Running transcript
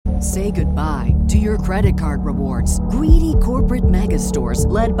Say goodbye to your credit card rewards. Greedy corporate mega stores,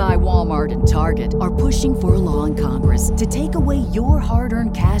 led by Walmart and Target, are pushing for a law in Congress to take away your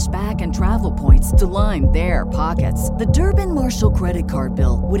hard-earned cash back and travel points to line their pockets. The Durbin-Marshall credit card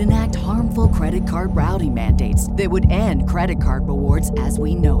bill would enact harmful credit card routing mandates that would end credit card rewards as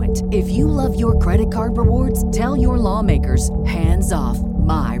we know it. If you love your credit card rewards, tell your lawmakers, hands off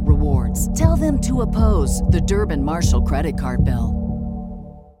my rewards. Tell them to oppose the Durbin-Marshall credit card bill.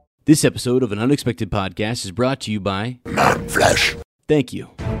 This episode of An Unexpected Podcast is brought to you by Flash. Thank you.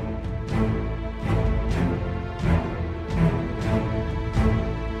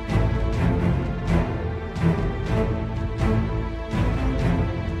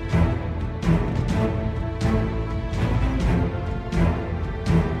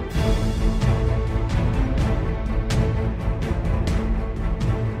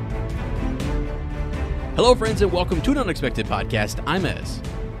 Hello, friends, and welcome to An Unexpected Podcast. I'm Ez.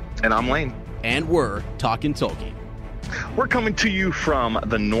 And I'm Lane. And we're talking Tolkien. We're coming to you from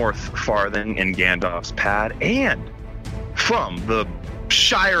the North Farthing in Gandalf's Pad and from the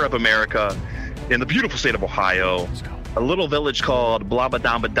Shire of America in the beautiful state of Ohio, a little village called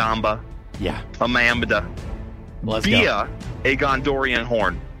Blabadamba. Yeah. Amambda. Let's via go. a Gondorian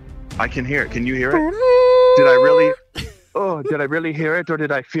horn. I can hear it. Can you hear it? Did I really hear it, or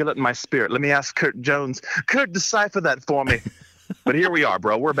did I feel it in my spirit? Let me ask Kurt Jones. Kurt, decipher that for me. But here we are,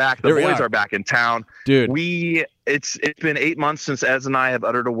 bro. We're back. The boys are back in town. Dude. It's been 8 months since Ez and I have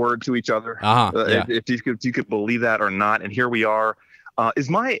uttered a word to each other. Yeah. If you could believe that or not. And here we are. Is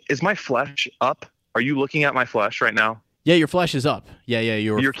my flesh up? Are you looking at my flesh right now? Yeah, your flesh is up. Yeah,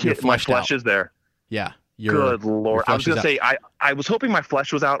 you're my flesh is there. Yeah. Good Lord. I was going to say, I was hoping my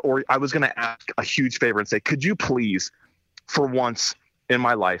flesh was out, or I was going to ask a huge favor and say, could you please, for once in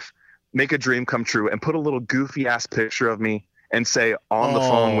my life, make a dream come true and put a little goofy ass picture of me and say on the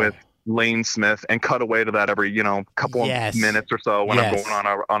phone with Lane Smith and cut away to that every, couple of minutes or so when I'm going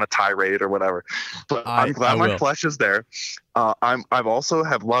on a tirade or whatever. But I'm glad my flesh is there. I've also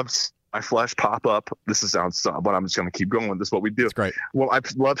have loved my flesh pop up. This sounds but I'm just going to keep going with this. What we do. That's great. Well,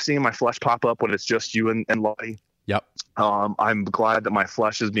 I've loved seeing my flesh pop up when it's just you and Lottie. Yep. I'm glad that my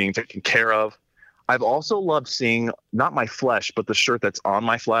flesh is being taken care of. I've also loved seeing not my flesh, but the shirt that's on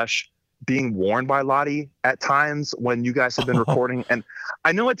my flesh being worn by Lottie at times when you guys have been recording. And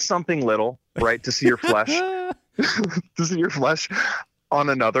I know it's something little, right? To see your flesh, to see your flesh on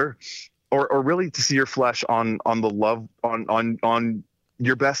another, or really to see your flesh on the love, on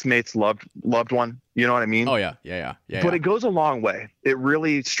your best mate's loved one. You know what I mean? Oh yeah. But it goes a long way. It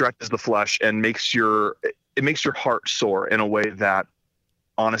really stretches the flesh and makes your heart soar in a way that,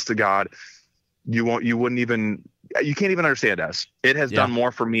 honest to God, you can't even understand us. It has done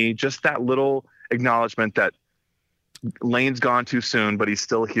more for me. Just that little acknowledgement that Lane's gone too soon, but he's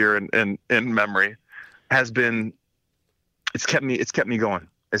still here in memory it's kept me going.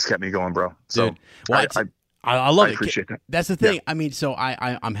 It's kept me going, bro. So dude, well, I love it. I appreciate that. That's the thing. Yeah. I mean, so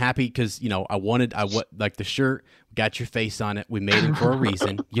I'm happy because, like the shirt, got your face on it. We made it for a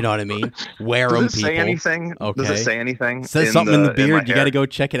reason. You know what I mean? Wear them, people. Does it say anything? Okay. Does it say anything? It says something in the beard. You got to go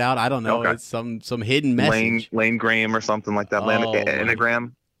check it out. I don't know. Okay. It's some hidden message. Lane Graham or something like that.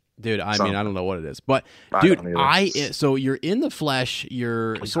 Anagram. Dude, I mean, I don't know what it is. But, dude, so you're in the flesh.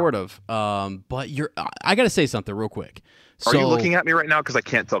 You're sort of, but I got to say something real quick. Are you looking at me right now? Because I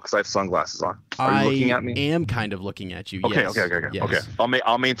can't tell because I have sunglasses on. Are you looking at me? I am kind of looking at you. Okay, yes. Okay. Yes. Okay.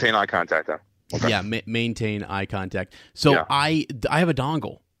 I'll maintain eye contact then. Okay. Yeah, maintain eye contact. So I have a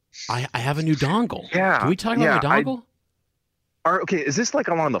dongle. I have a new dongle. Yeah. Can we talk about my dongle? Okay, is this like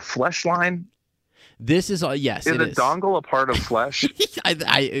along the flesh line? This is yes. Is the dongle a part of flesh?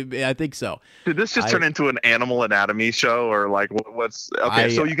 I think so. Did this just turn into an animal anatomy show, or like what's okay?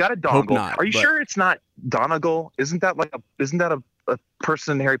 So you got a dongle. Are you sure it's not Donegal? Isn't that a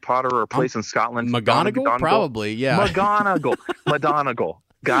person in Harry Potter or a place in Scotland? McGonagall, probably. Yeah. McGonagall.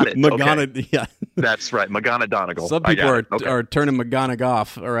 Got it. Okay. Yeah. That's right. McGonagall. Some people are turning McGonagall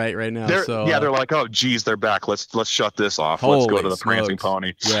off right now. They're like, oh, geez, they're back. Let's shut this off. Let's go to the Prancing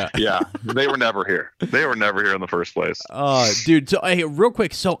Pony. Yeah. They were never here. They were never here in the first place. Dude. So hey, real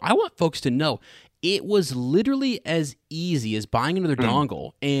quick. So I want folks to know it was literally as easy as buying another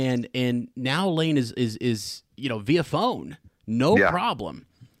dongle, and now Lane is via phone, no problem.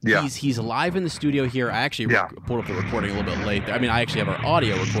 Yeah. He's live in the studio here. I actually pulled up the recording a little bit late. I mean, I actually have our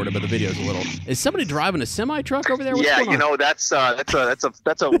audio recorded, but the video's a little. Is somebody driving a semi truck over there? What's going on? That's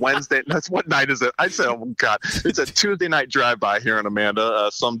a Wednesday. That's what night is it? I said, oh God, it's a Tuesday night drive by here in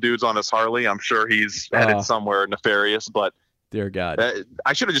Amanda. Some dude's on his Harley. I'm sure he's headed somewhere nefarious, but Dear God.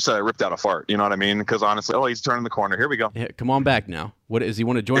 I should have just ripped out a fart. You know what I mean? Because honestly, he's turning the corner. Here we go. Yeah, come on back now. What is he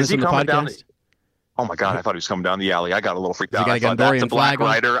want to join us on the podcast? Oh my God! I thought he was coming down the alley. I got a little freaked out. I thought that's a Black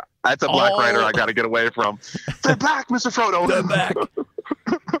Rider. That's a Black Rider. I got to get away from. They're back, Mr. Frodo. They're back.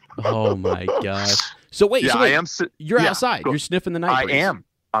 Oh my gosh. So wait. Yeah, so wait. I am. You're outside. You're sniffing the night breeze. I am.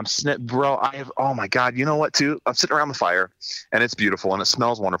 I'm sniffing, bro. Oh my God. You know what? Too. I'm sitting around the fire, and it's beautiful, and it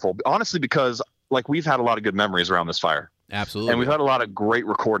smells wonderful. Honestly, because like we've had a lot of good memories around this fire. Absolutely. And we've had a lot of great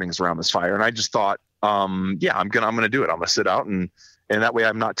recordings around this fire, and I just thought, I'm gonna do it. I'm gonna sit out and that way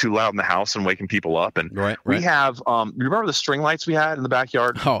I'm not too loud in the house and waking people up. And we have, you remember the string lights we had in the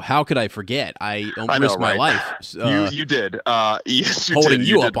backyard? Oh, how could I forget? I risked my life. You did. Yes, you holding did.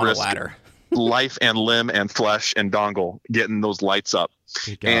 you up on a ladder. Life and limb and flesh and dongle getting those lights up.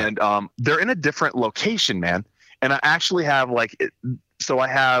 And they're in a different location, man. And I actually have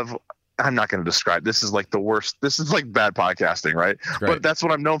I'm not going to describe. This is like the worst. This is like bad podcasting, right? But that's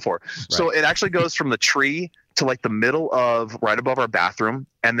what I'm known for. Right. So it actually goes from the tree to like the middle of right above our bathroom.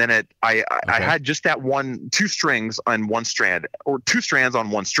 And then I had just that two strings on one strand or two strands on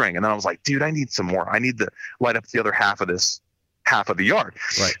one string. And then I was like, dude, I need some more. I need to light up the other half of the yard.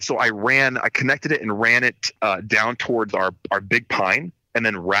 Right. So I connected it and ran it down towards our big pine and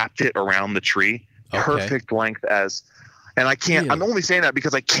then wrapped it around the tree. Okay. Perfect length and I can't. I'm only saying that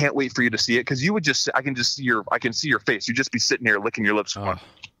because I can't wait for you to see it. Because you would I can see your face. You'd just be sitting here licking your lips. Going,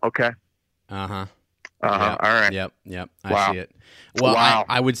 okay. All right. Yep. I see it. Well, wow.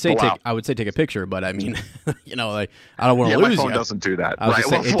 I would say take a picture, but I mean, like I don't want to lose my phone you. Doesn't do that. Right.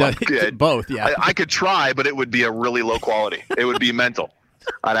 It does both. Yeah. I could try, but it would be a really low quality. It would be mental.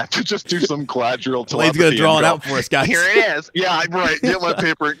 I'd have to just do some collateral telepathy. Blade's going to draw it out for us, guys. Here it is. Yeah, right. Get my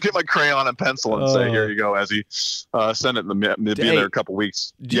paper, get my crayon and pencil and say, here you go, as he send it be in there a couple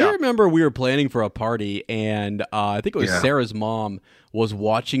weeks. Do you remember we were planning for a party and I think it was Sarah's mom was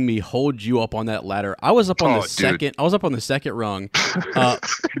watching me hold you up on that ladder. I was up on the second. I was up on the second rung.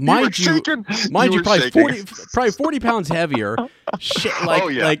 Mind you, probably 40 pounds heavier.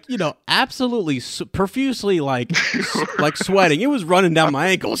 Absolutely profusely like sweating. It was running down my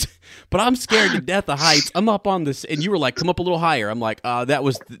ankles. But I'm scared to death of heights. I'm up on this, and you were like, "Come up a little higher." I'm like, that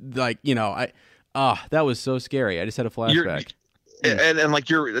was like, that was so scary. I just had a flashback. And like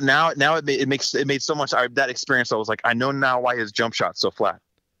it made so much that experience. I was like, I know now why his jump shot's so flat.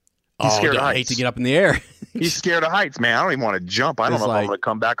 He's scared of heights. I hate to get up in the air. He's scared of heights, man. I don't even want to jump. I don't know if I'm going to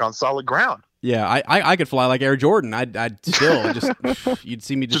come back on solid ground. Yeah, I could fly like Air Jordan. I'd still just you'd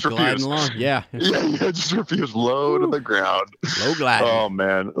see me just gliding along. Yeah. Just refuse. Low to the ground. Low gliding. Oh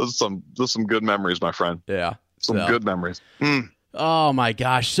man, those are some good memories, my friend. Yeah, some good memories. Oh my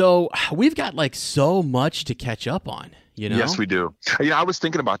gosh, so we've got like so much to catch up on. Yes, we do. I was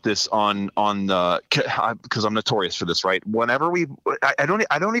thinking about this on because I'm notorious for this, right? Whenever I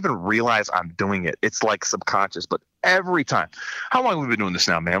don't even realize I'm doing it. It's like subconscious, but every time. How long have we been doing this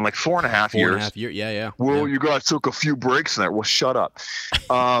now, man? Like 4.5 years. 4.5 years. Yeah. Well, you guys took a few breaks in there. Well, shut up.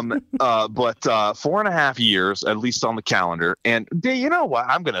 But 4.5 years, at least on the calendar. And you know what?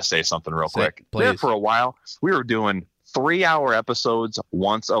 I'm going to say something real quick. There for a while, we were doing 3-hour episodes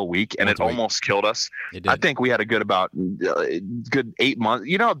once a week, and it almost killed us. I think we had a good 8 months.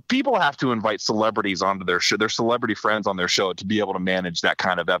 People have to invite celebrities onto their show, their celebrity friends on their show, to be able to manage that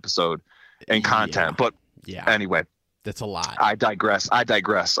kind of episode and content. But anyway, that's a lot. I digress.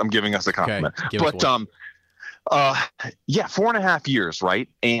 I'm giving us a compliment. Okay. 4.5 years, right?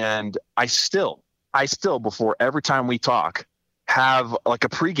 And I still before every time we talk have like a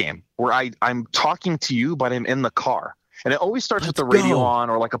pregame where I'm talking to you, but I'm in the car. And it always starts with the radio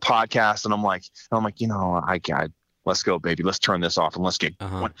on or like a podcast. And I'm like, let's go, baby. Let's turn this off and let's get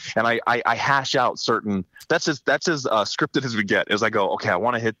going. And I hash out certain, that's as scripted as we get, as I go, okay, I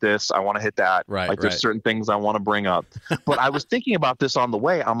want to hit this. I want to hit that. Right. There's certain things I want to bring up. But I was thinking about this on the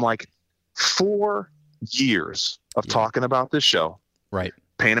way. I'm like, 4 years of talking about this show. Right.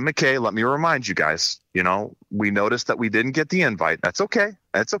 Payne and McKay, let me remind you guys, we noticed that we didn't get the invite. That's okay.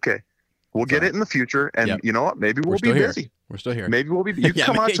 We'll get it in the future. And you know what? Maybe we'll be busy. We're still here. Maybe we'll be. You can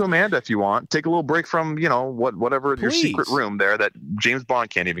come out to Amanda if you want. Take a little break from, whatever your secret room there that James Bond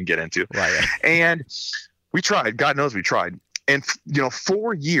can't even get into. Right. And we tried. God knows we tried. And,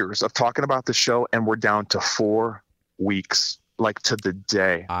 4 years of talking about the show, and we're down to 4 weeks. Like to the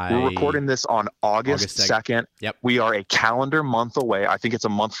day. We're recording this on August 2nd. Yep. We are a calendar month away. I think it's a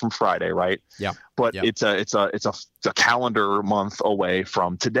month from Friday, right? Yeah. But it's a calendar month away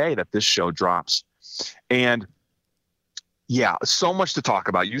from today that this show drops. And so much to talk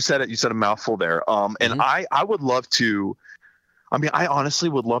about. You said it. You said a mouthful there. And I would love to. I honestly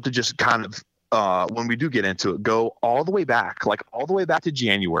would love to just kind of when we do get into it, go all the way back to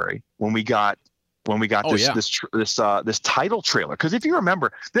January when we got this title trailer. Because if you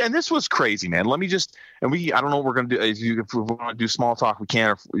remember, and this was crazy, man. Let me just, I don't know what we're gonna do. If we want to do small talk, we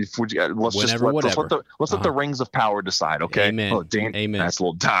can. Let's let the Rings of Power decide. Okay. Amen. Oh, Amen. That's a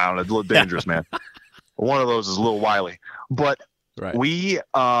little down. It's a little dangerous, man. One of those is a little wily, but we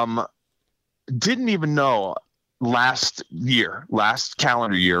didn't even know last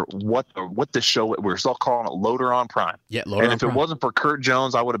calendar year what the show, we're still calling it Loader on Prime. Yeah, Loader and on if Prime. It wasn't for Kurt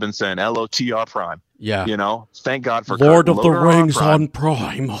Jones, I would have been saying LOTR Prime. Yeah, thank God for Lord Kurt. of the Rings on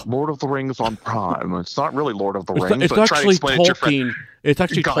Prime. Lord of the Rings on Prime. It's not really Lord of the Rings. It's actually Tolkien. It's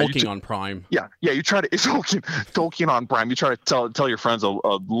actually Tolkien on Prime. Yeah. You try to. It's Tolkien on Prime. You try to tell your friends a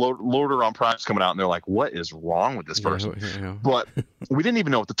Loader on Prime is coming out, and they're like, "What is wrong with this person?" Yeah. But we didn't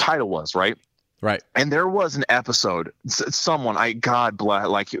even know what the title was, right? Right. And there was an episode, someone, God bless,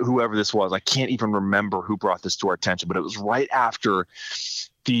 like whoever this was, I can't even remember who brought this to our attention, but it was right after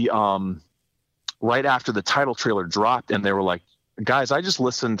the title trailer dropped, and they were like, guys, I just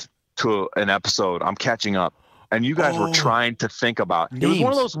listened to an episode. I'm catching up. And you guys were trying to think about, it was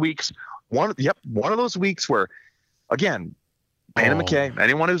one of those weeks, one of those weeks where, again, Panda McKay,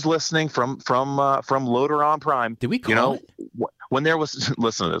 anyone who's listening from Loader on Prime, did we call it? When there was,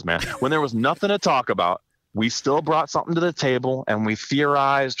 listen to this, man, when there was nothing to talk about, we still brought something to the table, and we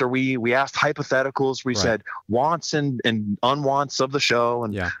theorized, or we asked hypotheticals. We said wants and unwants of the show,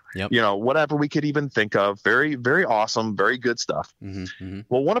 and whatever we could even think of. Very, very awesome, very good stuff. Mm-hmm, mm-hmm.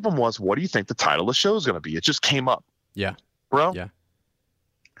 Well, one of them was, what do you think the title of the show is going to be? It just came up. Yeah, bro. Yeah.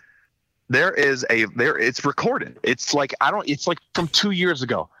 It's recorded. It's like from 2 years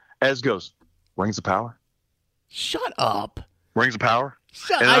ago. Ez goes, Rings of Power. Shut up. Rings of Power.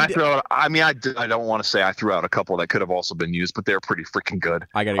 And I don't want to say I threw out a couple that could have also been used, but they're pretty freaking good.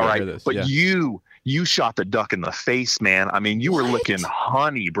 I gotta get rid of this. But you shot the duck in the face, man. I mean, you were licking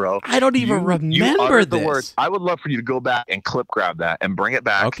honey, bro. I don't even remember the words. I would love for you to go back and clip grab that and bring it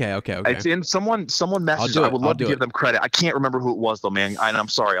back. Okay. It's in someone messaged. I would love to give them credit. I can't remember who it was though, man. And I'm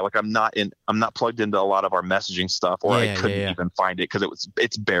sorry. Like I'm not plugged into a lot of our messaging stuff, or I couldn't even find it because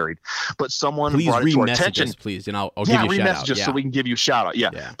it's buried. But someone brought it to our attention. Us, please, and I'll give you a shout out. Just so we can give you a shout out.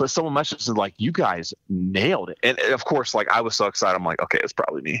 Yeah. But someone messaged and like, you guys nailed it. And of course, like I was so excited. I'm like, okay, it's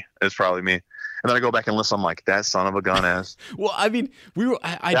probably me. And then I go back and listen. I'm like, that son of a gun ass. Well, I mean,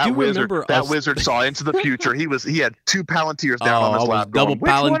 I do remember that wizard saw into the future. He had two Palantirs down on his lap. Double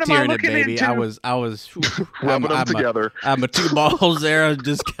Palantiring it, baby. Into? I was rubbing them together. I had my two balls there,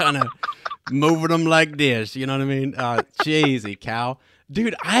 just kind of moving them like this. You know what I mean? Jeezy, cow.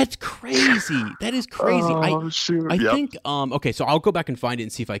 Dude, that's crazy. That is crazy. I think okay, so I'll go back and find it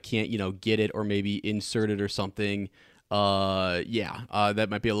and see if I can't, get it or maybe insert it or something. That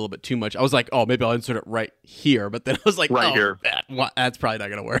might be a little bit too much. I was like, oh, maybe I'll insert it right here, but then I was like, here. That's probably not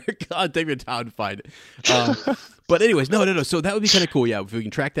gonna work. I'll take the time to find it. But anyways, no. So that would be kind of cool. Yeah, if we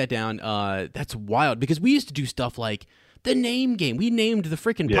can track that down. That's wild because we used to do stuff like the name game. We named the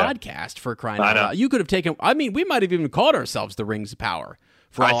freaking podcast for crying out loud. You could have taken. I mean, we might have even called ourselves the Rings of Power.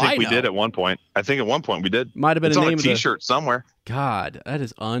 I think we did at one point. We did. Might have been a name on a T-shirt somewhere. God, that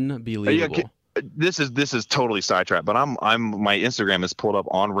is unbelievable. This is totally sidetracked, but my Instagram is pulled up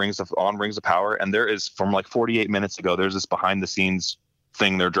on Rings of Power, and there is from like 48 minutes ago. There's this behind the scenes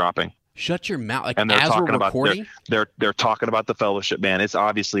thing they're dropping. Shut your mouth! Like, and they're as talking we're recording, they're talking about the Fellowship, man. It's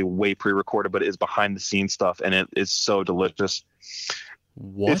obviously way pre-recorded, but it is behind the scenes stuff, and it is so delicious.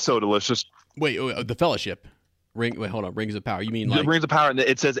 What? It's so delicious. Wait, the Fellowship. Wait, hold on. Rings of Power. You mean like Rings of Power? And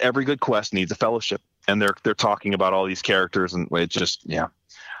it says every good quest needs a fellowship, and they're talking about all these characters, and it's just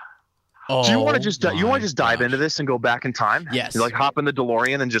Oh, do you want to just dive into this and go back in time? Yes. You like hop in the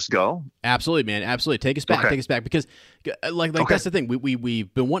DeLorean and just go? Absolutely, man. Absolutely. Take us back. Okay. Take us back because that's the thing.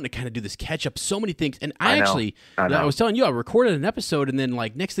 We've been wanting to kind of do this catch up. So many things, and I was telling you, I recorded an episode, and then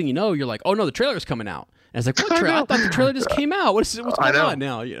like next thing you know, you're like, oh no, the trailer's coming out. And I was like, what trailer? I thought the trailer just came out. What's going on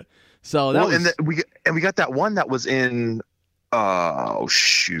now? Yeah. So that we got that one that was in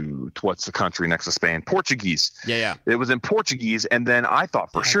what's the country next to Spain? Portuguese. Yeah. It was in Portuguese, and then I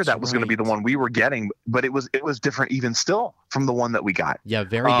thought for sure that was going to be the one we were getting, but it was different even still from the one that we got. Yeah,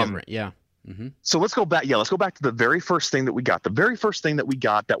 very different. Yeah. Mm-hmm. So let's go back. Yeah, let's go back to the very first thing that we got. The very first thing that we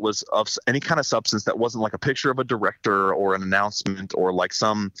got that was of any kind of substance that wasn't like a picture of a director or an announcement or like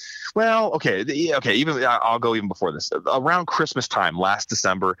some. Well, okay. Even I'll go even before this. Around Christmas time last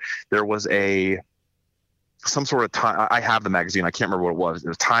December, there was a some sort of time. I have the magazine. I can't remember what it was. It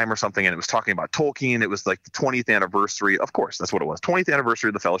was Time or something, and it was talking about Tolkien. It was like the 20th anniversary. Of course, that's what it was. 20th anniversary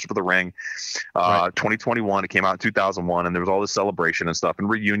of the Fellowship of the Ring. 2021. It came out in 2001, and there was all this celebration and stuff, and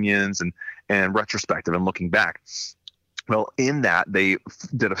reunions and retrospective and looking back. Well, in that, they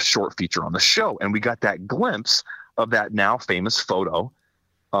did a short feature on the show, and we got that glimpse of that now famous photo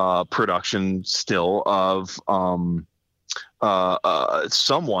production still of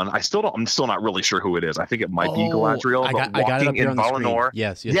someone. I'm still not really sure who it is. I think it might be Galadriel, I got it up here on the Valinor.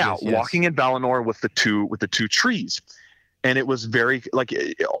 Yes. Walking in Valinor with the two trees. And it was very like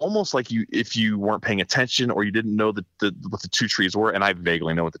almost like if you weren't paying attention or you didn't know what the two trees were. And I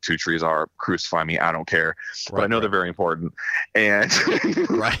vaguely know what the two trees are. Crucify me, I don't care, but I know they're very important. And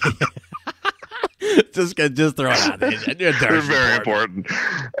right, just throw it out there. They're very important,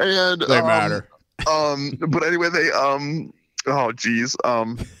 and they matter. But anyway, it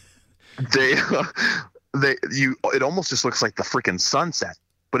almost just looks like the freaking sunset.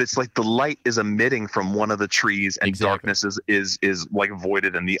 But it's like the light is emitting from one of the trees and darkness is like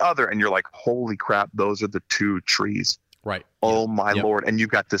voided in the other. And you're like, holy crap, those are the two trees. Right. Oh, my Lord. And you've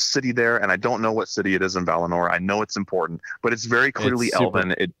got this city there. And I don't know what city it is in Valinor. I know it's important, but it's very clearly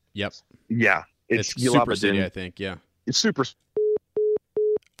Elven. Yeah. It's super city, I think. Yeah. It's super.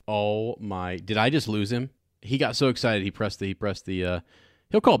 Oh, my. Did I just lose him? He got so excited. He pressed the,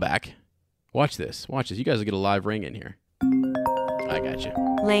 he'll call back. Watch this. You guys will get a live ring in here. I got you.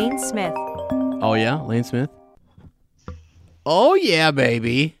 Lane Smith. Oh, yeah? Lane Smith? Oh, yeah,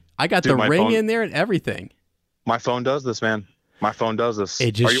 baby. I got the ring in there and everything. My phone does this, man. My phone does this.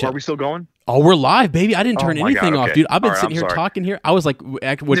 Are we still going? Oh, we're live, baby. I didn't turn anything off, dude. I've been sitting here talking here. I was like,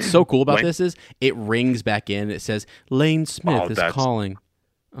 what's so cool about this is it rings back in. It says, Lane Smith is calling.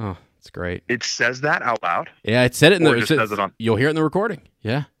 Oh, it's great. It says that out loud? Yeah, it said it in the... You'll hear it in the recording.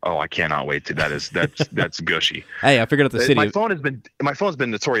 Yeah. Oh, I cannot wait to. That's gushy. Hey, I figured out the city. My phone's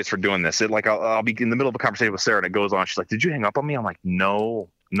been notorious for doing this. I'll be in the middle of a conversation with Sarah and it goes on. She's like, "Did you hang up on me?" I'm like, "No,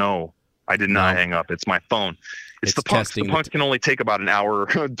 I did not hang up. It's my phone. It's the punks. The punks can only take about an hour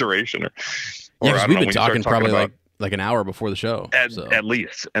duration." Yeah, because we've been talking probably like an hour before the show, at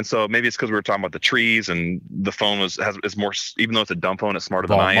least. And so maybe it's because we were talking about the trees and the phone is more, even though it's a dumb phone, it's smarter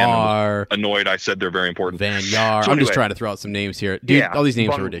than I am. Annoyed I said they're very important. Vanyar. So I'm just trying to throw out some names here. Dude, all these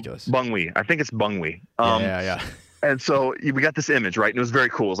names are ridiculous. Bungwe. I think it's Bungwe. Yeah. And so we got this image, right? And it was very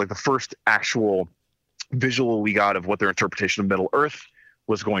cool. It was like the first actual visual we got of what their interpretation of Middle Earth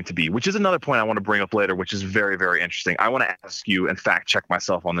was going to be, which is another point I want to bring up later, which is very, very interesting. I want to ask you and fact check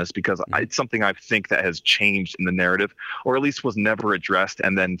myself on this because it's something I think that has changed in the narrative, or at least was never addressed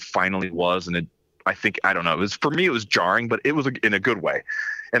and then finally was. And I don't know. It was, for me, it was jarring, but it was in a good way.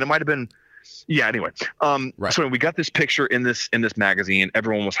 And it might've been, anyway. So we got this picture in this magazine.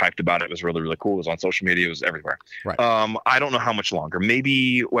 Everyone was hyped about it. It was really, really cool. It was on social media. It was everywhere. Right. I don't know how much longer,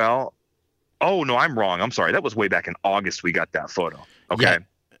 maybe, oh no, I'm wrong. I'm sorry. That was way back in August. We got that photo. Okay. Yeah.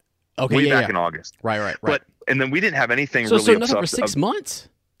 Okay. Way back in August. Right. And then we didn't have anything so really. So nothing for 6 months.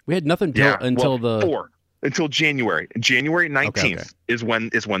 We had nothing until January. January 19th is when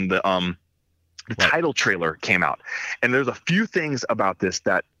the title trailer came out. And there's a few things about this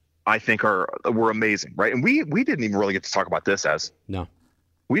that I think were amazing, right? And we didn't even really get to talk about this No.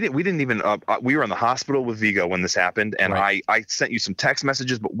 We didn't even we were in the hospital with Vigo when this happened, and I sent you some text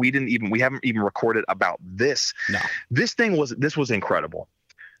messages, but we haven't even recorded about this. No. This was incredible.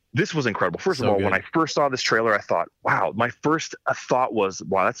 This was incredible. First of all, when I first saw this trailer, I thought, wow, my first thought was,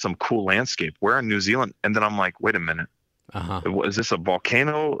 wow, that's some cool landscape. We're in New Zealand. And then I'm like, wait a minute. Is this a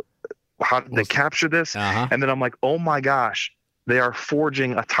volcano? How did they capture this? And then I'm like, oh my gosh, they are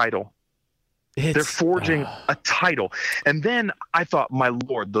forging a title. They're forging a title. And then I thought, my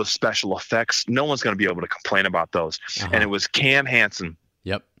Lord, those special effects, no one's going to be able to complain about those. And it was Cam Hansen.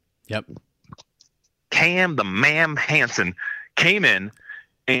 Yep. Cam the Mam Hansen came in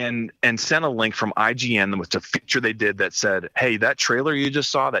and sent a link from IGN with the feature they did that said, hey, that trailer you just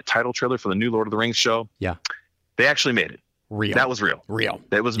saw, that title trailer for the new Lord of the Rings show, they actually made it. Real. That was real.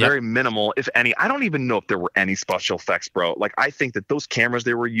 That was very minimal, if any. I don't even know if there were any special effects, bro. Like, I think that those cameras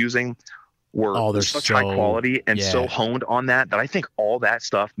they were using were such high quality and so honed on that I think all that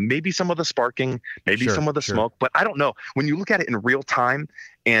stuff, maybe some of the sparking, maybe some of the smoke, but I don't know. When you look at it in real time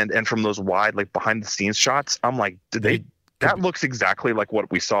and from those wide, like behind the scenes shots, I'm like, that looks exactly like what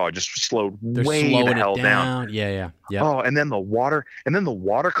we saw, just slowed way the hell down. Yeah. Oh, and then the water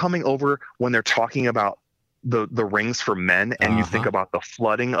coming over when they're talking about the rings for men, and you think about the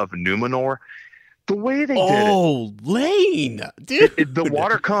flooding of Numenor. The way they did it. Lane, dude. The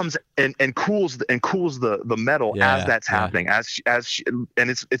water comes and cools the metal as that's happening. And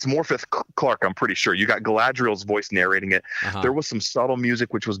it's Morpeth Clark, I'm pretty sure. You got Galadriel's voice narrating it. There was some subtle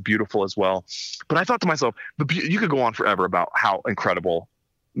music which was beautiful as well. But I thought to myself, you could go on forever about how incredible.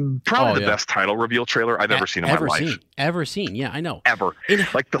 Probably the best title reveal trailer I've ever seen in my life. Ever seen? Yeah, I know. Ever.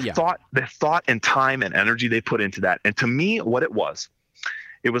 Like the thought and time and energy they put into that. And to me, what it was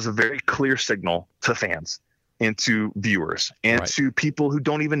a very clear signal to fans and to viewers and to people who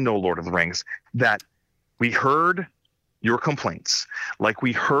don't even know Lord of the Rings that we heard your complaints, like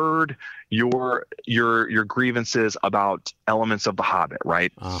we heard your grievances about elements of The Hobbit,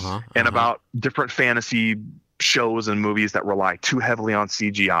 right? And about different fantasy shows and movies that rely too heavily on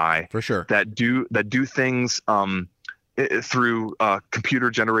CGI, for sure, that do things through computer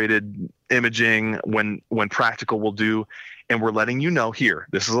generated imaging when practical will do. And we're letting you know here,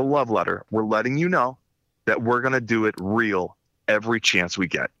 this is a love letter. We're letting you know that we're going to do it real every chance we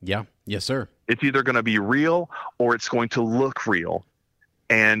get. Yeah. Yes, sir. It's either going to be real or it's going to look real.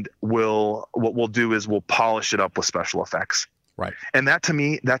 And what we'll do is we'll polish it up with special effects. Right. And that to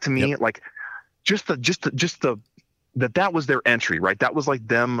me, like just that was their entry, right? That was like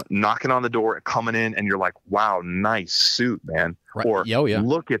them knocking on the door, coming in, and you're like, wow, nice suit, man. Right. Or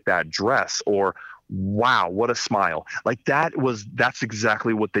look at that dress, or wow, what a smile. Like that's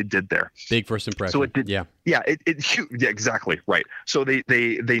exactly what they did there. Big first impression. So it did. Yeah, exactly. Right. So they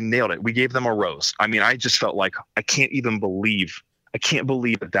nailed it. We gave them a rose. I mean, I just felt like I can't believe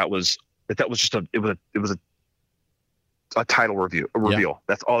that was just a title reveal.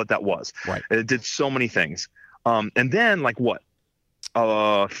 That's all that was. Right. It did so many things. And then like what?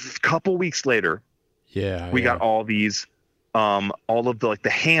 A couple weeks later, we got all these all of the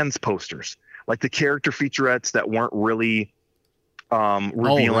hands posters, like the character featurettes that weren't really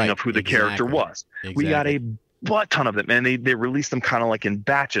revealing of who the character was. We got a ton of them, and they released them kind of like in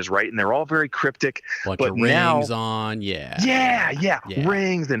batches, right? And they're all very cryptic. Bunch of rings on,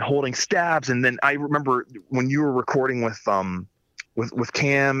 rings and holding stabs. And then I remember when you were recording with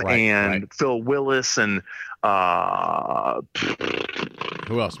Cam and Phil Willis and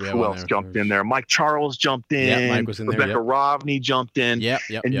who else? Who else jumped in there? Mike Charles jumped in. Yeah, Mike was in there. Rebecca Rovney jumped in.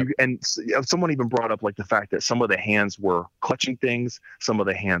 And someone even brought up like the fact that some of the hands were clutching things, some of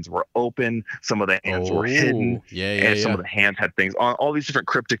the hands were open, some of the hands were hidden, and some of the hands had things on, all these different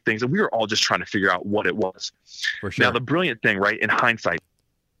cryptic things, and we were all just trying to figure out what it was. For sure. Now the brilliant thing, right, in hindsight,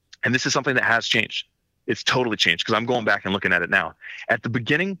 and this is something that has changed. It's totally changed because I'm going back and looking at it now. At the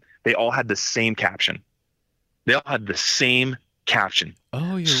beginning, they all had the same caption.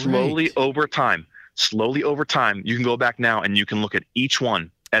 Oh, you're slowly right. over time, you can go back now and you can look at each one.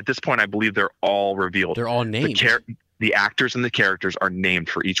 At this point, I believe they're all revealed. They're all named. The actors and the characters are named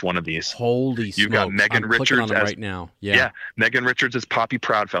for each one of these. Holy smokes. You've got Megan Richards on them right now. Yeah. Megan Richards as Poppy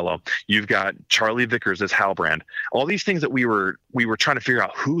Proudfellow. You've got Charlie Vickers as Halbrand. All these things that we were trying to figure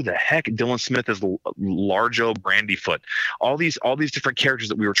out who the heck. Dylan Smith as Largo Brandyfoot. All these different characters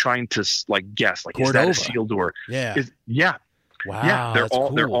that we were trying to like guess. Like Cordova. Is that a Isildur? Yeah. Wow. Yeah,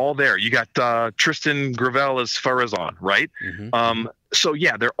 they're all there. You got Tristan Gravel as Farazan, right? Mm-hmm. So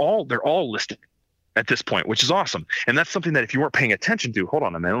yeah, they're all listed at this point, which is awesome. And that's something that if you weren't paying attention to, hold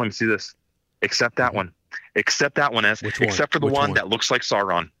on a minute, let me see this. Except that one as except for the one that looks like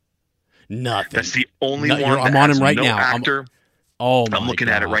Sauron. Nothing. That's the only one. I'm on him right now. Actor. I'm looking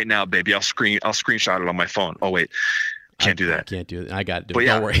at it right now, baby. I'll screenshot it on my phone. Oh wait. Can't do that. I can't do it. I got to do it.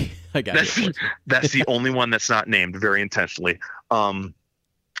 Don't worry. I got it. That's the only one that's not named very intentionally.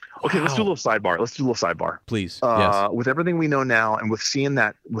 Okay, let's do a little sidebar. Please. Yes. With everything we know now, and with seeing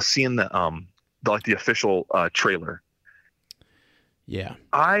the official trailer. Yeah.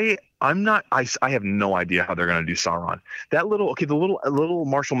 I have no idea how they're going to do Sauron. That little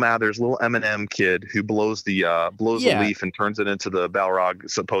Marshall Mathers, little Eminem kid who blows the leaf and turns it into the Balrog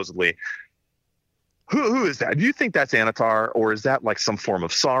supposedly. Who is that? Do you think that's Anatar, or is that like some form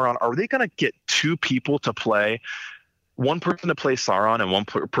of Sauron? Are they going to get two people to play, one person to play Sauron and one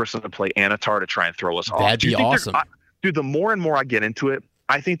person to play Anatar to try and throw us off? That'd be awesome. Dude, the more and more I get into it,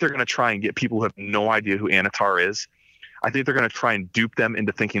 I think they're going to try and get people who have no idea who Anatar is. I think they're going to try and dupe them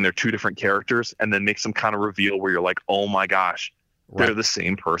into thinking they're two different characters and then make some kind of reveal where you're like, oh my gosh, they're the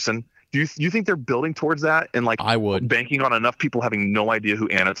same person. Do you think they're building towards that and like I would banking on enough people having no idea who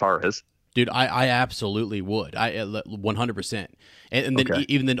Anatar is? Dude, I absolutely would. I 100%. And then Okay.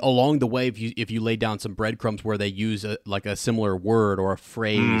 even then along the way, if you lay down some breadcrumbs where they use a similar word or a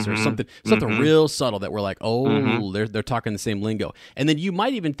phrase or something real subtle that we're like, oh, they're talking the same lingo, and then you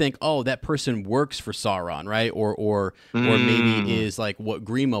might even think, oh, that person works for Sauron, right? Or maybe is like what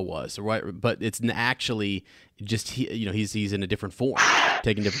Grima was, right? But it's actually just he's in a different form,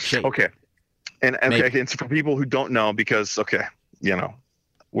 taking different shape. Okay. And so for people who don't know, because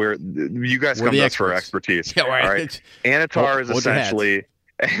you guys come to us for expertise. Yeah, right. All right. Anatar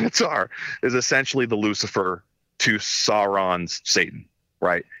is essentially the Lucifer to Sauron's Satan,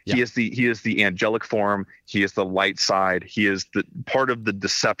 right? Yeah. He is the angelic form. He is the light side. He is the part of the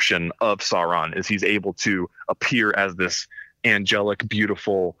deception of Sauron is he's able to appear as this angelic,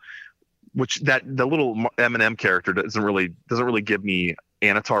 beautiful, which the little Eminem character doesn't really give me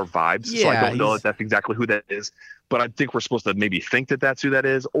Anatar vibes. Yeah, so I don't know if that's exactly who that is, but I think we're supposed to maybe think that that's who that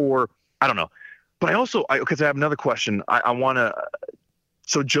is, or I don't know. But because I have another question. I want to.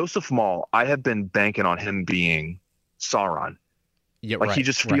 So Joseph Mawle, I have been banking on him being Sauron. Yeah, like he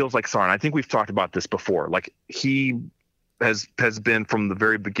just feels like Sauron. I think we've talked about this before. Like he has been from the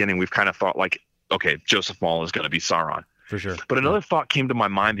very beginning. We've kind of thought like, okay, Joseph Mawle is going to be Sauron for sure. But another thought came to my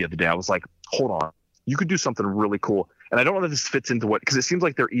mind the other day. I was like, hold on, you could do something really cool. And I don't know if this fits into because it seems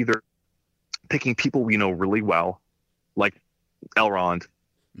like they're either picking people we know really well, like Elrond,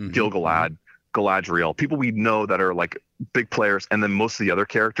 Gil-galad, Galadriel, people we know that are like big players, and then most of the other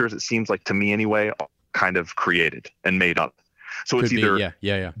characters, it seems like to me anyway, are kind of created and made up. So it's either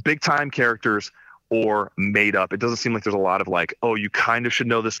big time characters or made up. It doesn't seem like there's a lot of like, oh, you kind of should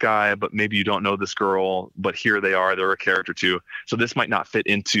know this guy, but maybe you don't know this girl, but here they are, they're a character too. So this might not fit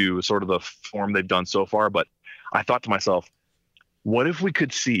into sort of the form they've done so far, but I thought to myself, what if we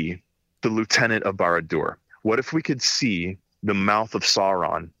could see the Lieutenant of Barad-dûr? What if we could see the mouth of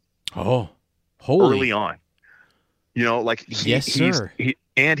Sauron? Oh, holy. Early on. Like because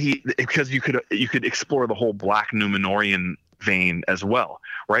you could explore the whole Black Númenórean vein as well,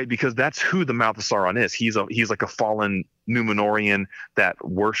 right? Because that's who the mouth of Sauron is. He's like a fallen Númenórean that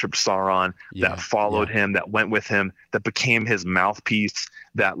worshipped Sauron, that followed him, that went with him, that became his mouthpiece,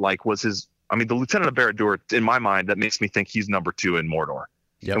 that like was his. I mean, the Lieutenant of Barad-dûr, in my mind, that makes me think he's number 2 in Mordor.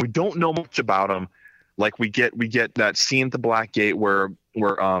 Yep. And we don't know much about him. Like we get that scene at the Black Gate where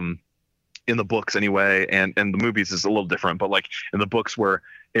in the books anyway, and the movies is a little different, but like in the books where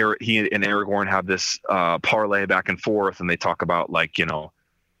he and Aragorn have this parlay back and forth, and they talk about like we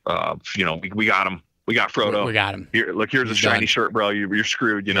got him, we got Frodo, we got him. Here, look, here's a shiny shirt, bro. You're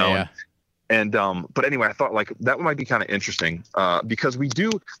screwed, Yeah. And but anyway, I thought like that might be kind of interesting because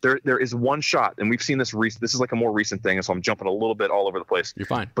there is one shot, and we've seen this this is like a more recent thing, so I'm jumping a little bit all over the place. You're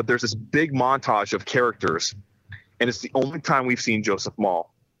fine. But there's this big montage of characters, and it's the only time we've seen Joseph Mawle,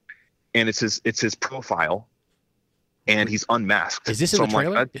 and it's his profile, and he's unmasked. Is this in the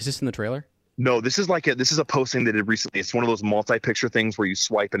trailer? Is this in the trailer? No, this is a posting they did recently. It's one of those multi-picture things where you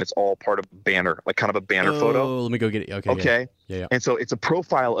swipe and it's all part of a banner, like kind of a banner photo. Oh, let me go get it. Okay. Yeah. And so it's a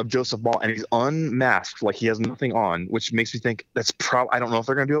profile of Joseph Mawle, and he's unmasked, like he has nothing on, which makes me think that's probably. I don't know if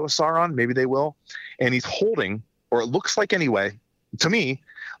they're going to do it with Sauron. Maybe they will. And he's holding, or it looks like anyway, to me,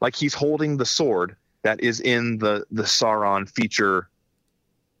 like he's holding the sword that is in the Sauron feature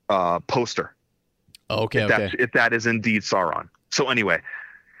poster. Okay. If that is indeed Sauron. So anyway.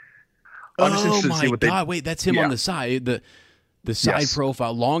 Oh my God! Wait, that's him on the side. The side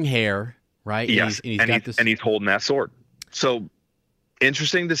profile, long hair, right? Yes, and he's holding that sword. So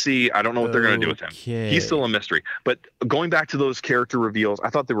interesting to see. I don't know what they're going to do with him. He's still a mystery. But going back to those character reveals,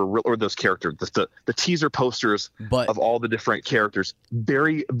 I thought they were real, or those characters, the teaser posters of all the different characters,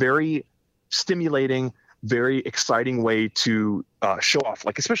 very, very stimulating, very exciting way to show off,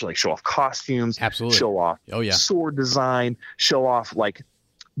 like especially like show off costumes, absolutely, show off sword design, show off like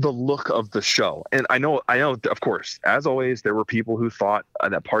the look of the show. And I know, of course, as always, there were people who thought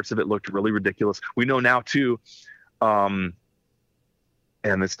that parts of it looked really ridiculous. We know now too, and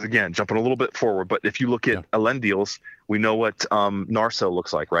it's again jumping a little bit forward, but if you look at Elendil's, we know what Narsil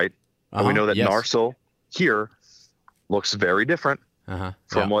looks like, right? And we know that Narsil here looks very different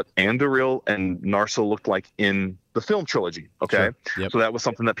from what Anduril and Narsil looked like in the film trilogy. Okay. Sure. Yep. So that was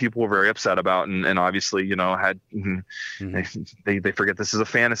something that people were very upset about. And obviously, had, they forget this is a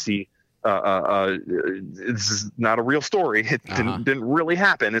fantasy. This is not a real story. It didn't really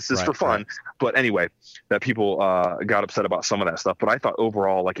happen. This is for fun. Right. But anyway, that people got upset about some of that stuff. But I thought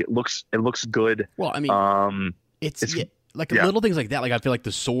overall, like it looks good. Well, I mean, like little things like that. Like I feel like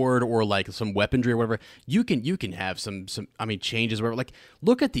the sword or like some weaponry or whatever. You can have some I mean changes or whatever. Like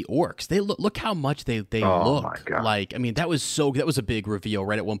look at the orcs. They look how much they look like. I mean that was a big reveal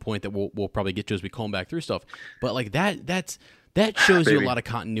right at one point that we'll probably get to as we comb back through stuff. But like that shows you a lot of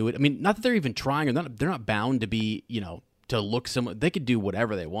continuity. I mean, not that they're even trying or they're not bound to be, you know, to look some. They could do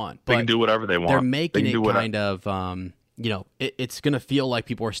whatever they want. But they can do whatever they want. They're making it kind of you know, it's going to feel like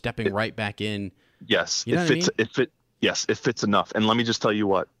people are stepping right back in. Yes, you know it fits enough. And let me just tell you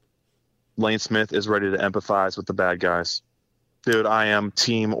what, Lane Smith is ready to empathize with the bad guys. Dude, I am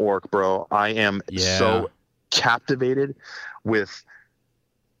team orc, bro. I am so captivated with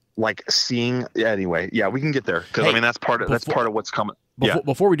like seeing. Anyway, yeah, we can get there because I mean that's part of what's coming.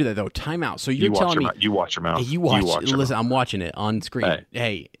 Before we do that though, time out. So you're telling me you watch your mouth. Listen, I'm watching it on screen.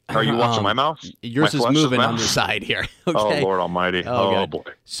 Hey, are you watching my mouth? Yours is moving on the side here. Okay? Oh Lord Almighty! Oh boy.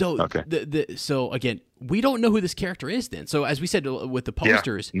 So so again, we don't know who this character is. Then, so as we said with the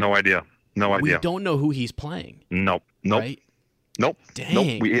posters, no idea. We don't know who he's playing. Nope. Right? Nope.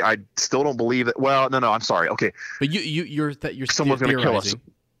 Dang. Nope. I still don't believe it. Well, no. I'm sorry. Okay. But you're someone's going to kill us.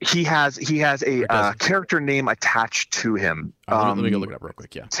 He has a character name attached to him. Let me go look it up real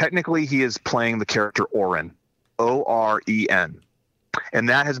quick. Yeah. Technically, he is playing the character Oren, Oren, and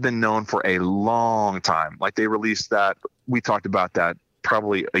that has been known for a long time. Like they released that. We talked about that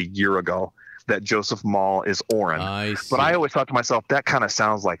probably a year ago. That Joseph Maul is Oren. But I always thought to myself that kind of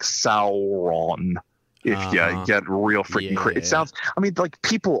sounds like Sauron. If you get real freaking crazy, it sounds. I mean, like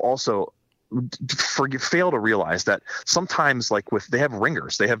people also fail to realize that sometimes like they have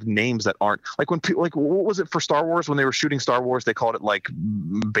ringers, they have names that aren't like when people like what was it for Star Wars when they were shooting Star Wars, they called it like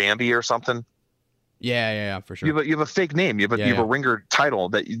Bambi or something. Yeah, for sure. You have a fake name, you have a ringer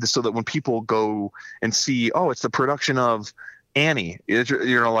title so that when people go and see, oh, it's the production of Annie,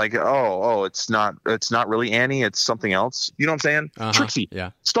 you're like, oh, it's not really Annie, it's something else. You know what I'm saying? Trixie.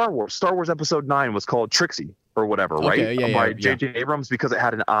 Yeah. Star Wars Episode 9 was called Trixie or whatever, right? By J.J. Abrams because it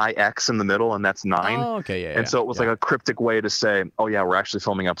had an IX in the middle and that's 9. Oh, okay, And so it was like a cryptic way to say, oh yeah, we're actually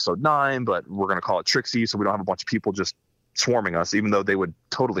filming Episode 9, but we're going to call it Trixie so we don't have a bunch of people just swarming us, even though they would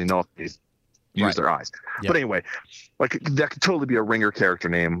totally know if they use their eyes. Yep. But anyway, like that could totally be a ringer character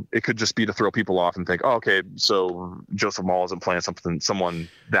name. It could just be to throw people off and think, oh, okay, so Joseph Maul isn't playing someone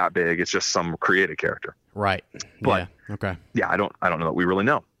that big. It's just some created character. Right. But, okay. Yeah, I don't know that we really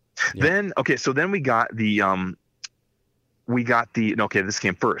know. Yeah. Then we got this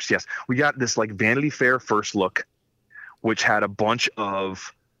came first. Yes. We got this like Vanity Fair first look, which had a bunch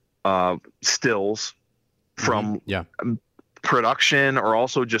of stills from production or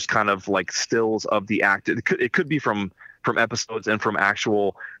also just kind of like stills of the act. It could be from episodes and from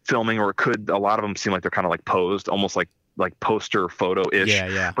actual filming, or a lot of them seem like they're kind of like posed, almost like poster photo-ish.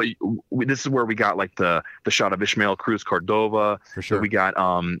 Yeah. But this is where we got like the shot of Ishmael Cruz Cordova. For sure. We got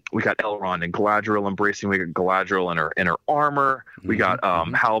Elrond and Galadriel embracing. We got Galadriel in her armor. We got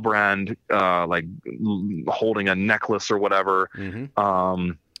Halbrand like holding a necklace or whatever.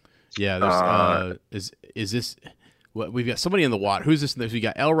 Is this? What we've got somebody in the water. Who's this? We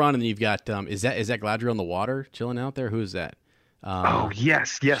got Elrond, and then you've got is that Galadriel in the water chilling out there? Who's that?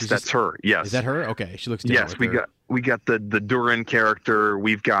 Yes, that's her. Yes, is that her? Okay, she looks. Yes, we got the Durin character.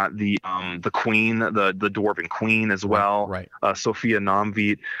 We've got the queen, the dwarven queen as well. Right. Sophia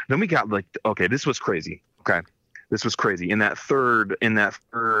Namvit. Then we got this was crazy. Okay, this was crazy. In that third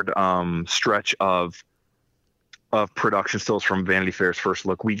stretch of production stills from Vanity Fair's first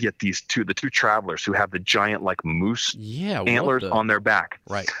look, we get the two travelers who have the giant like moose antlers on their back.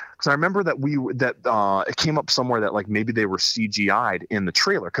 Right. Because I remember that it came up somewhere that like maybe they were CGI'd in the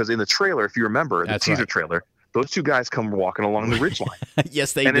trailer. Because in the trailer, if you remember the teaser trailer, those two guys come walking along the ridgeline.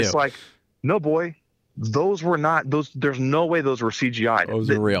 Yes, they do. And it's like, no boy, those were not those. There's no way those were CGI'd. Those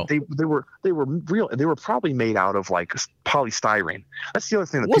are real. They were real. They were probably made out of like polystyrene. That's the other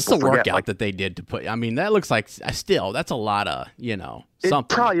thing that What's people forget. What's the workout that they did to put? I mean, that looks like still that's a lot of something. It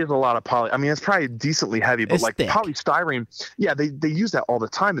probably is a lot of poly. I mean, it's probably decently heavy, but it's like thick. Polystyrene. Yeah, they use that all the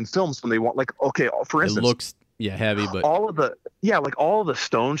time in films when they want like for instance, it looks heavy, but all of the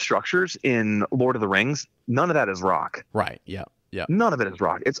stone structures in Lord of the Rings, none of that is rock. Right. Yeah. Yeah. None of it is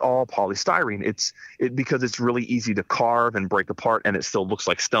rock. It's all polystyrene. Because it's really easy to carve and break apart, and it still looks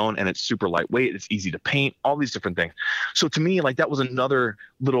like stone, and it's super lightweight. It's easy to paint. All these different things. So to me, like that was another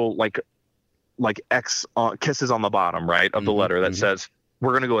little like X kisses on the bottom right of the letter that says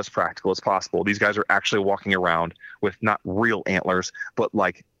we're going to go as practical as possible. These guys are actually walking around with not real antlers, but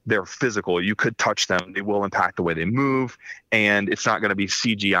like they're physical. You could touch them. They will impact the way they move, and it's not going to be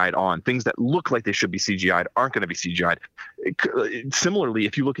CGI'd on. Things that look like they should be CGI'd aren't going to be CGI'd. Similarly,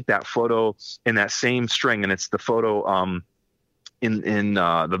 if you look at that photo in that same string, and it's the photo in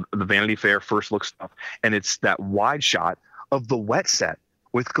the Vanity Fair first look stuff, and it's that wide shot of the wet set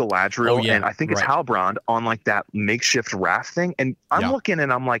with Galadriel and I think it's Halbrand on like that makeshift raft thing. And I'm looking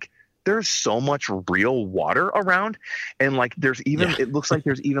and I'm like, there's so much real water around, and like there's even it looks like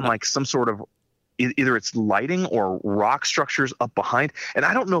there's even like some sort of either it's lighting or rock structures up behind. And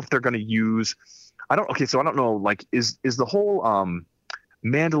I don't know if they're going to use I don't know, like is the whole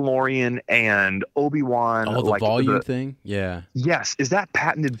Mandalorian and Obi-Wan the volume thing? Yeah. Yes, is that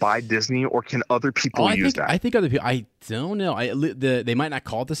patented by Disney, or can other people use that? I think other people, I don't know. They might not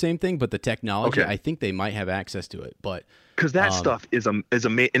call it the same thing, but the technology, I think they might have access to it. But because that stuff is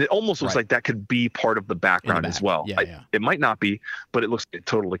amazing, and it almost looks like that could be part of the background as well. It might not be, but it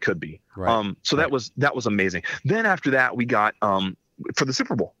totally could be. Right. So that was amazing. Then after that, we got for the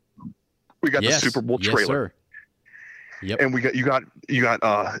Super Bowl, we got the Super Bowl trailer. Yes, sir. Yep. And you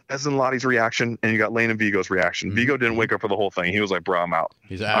got Ez and Lottie's reaction, and you got Lane and Vigo's reaction. Mm-hmm. Vigo didn't wake up for the whole thing. He was like, "Bro, I'm out.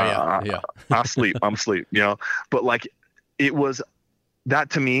 He's out. I'm asleep. You know." But like, it was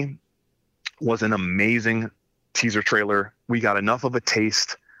that to me was an amazing teaser trailer. We got enough of a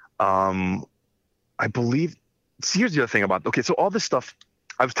taste. I believe. See, here's the other thing about so all this stuff.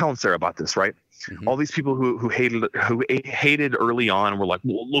 I was telling Sarah about this, right? Mm-hmm. All these people who hated early on were like,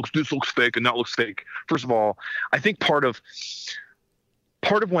 well, this looks fake and that looks fake. First of all, I think part of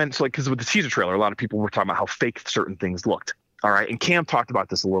when because with the teaser trailer, a lot of people were talking about how fake certain things looked. All right, and Cam talked about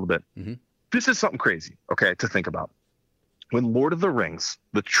this a little bit. Mm-hmm. This is something crazy, to think about. When Lord of the Rings,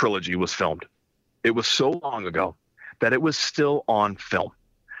 the trilogy, was filmed, it was so long ago that it was still on film,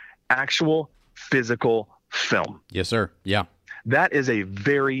 actual physical film. Yes, sir. Yeah. That is a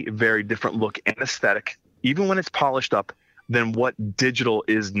very, very different look and aesthetic, even when it's polished up, than what digital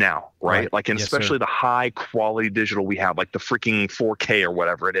is now, right? Like, and especially the high quality digital we have, like the freaking 4K or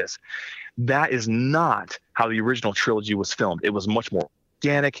whatever it is. That is not how the original trilogy was filmed. It was much more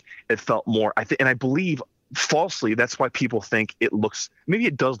organic. It felt more, and I believe falsely, that's why people think maybe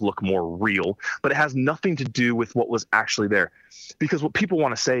it does look more real, but it has nothing to do with what was actually there. Because what people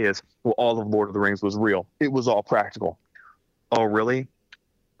want to say is, well, all of Lord of the Rings was real. It was all practical. Oh, really?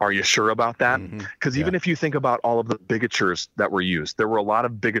 Are you sure about that? Because even if you think about all of the bigatures that were used, there were a lot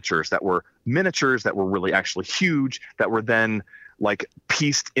of bigatures that were miniatures that were really actually huge, that were then like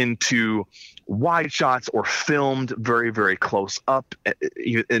pieced into wide shots or filmed very, very close up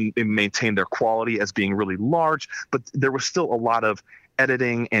and maintained their quality as being really large. But there was still a lot of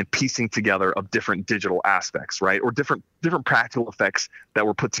editing and piecing together of different digital aspects, right? Or different practical effects that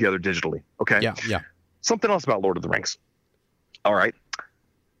were put together digitally. Okay. Yeah. Something else about Lord of the Rings. All right.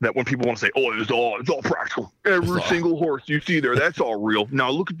 That when people want to say, oh, it's all practical. Every single horse you see there, that's all real.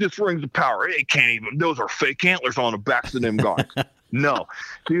 Now look at this Rings of Power. It can't even, those are fake antlers on the backs of them guys. No,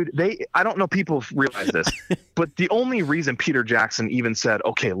 dude, I don't know people realize this, but the only reason Peter Jackson even said,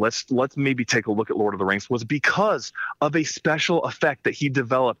 okay, let's maybe take a look at Lord of the Rings was because of a special effect that he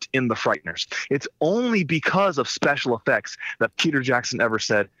developed in The Frighteners. It's only because of special effects that Peter Jackson ever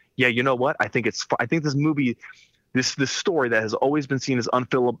said, yeah, you know what? I think this movie, this story that has always been seen as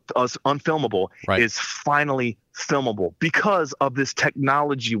unfilmable is finally filmable because of this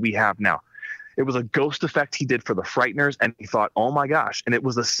technology we have now. It was a ghost effect he did for The Frighteners, and he thought, oh my gosh. And it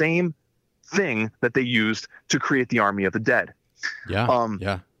was the same thing that they used to create the Army of the Dead. Yeah.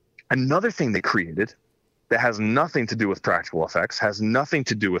 Another thing they created that has nothing to do with practical effects, has nothing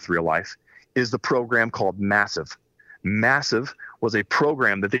to do with real life, is the program called Massive. Massive was a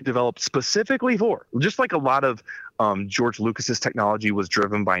program that they developed specifically for, just like a lot of George Lucas's technology was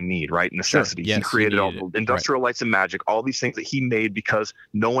driven by need, right? Necessity. Sure. Yes, he created all the industrial lights and magic, all these things that he made because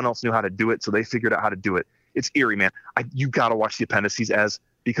no one else knew how to do it. So they figured out how to do it. It's eerie, man. You got to watch the appendices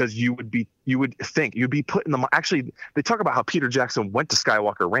because you would be put in the, actually they talk about how Peter Jackson went to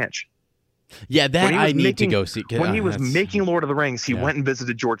Skywalker Ranch. Yeah, that I need to go see. When he was making Lord of the Rings, he went and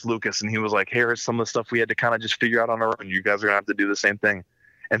visited George Lucas, and he was like, here's some of the stuff we had to kind of just figure out on our own. You guys are going to have to do the same thing.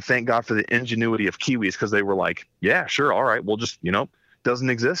 And thank God for the ingenuity of Kiwis, because they were like, yeah, sure, all right, we'll just, doesn't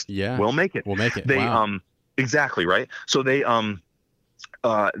exist. Yeah, we'll make it. They exactly, right? So they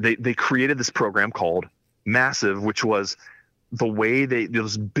created this program called Massive, which was the way it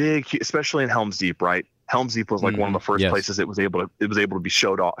was big, especially in Helm's Deep, right? Helm's Deep was like one of the first places it was able to be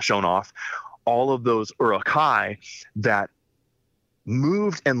shown off. All of those Uruk-hai that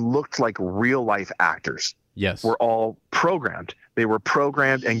moved and looked like real life actors. Yes. Were all programmed. They were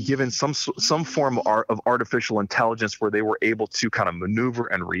programmed and given some form of artificial intelligence where they were able to kind of maneuver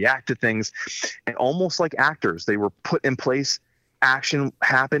and react to things. And almost like actors, they were put in place, action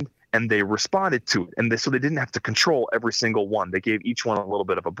happened, and they responded to it. And so they didn't have to control every single one. They gave each one a little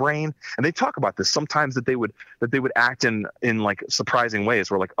bit of a brain. And they talk about this sometimes, that they would act in like surprising ways,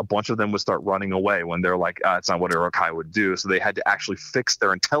 where like a bunch of them would start running away when they're like, it's not what Uruk-hai would do. So they had to actually fix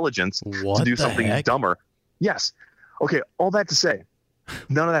their intelligence to do something dumber. Yes. Okay. All that to say,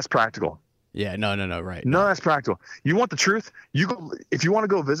 none of that's practical. Yeah. No. Right. None of that's practical. You want the truth? If you want to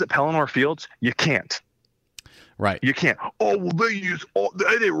go visit Pelennor Fields, you can't. Right. You can't. Oh, well,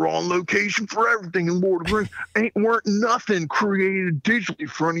 they were on location for everything in Lord of the Rings. Weren't nothing created digitally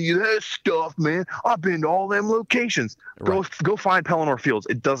for any of that stuff, man. I've been to all them locations. Right. Go find Pelennor Fields.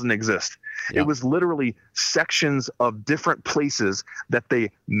 It doesn't exist. Yep. It was literally sections of different places that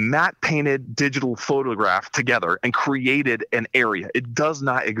they matte painted digital photographed together and created an area. It does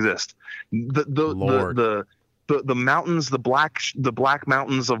not exist. The mountains, the black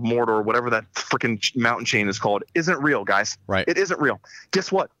mountains of Mordor, whatever that freaking mountain chain is called, isn't real, guys. Right. It isn't real.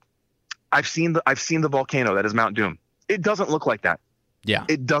 Guess what? I've seen the volcano that is Mount Doom. It doesn't look like that. Yeah.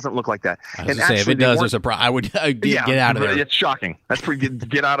 It doesn't look like that. I was say, if it does, there's a problem. I'd get out of there. It's shocking. That's pretty good.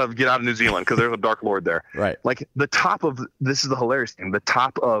 Get out of New Zealand, because there's a Dark Lord there. Right. Like the top of, this is the hilarious thing, the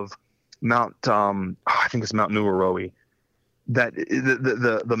top of Mount, I think it's Mount Nuurowi, that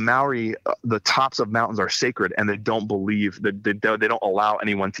the Maori, the tops of mountains are sacred, and they don't believe that they don't allow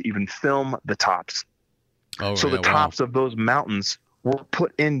anyone to even film the tops. Oh, so the tops of those mountains were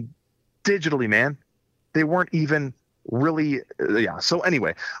put in digitally, man. They weren't even really, yeah. So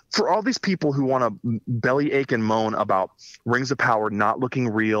anyway, for all these people who want to bellyache and moan about Rings of Power not looking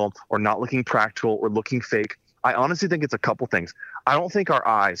real or not looking practical or looking fake, I honestly think it's a couple things. I don't think our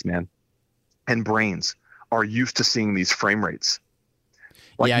eyes, man, and brains are used to seeing these frame rates.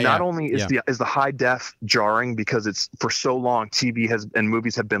 Not only is the high def jarring, because it's, for so long TV and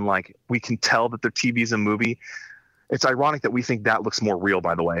movies have been like, we can tell that they're TV's a movie. It's ironic that we think that looks more real,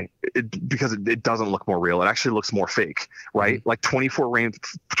 by the way, because it doesn't look more real. It actually looks more fake, right? Mm-hmm. Like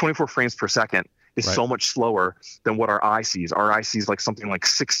 24 frames per second is so much slower than what our eye sees. Our eye sees like something like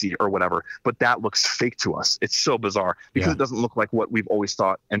 60 or whatever, but that looks fake to us. It's so bizarre because it doesn't look like what we've always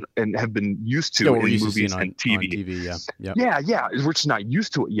thought and have been used to in movies and TV. Yeah. We're just not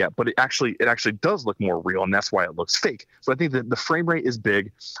used to it yet, but it actually does look more real, and that's why it looks fake. So I think that the frame rate is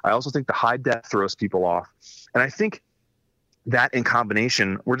big. I also think the high def throws people off. And I think that in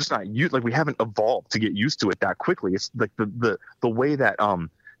combination, we're just not used, like we haven't evolved to get used to it that quickly. It's like the way that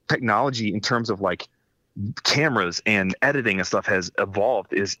technology in terms of like cameras and editing and stuff has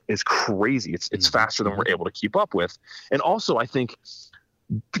evolved is crazy. It's faster than we're able to keep up with. And also I think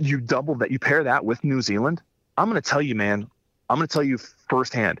you pair that with New Zealand. I'm going to tell you, man,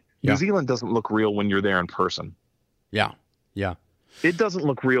 firsthand, New Zealand doesn't look real when you're there in person. Yeah. It doesn't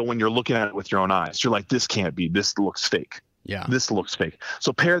look real when you're looking at it with your own eyes. You're like, this can't be, this looks fake. Yeah. This looks fake.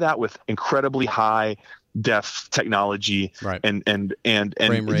 So pair that with incredibly high def technology, right, and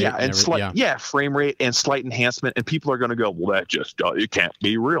frame rate, and slight frame rate and slight enhancement, and people are going to go, well, that just it can't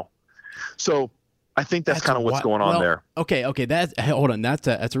be real. So I think that's kind of what's going on there. Okay, hold on. That's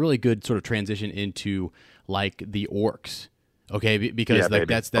a really good sort of transition into like the orcs. Okay, because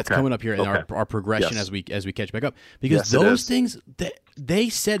that's coming up here in our progression as we catch back up. Because those things that they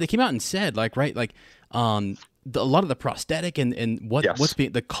came out and said a lot of the prosthetic and what's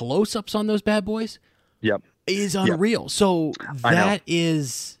being the close-ups on those bad boys is unreal. So that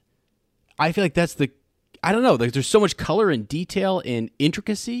is, I feel like that's I don't know, there's so much color and detail and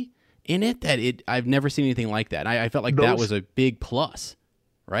intricacy in it that I've never seen anything like that. I felt like that was a big plus.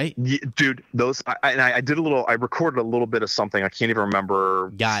 Right, dude. I did I recorded a little bit of something. I can't even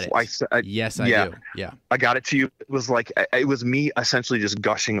remember. Got it. Yes, I do. Yeah, I got it to you. It was like it was me essentially just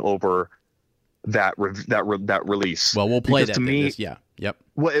gushing over that release. Well, we'll play that. To me, yep.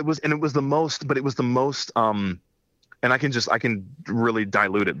 Well, it was the most, and I can really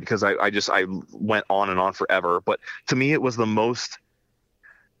dilute it because I went on and on forever. But to me, it was the most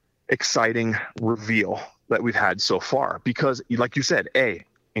exciting reveal that we've had so far because, like you said,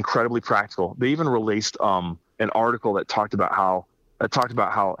 incredibly practical. They even released an article that talked about how hey,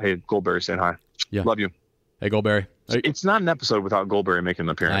 Goldberry saying hi. Yeah. Love you. Hey, Goldberry. It's not an episode without Goldberry making an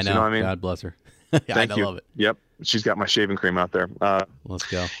appearance. I know. You know what I mean? God bless her. Thank you. Love it. Yep. She's got my shaving cream out there. Let's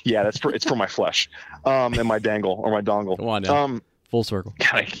go. Yeah, it's for my flesh. And my dangle or my dongle. Come on now. Full circle.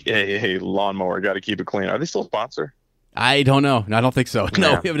 Hey, lawnmower, got to keep it clean. Are they still a sponsor? I don't know. No, I don't think so.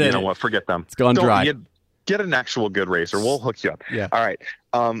 No, you know what? Forget them. It's gone dry. Get an actual good racer. We'll hook you up. Yeah. All right.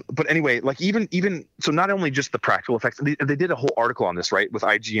 But anyway, like even so, not only just the practical effects, they did a whole article on this, right? With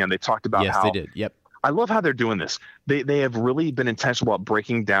IGN, they talked about how they did. Yep. I love how they're doing this. They have really been intentional about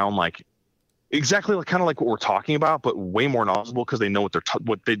breaking down like exactly like kind of like what we're talking about, but way more knowledgeable because they know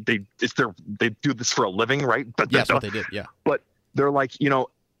what they do this for a living, right? But yes, what they did. Yeah. But they're like,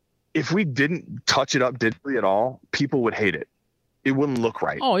 if we didn't touch it up digitally at all, people would hate it. It wouldn't look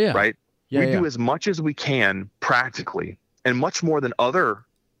right. Oh yeah. Right. Yeah, we do as much as we can practically, and much more than other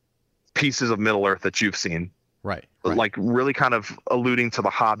pieces of Middle Earth that you've seen. Right. Like really kind of alluding to The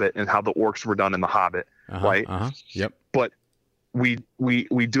Hobbit and how the orcs were done in The Hobbit. Right. Yep. But we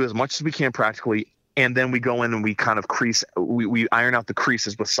do as much as we can practically, and then we go in and we kind of we iron out the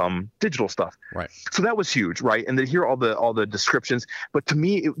creases with some digital stuff. Right. So that was huge. Right. And then hear all the descriptions. But to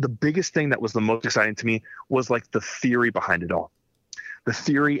me, the biggest thing that was the most exciting to me was like the theory behind it all. The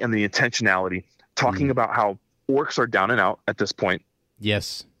theory and the intentionality, talking about how orcs are down and out at this point.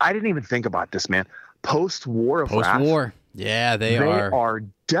 Yes. I didn't even think about this, man. Post-war. Yeah, they are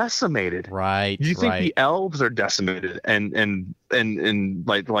decimated. Right. You think the elves are decimated and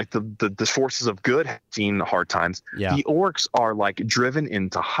like the forces of good have seen hard times. Yeah. The orcs are like driven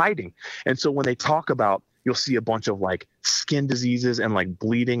into hiding. And so when they talk about, you'll see a bunch of like skin diseases and like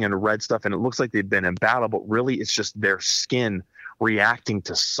bleeding and red stuff, and it looks like they've been in battle, but really it's just their skin reacting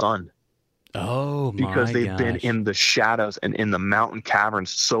to sun. Oh, because they've been in the shadows and in the mountain caverns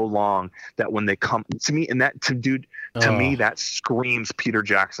so long that when they come to me, and that to me that screams Peter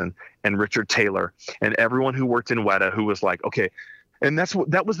Jackson and Richard Taylor and everyone who worked in Weta, who was like, okay, and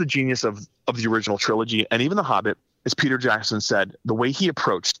that was the genius of the original trilogy and even The Hobbit, as Peter Jackson said, the way he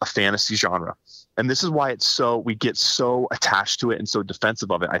approached a fantasy genre. And this is why we get so attached to it and so defensive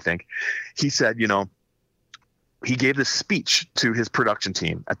of it. I think he said, he gave this speech to his production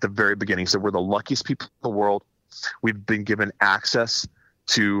team at the very beginning. He said, we're the luckiest people in the world. We've been given access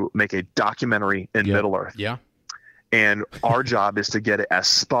to make a documentary in Middle Earth. Yeah. And our job is to get it as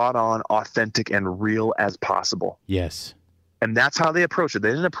spot on, authentic, and real as possible. Yes. And that's how they approach it. They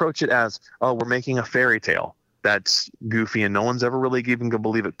didn't approach it as, oh, we're making a fairy tale that's goofy and no one's ever really even going to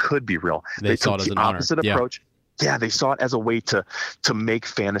believe it could be real. They saw it as an opposite approach. Yeah, they saw it as a way to make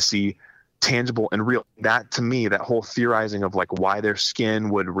fantasy tangible and real. That, to me, that whole theorizing of like why their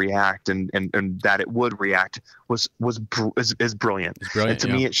skin would react and that it would react is brilliant. And to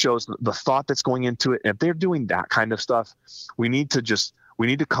me, it shows the thought that's going into it. And if they're doing that kind of stuff, we need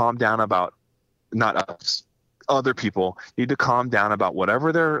to calm down about, not us, other people need to calm down about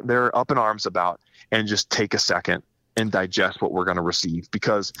whatever they're up in arms about and just take a second and digest what we're going to receive,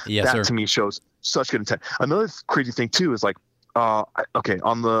 because to me shows such good intent. Another crazy thing too is like, okay,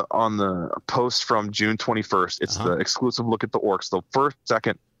 on the post from June 21st, it's the exclusive look at the orcs. The first,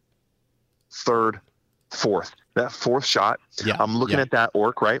 second, third, fourth. That fourth shot, I'm looking at that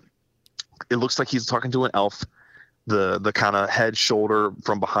orc, right? It looks like he's talking to an elf. The kind of head, shoulder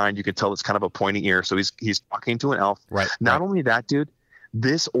from behind, you can tell it's kind of a pointy ear. So he's talking to an elf. Right. Not only that, dude,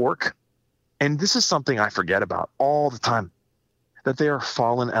 this orc, and this is something I forget about all the time, that they are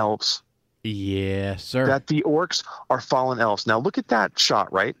fallen elves. Yes, sir. That the orcs are fallen elves. Now look at that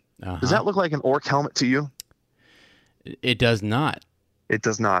shot, right? Does that look like an orc helmet to you? It does not. It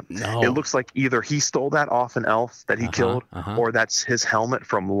does not. No. It looks like either he stole that off an elf that he killed, or that's his helmet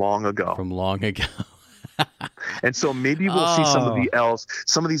from long ago. And so maybe we'll see some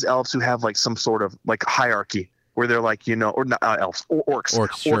of these elves who have like some sort of like hierarchy, where they're like, or not elves, or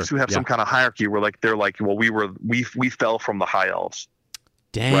orcs who have some kind of hierarchy where like they're like, well, we fell from the high elves.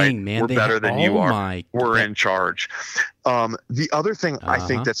 Dang, right? man, we're better than you are. We're in charge. The other thing I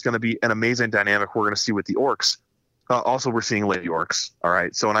think that's going to be an amazing dynamic we're going to see with the orcs. Also, we're seeing lady orcs. All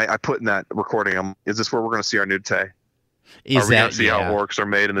right. So, and I put in that recording, is this where we're going to see our nudity? Are we going to see how orcs are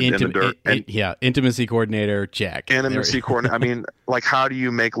made in the dirt? Intimacy coordinator, check. Intimacy coordinator. I mean, like, how do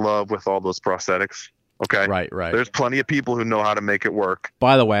you make love with all those prosthetics? Okay. Right. There's plenty of people who know how to make it work.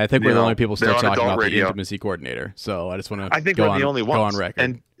 By the way, I think we're the only people still talking about the intimacy coordinator. So I just want to. I think we're the only ones. Go on record.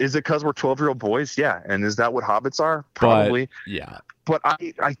 And is it because we're 12-year-old boys? Yeah. And is that what hobbits are? Probably. But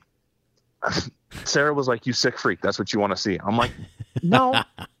I Sarah was like, "You sick freak. That's what you want to see." I'm like, no.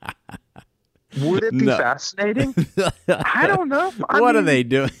 Would it be fascinating? I don't know. What are they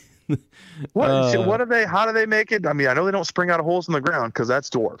doing? What are they? How do they make it? I mean, I know they don't spring out of holes in the ground because that's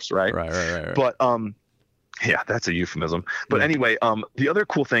dwarfs, right? Right. But yeah, that's a euphemism. But anyway, the other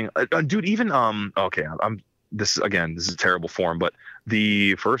cool thing, dude, even okay, this is terrible form, but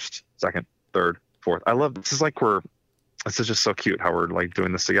the first, second, third, fourth, I love this. Is like this is just so cute how we're like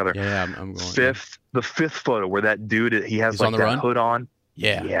doing this together. Yeah, I'm going. The fifth photo where that dude, he has like that hood on.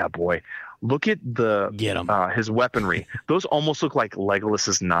 Yeah, boy. Look at his weaponry. Those almost look like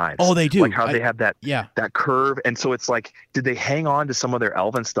Legolas's knives. Oh, they do. Like how they have that curve. And so it's like, did they hang on to some of their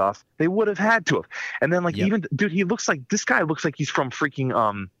elven stuff? They would have had to have. And then even dude, this guy looks like he's from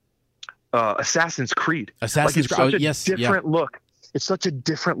freaking Assassin's Creed. Assassin's Creed. It's such a different look. It's such a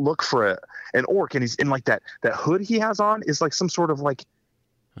different look for an orc, and he's in like that hood he has on is like some sort of like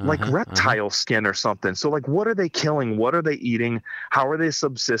reptile skin or something. So like, what are they killing? What are they eating? How are they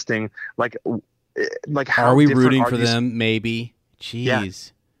subsisting? Like how are we rooting for them? Maybe.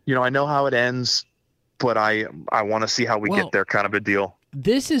 Jeez. Yeah. I know how it ends, but I want to see how we get there, kind of a deal.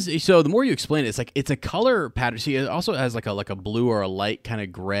 This is so. The more you explain it, it's like it's a color pattern. See, it also has like a blue or a light kind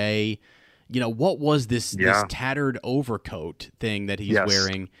of gray. What was this tattered overcoat thing that he's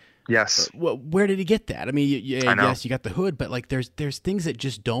wearing? Yes. Where did he get that? I mean, yes, you got the hood, but like there's things that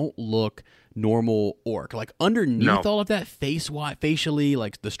just don't look normal orc. Like underneath all of that, facially,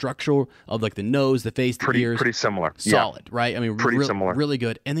 like the structure of like the nose, the face, the ears, pretty similar, solid, right? I mean, pretty similar, really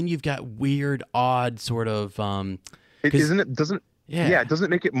good. And then you've got weird, odd sort of. It doesn't it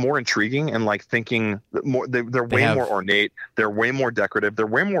make it more intriguing and like thinking more? They're way more ornate. They're way more decorative. They're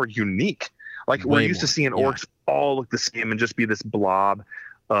way more unique. Like we're used to seeing orcs all look the same and just be this blob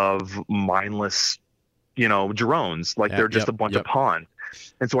of mindless, drones. Like they're just a bunch of pawns.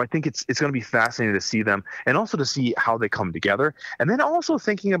 And so I think it's going to be fascinating to see them and also to see how they come together. And then also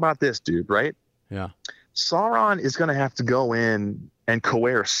thinking about this, dude, right? Yeah. Sauron is going to have to go in and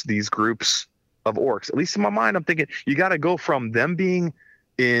coerce these groups of orcs. At least in my mind, I'm thinking you got to go from them being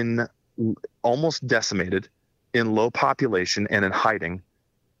in almost decimated, in low population and in hiding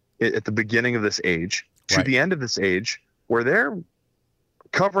at the beginning of this age to the end of this age where they're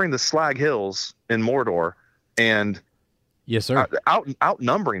covering the Slag Hills in Mordor and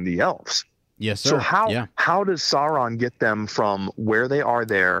outnumbering the elves. Yes, sir. So how does Sauron get them from where they are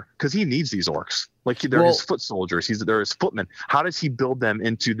there? Because he needs these orcs. Like they're his foot soldiers. They're his footmen. How does he build them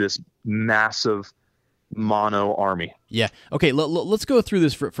into this massive mono army? Yeah. Okay. Let's go through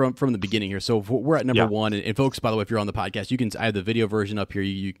this from the beginning here. So we're at number one, and folks, by the way, if you're on the podcast, I have the video version up here.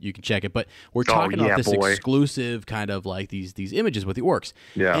 You can check it. But we're talking about this exclusive kind of like these images with the orcs.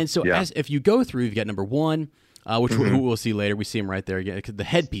 Yeah. And so if you go through, you've got number one. Which we'll see later. We see them right there again. The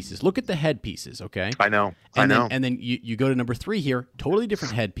headpieces. Look at the headpieces, okay? I know. And then you go to number 3 here. Totally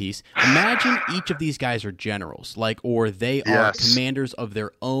different headpiece. Imagine each of these guys are generals, or they are commanders of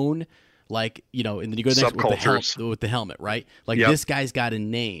their own, and then you go next with the helmet, right? This guy's got a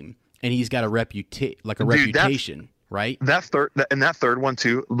name and he's got a reputation. Right. That third one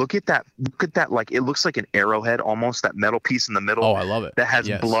too. Look at that. Like it looks like an arrowhead, almost that metal piece in the middle. Oh, I love it. That has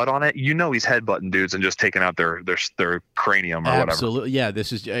blood on it. He's headbutting dudes and just taking out their cranium or whatever. Absolutely. Yeah.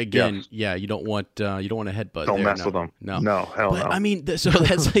 This is again. Yeah. You don't want a headbutt. Don't mess with them. No. Hell no. I mean, so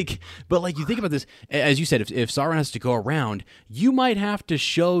that's like. But you think about this, as you said, if Sauron has to go around, you might have to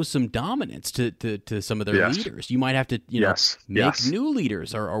show some dominance to some of their leaders. You might have to make new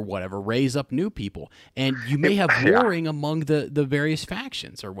leaders or whatever, raise up new people, and you may have warring among the various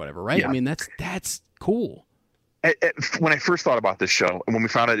factions or whatever, right? Yeah. I mean, that's cool. When I first thought about this show, and when we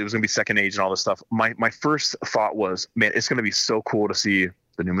found out it was going to be Second Age and all this stuff, my first thought was, man, it's going to be so cool to see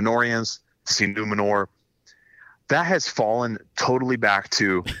the Númenóreans, to see Númenor. That has fallen totally back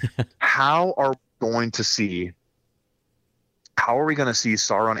to how are we going to see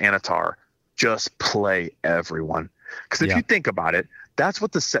Sauron Annatar just play everyone? Because if you think about it, that's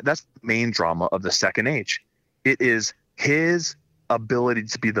the main drama of the Second Age. It is his ability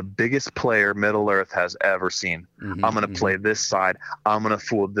to be the biggest player Middle-earth has ever seen. I'm going to play this side. I'm going to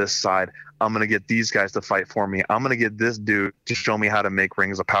fool this side. I'm going to get these guys to fight for me. I'm going to get this dude to show me how to make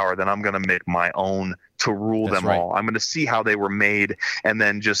rings of power. Then I'm going to make my own to rule them all. I'm going to see how they were made and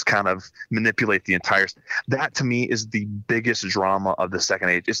then just kind of manipulate the entire. That to me is the biggest drama of the Second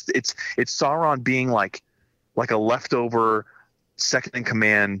Age. It's Sauron being like a leftover second in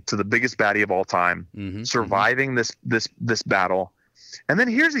command to the biggest baddie of all time, surviving this battle. And then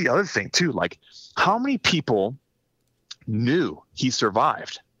here's the other thing too, like how many people knew he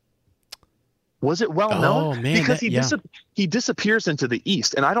survived? Was it well known? Man, because he disappears into the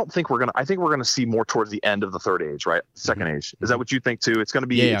east, and I think we're gonna see more towards the end of the Third Age, right? Second Age. Is that what you think too? It's gonna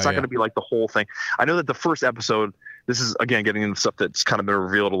be not gonna be like the whole thing. I know that the first episode, this is again getting into stuff that's kind of been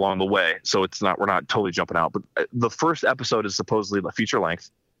revealed along the way, so we're not totally jumping out. But the first episode is supposedly a feature length,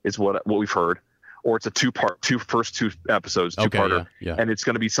 is what we've heard, or it's a first two episodes, two-parter, and it's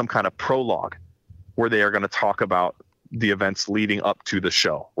going to be some kind of prologue where they are going to talk about the events leading up to the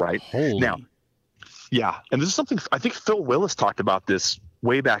show, right? Now, and this is something I think Phil Willis talked about this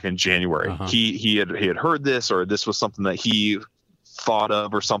way back in January. He had heard this, or this was something that he thought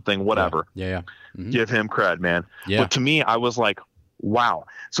of or something, whatever. Yeah. Mm-hmm. Give him cred, man. Yeah. But to me, I was like, wow.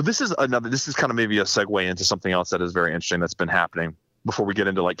 So this is kind of maybe a segue into something else that is very interesting that's been happening before we get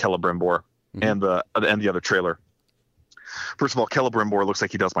into like Celebrimbor and the other trailer. First of all, Celebrimbor looks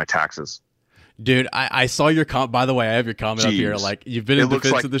like he does my taxes. Dude, I saw your comment. By the way, I have your comment up here. Like, you've been in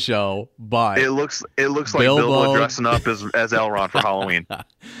defense of the show, but it looks like Bilbo dressing up as Elrond for Halloween.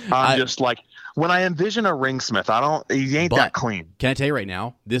 I'm just like, when I envision a ringsmith, he ain't that clean. Can I tell you right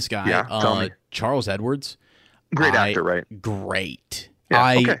now, this guy, Charles Edwards, great actor, right? Great.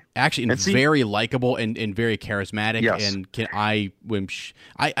 Yeah, actually, and very likable and very charismatic. Yes. And I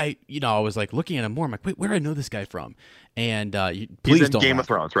was like looking at him more. I'm like, wait, where do I know this guy from? And please don't. Game of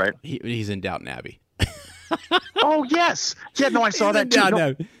Thrones, right? He's in Downton Abbey. Oh yes, yeah. No, I saw that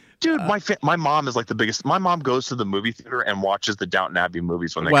too. Dude, my mom is like the biggest. My mom goes to the movie theater and watches the Downton Abbey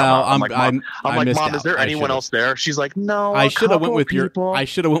movies when they come out. I'm like, Mom, is there anyone else there? She's like, no. I should have went with your mother. You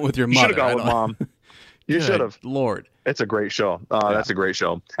should have gone with Mom. You should have. Lord, it's a great show. That's a great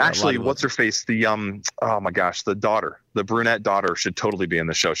show. Actually, what's her face? The oh my gosh, the daughter, the brunette daughter, should totally be in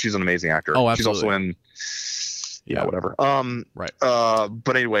the show. She's an amazing actor. Oh, absolutely. She's also in. Yeah, whatever. Right.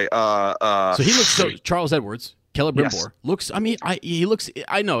 But anyway, so he looks Charles Edwards. Celebrimbor looks. I mean, he looks.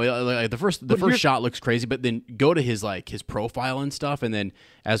 I know like the first shot looks crazy, but then go to his profile and stuff, and then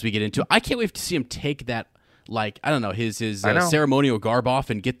as we get into it, I can't wait to see him take that his ceremonial garb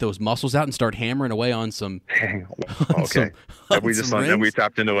off and get those muscles out and start hammering away on some. Okay, have we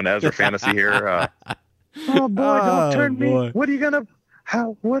tapped into an Ezra fantasy here? Oh boy, don't turn me. What are you gonna?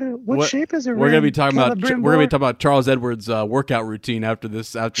 What shape is it? We're gonna be talking about Charles Edwards' workout routine after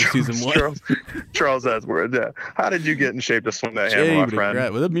season 1. Charles Edwards. Yeah. How did you get in shape to swing that hammer, my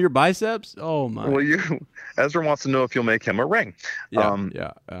friend? With your biceps? Oh my. Well, Ezra wants to know if you'll make him a ring. But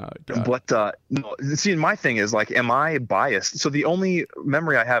no. See, my thing is like, am I biased? So the only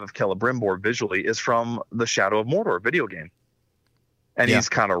memory I have of Celebrimbor visually is from the Shadow of Mordor video game. And he's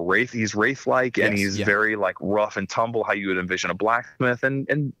kind of wraith-like, and he's very like rough and tumble, how you would envision a blacksmith.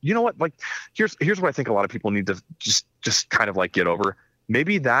 And you know what? Like, here's what I think a lot of people need to just kind of like get over.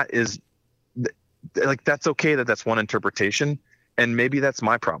 Maybe that is like, that's okay that's one interpretation, and maybe that's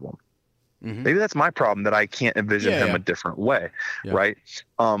my problem. Mm-hmm. Maybe that's my problem, that I can't envision him a different way, right?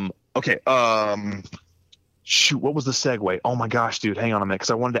 Okay. Shoot, what was the segue? Oh my gosh, dude, hang on a minute,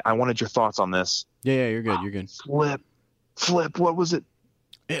 because I wanted your thoughts on this. Yeah, you're good. You're good. Flip, what was it?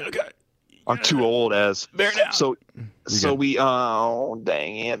 I'm too old as. Bear down. So we. Oh,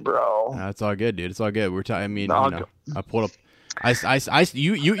 dang it, bro. No, it's all good, dude. It's all good. We're talking. I mean, I pulled up.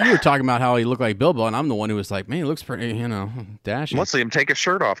 You were talking about how he looked like Bilbo, and I'm the one who was like, man, he looks pretty, dashing. Let's see him take his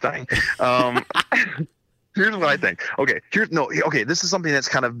shirt off, dang. Here's what I think. Okay, this is something that's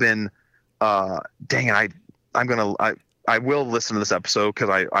kind of been. Dang it, I will listen to this episode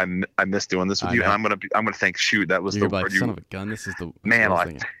because I miss doing this with you, and I'm gonna think. Shoot, that was the word. Son of a gun. This is the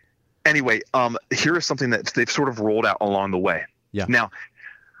man. Anyway, here is something that they've sort of rolled out along the way. Yeah. Now,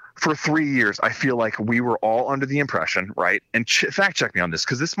 for 3 years, I feel like we were all under the impression, right? And fact check me on this,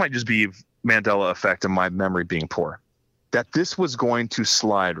 because this might just be Mandela effect and my memory being poor, that this was going to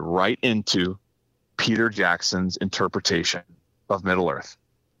slide right into Peter Jackson's interpretation of Middle Earth.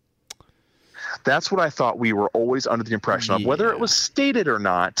 That's what I thought we were always under the impression of. Whether it was stated or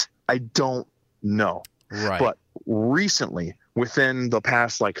not, I don't know. Right. But recently, within the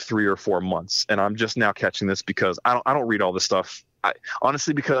past like 3 or 4 months, and I'm just now catching this because I don't read all this stuff.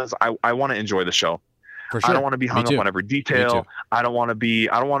 Honestly, because I want to enjoy the show. For sure. I don't want to be hung up on every detail. I don't want to be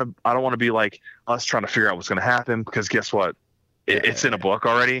like us trying to figure out what's going to happen, because guess what? It's in a book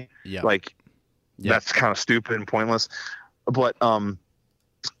already. Yeah. Like that's kind of stupid and pointless. But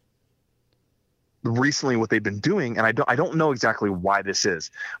recently what they've been doing, and I don't know exactly why this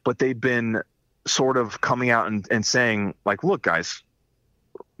is, but they've been sort of coming out and saying like, look guys,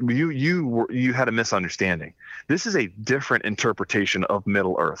 you had a misunderstanding. This is a different interpretation of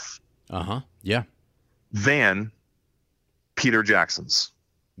Middle Earth. Yeah. Than Peter Jackson's.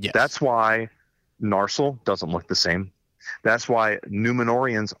 Yes. That's why Narsil doesn't look the same. That's why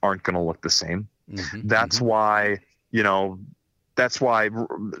Numenorians aren't going to look the same. Mm-hmm, that's why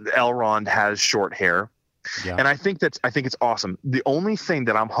Elrond has short hair. Yeah. And I think it's awesome. The only thing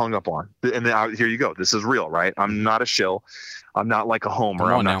that I'm hung up on, and here you go, this is real, right? I'm not a shill. I'm not like a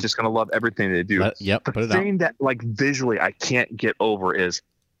homer. I'm not just going to love everything they do. The thing that like visually I can't get over is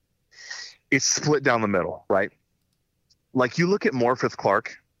it's split down the middle, right? Like you look at Morpeth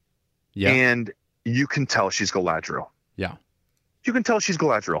Clark, and you can tell she's Galadriel. Yeah. You can tell she's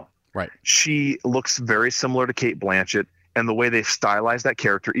Galadriel. Right. She looks very similar to Cate Blanchett and the way they stylized that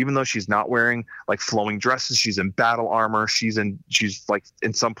character, even though she's not wearing like flowing dresses, she's in battle armor. She's like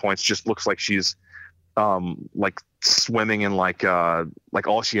in some points just looks like she's like swimming in like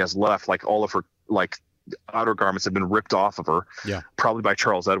all she has left, like all of her like outer garments have been ripped off of her, probably by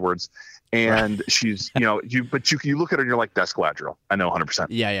Charles Edwards. And she's, you look at her and you're like, that's Galadriel. I know 100%.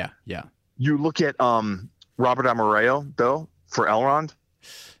 Yeah. You look at Robert Amorello though for Elrond.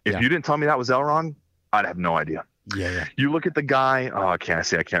 If you didn't tell me that was Elrond, I'd have no idea. Yeah. You look at the guy. Oh, I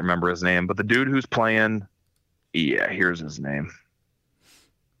can't remember his name, but the dude who's playing. Yeah, here's his name.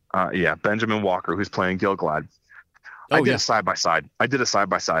 Benjamin Walker, who's playing Gil-galad. I did a side by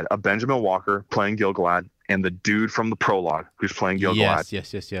side of Benjamin Walker playing Gil-galad and the dude from the prologue who's playing Gil-galad.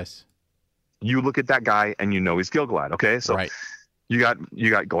 Yes. You look at that guy and you know he's Gil-galad. Okay, so you got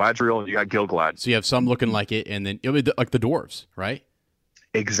Galadriel, you got Gil-galad. So you have some looking like it, and then like the dwarves, right?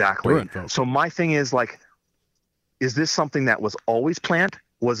 Exactly. So my thing is like, is this something that was always planned?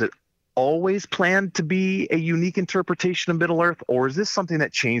 Was it always planned to be a unique interpretation of Middle-earth, or is this something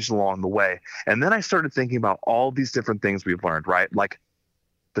that changed along the way? And then I started thinking about all these different things we've learned, right? Like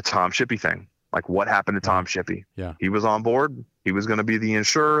the Tom Shippey thing. Like what happened to Tom Shippey? Yeah. He was on board. He was going to be the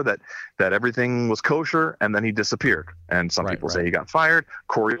insurer that everything was kosher, and then he disappeared. And some people say he got fired.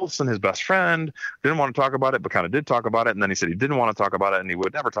 Corey Olsen, his best friend, didn't want to talk about it, but kind of did talk about it. And then he said he didn't want to talk about it, and he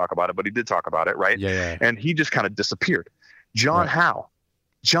would never talk about it, but he did talk about it, right? Yeah. And he just kind of disappeared. John Howe,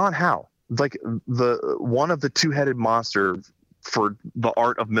 like the one of the two-headed monster for the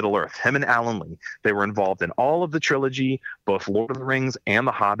art of Middle-earth, him and Alan Lee, they were involved in all of the trilogy, both Lord of the Rings and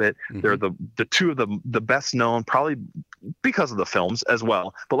The Hobbit. They're the two of the best known, probably because of the films as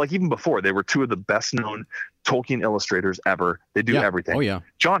well, but like even before, they were two of the best known Tolkien illustrators ever. They do everything. Oh yeah.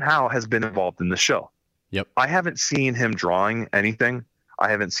 John Howe has been involved in the show. Yep. I haven't seen him drawing anything. I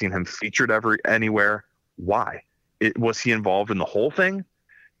haven't seen him featured anywhere. Why? Was he involved in the whole thing?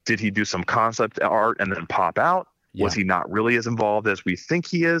 Did he do some concept art and then pop out? Yeah. Was he not really as involved as we think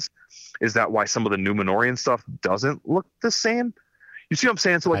he is? Is that why some of the Númenórean stuff doesn't look the same? You see what I'm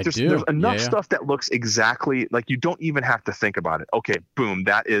saying? So like there's enough stuff that looks exactly like you don't even have to think about it. Okay, boom,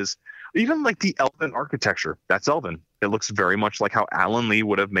 that is even like the elven architecture. That's elven. It looks very much like how Alan Lee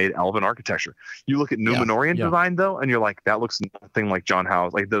would have made elven architecture. You look at Númenórean design though, and you're like, that looks nothing like John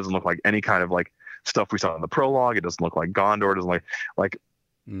Howe's. Like it doesn't look like any kind of like stuff we saw in the prologue. It doesn't look like Gondor. It doesn't like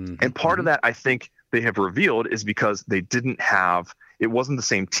and part of that I think they have revealed is because they didn't have, it wasn't the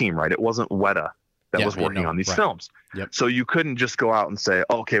same team, right? It wasn't Weta that was working on these films. Yep. So you couldn't just go out and say,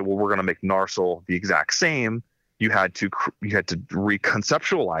 okay, well, we're going to make Narsil the exact same. You had to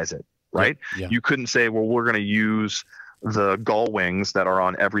reconceptualize it, right? Yeah. You couldn't say, well, we're going to use the gull wings that are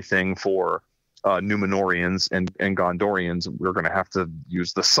on everything for Númenóreans and Gondorians. We're going to have to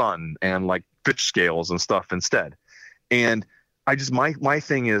use the sun and like fish scales and stuff instead. And I just, my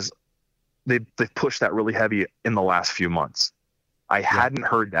thing is, they've pushed that really heavy in the last few months. I hadn't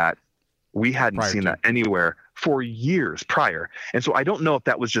heard that. We hadn't seen that anywhere for years prior. And so I don't know if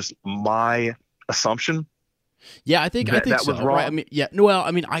that was just my assumption. Yeah, I think that so. was wrong. Right? I mean, yeah. Well,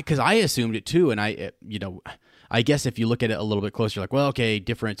 I mean, because I assumed it too, and I guess if you look at it a little bit closer, like, well, okay,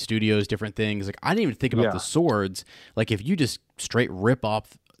 different studios, different things. Like, I didn't even think about the swords. Like, if you just straight rip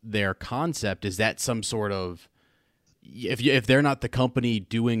off their concept, is that some sort of if they're not the company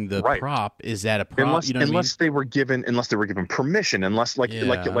doing the prop, is that a prop? Unless they were given permission, unless like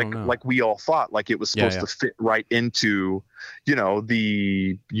we all thought like it was supposed to fit right into,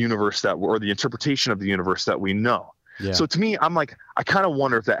 the universe or the interpretation of the universe that we know. Yeah. So to me, I'm like, I kind of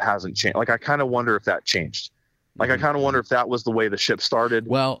wonder if that hasn't changed. Like, I kind of wonder if that changed. Like, I kind of wonder if that was the way the ship started.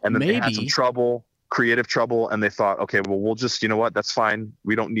 Well, and then maybe they had some creative trouble, and they thought, okay, well, we'll just, that's fine.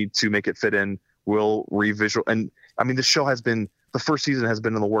 We don't need to make it fit in. We'll revisual. And I mean, the first season has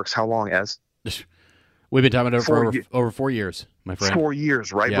been in the works. How long, Ez? We've been talking about it for over 4 years, my friend. 4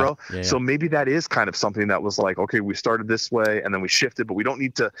 years, right, bro? Yeah. So maybe that is kind of something that was like, okay, we started this way and then we shifted, but we don't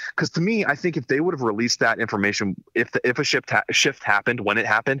need to. Because to me, I think if they would have released that information, if a shift happened when it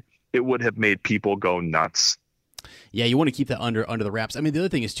happened, it would have made people go nuts. Yeah, you want to keep that under the wraps. I mean, the other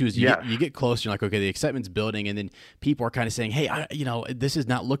thing is too is you get close. You're like, okay, the excitement's building, and then people are kind of saying, hey, this is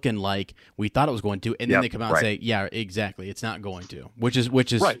not looking like we thought it was going to, and then they come out and say, yeah, exactly, it's not going to, which is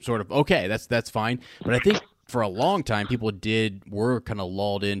sort of okay. That's fine. But I think for a long time, people were kind of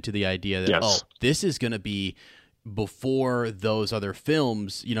lulled into the idea that this is going to be before those other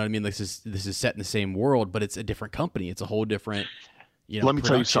films. You know what I mean? This is set in the same world, but it's a different company. It's a whole different. Let me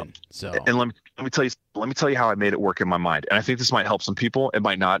tell you something. So and let me tell you Let me tell you how I made it work in my mind. And I think this might help some people. It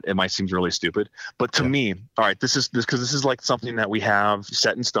might not. It might seem really stupid. But to me, all right, this because this is like something that we have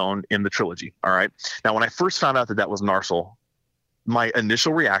set in stone in the trilogy. All right. Now, when I first found out that was Narsil, my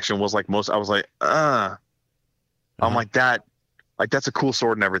initial reaction was like I was like, I'm like that's a cool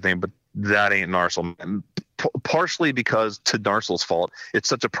sword and everything, but that ain't Narsil. And partially because to Narsil's fault, it's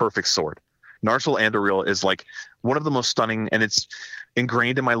such a perfect sword. Narsil Anduril is like one of the most stunning, and it's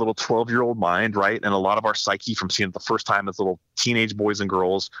ingrained in my little 12-year-old mind, right? And a lot of our psyche from seeing it the first time as little teenage boys and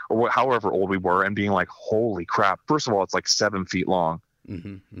girls, or however old we were, and being like, holy crap. First of all, it's like 7 feet long.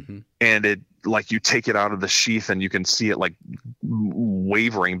 And it, like, you take it out of the sheath and you can see it like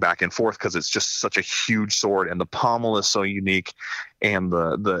wavering back and forth because it's just such a huge sword, and the pommel is so unique, and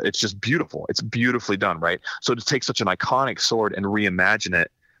the it's just beautiful. It's beautifully done, right? So to take such an iconic sword and reimagine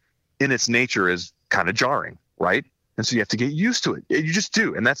it in its nature is kind of jarring, right? And so you have to get used to it. You just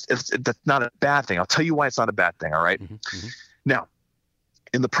do. And that's not a bad thing. I'll tell you why it's not a bad thing. All right. Now,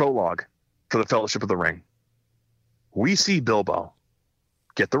 in the prologue for the Fellowship of the Ring, we see Bilbo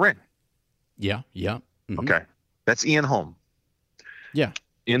get the ring. Yeah. Okay. That's Ian Holm. Yeah.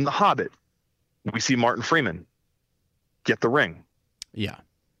 In The Hobbit, we see Martin Freeman get the ring. Yeah.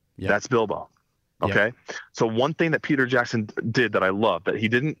 That's Bilbo. Okay. So one thing that Peter Jackson did that I love, that he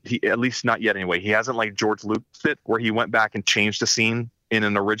at least not yet anyway, he hasn't like George Lucas it, where he went back and changed a scene in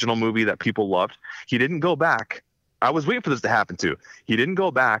an original movie that people loved. He didn't go back. I was waiting for this to happen too. He didn't go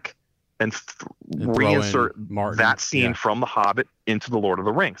back and reinsert that scene from The Hobbit into The Lord of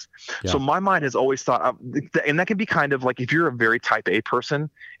the Rings. So my mind has always thought, and that can be kind of like, if you're a very type A person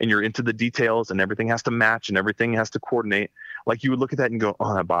and you're into the details and everything has to match and everything has to coordinate, like you would look at that and go,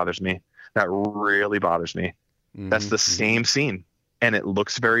 oh, that bothers me. That really bothers me. That's the same scene, and it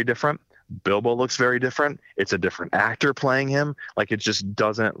looks very different. Bilbo looks very different. It's a different actor playing him. Like, it just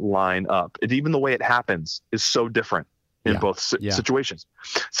doesn't line up. Even the way it happens is so different in both situations.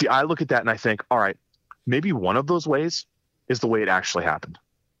 See, I look at that and I think, all right, maybe one of those ways is the way it actually happened.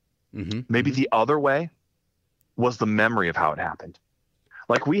 Maybe the other way was the memory of how it happened.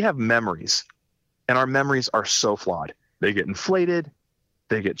 Like, we have memories, and our memories are so flawed. They get inflated.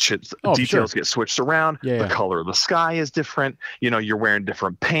 They get details get switched around. The color of the sky is different. You know, you're wearing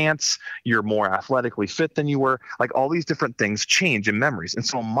different pants. You're more athletically fit than you were. Like, all these different things change in memories. And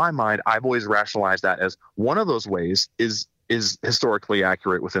so in my mind, I've always rationalized that as one of those ways is historically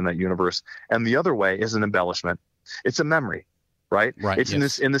accurate within that universe. And the other way is an embellishment. It's a memory, right? It's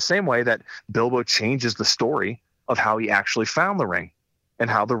in the same way that Bilbo changes the story of how he actually found the ring and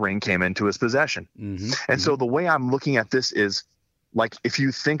how the ring came into his possession. And so the way I'm looking at this is, like, if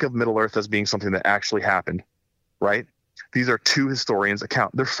you think of Middle-earth as being something that actually happened, right? These are two historians'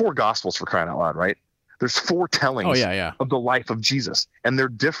 account. There's 4 gospels, for crying out loud, right? There's 4 tellings of the life of Jesus, and they're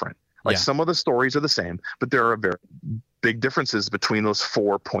different. Like, some of the stories are the same, but there are very big differences between those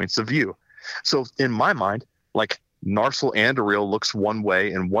 4 points of view. So in my mind, like, Narsil Anduril looks one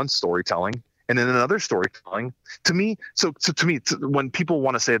way in one storytelling, and in another storytelling, to me, when people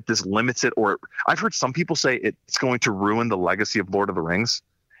want to say that this limits it, or I've heard some people say it's going to ruin the legacy of Lord of the Rings.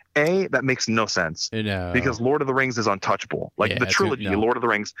 That makes no sense, because Lord of the Rings is untouchable. Like, the trilogy, Lord of the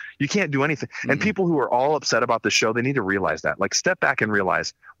Rings, you can't do anything. And people who are all upset about the show, they need to realize that. Like, step back and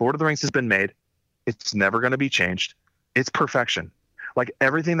realize Lord of the Rings has been made. It's never going to be changed. It's perfection. Like,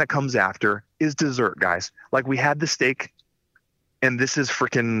 everything that comes after is dessert, guys. Like, we had the steak, and this is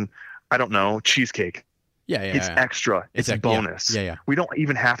freaking, I don't know, cheesecake. It's extra. It's bonus. We don't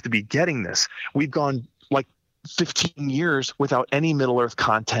even have to be getting this. We've gone like 15 years without any Middle-earth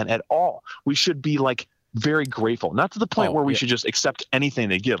content at all. We should be like very grateful, not to the point where we should just accept anything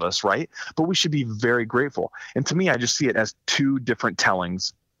they give us, right? But we should be very grateful. And to me, I just see it as 2 different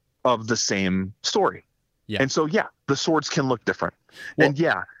tellings of the same story. And so, the swords can look different. And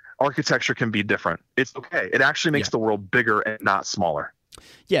architecture can be different. It's okay. It actually makes the world bigger and not smaller.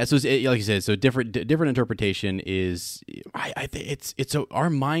 Yeah, so like you said, so different interpretation is, I think it's so our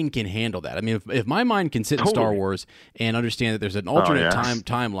mind can handle that. I mean, if my mind can sit in Star Wars and understand that there's an alternate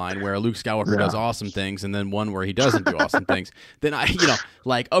timeline where Luke Skywalker does awesome things and then one where he doesn't do awesome things, then I,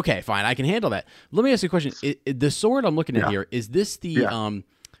 like, okay, fine, I can handle that. Let me ask you a question. The sword I'm looking at here, is this the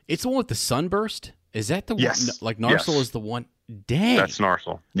it's the one with the sunburst? Is that the one? Like, Narsil is the one? Dang, that's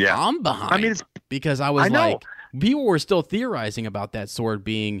Narsil. Yeah, I'm behind. I mean, because I was like, people were still theorizing about that sword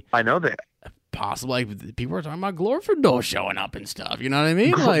being. I know that. Possible, like, people were talking about Glorfindel showing up and stuff. You know what I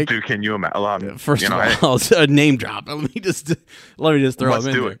mean? Like, dude, can you imagine? First of all, a name drop. Let me just throw him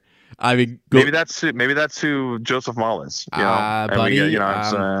in there. I mean, maybe that's who Joseph Mall is. Buddy,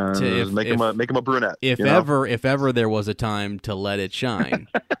 make him a brunette. If ever there was a time to let it shine,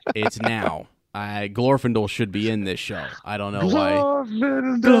 it's now. Glorfindel should be in this show. I don't know why.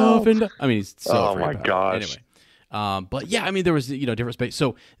 Glorfindel. I mean, he's so oh my gosh. Anyway, but yeah, I mean, there was different space.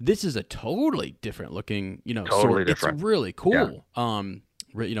 So this is a totally different looking, totally sword. Different. It's really cool. Yeah.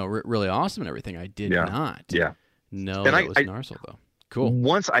 Really awesome and everything. I did not. Yeah. No, that was Narsil though. Cool.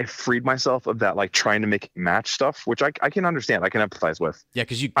 Once I freed myself of that, like trying to make it match stuff, which I can understand, I can empathize with. Yeah,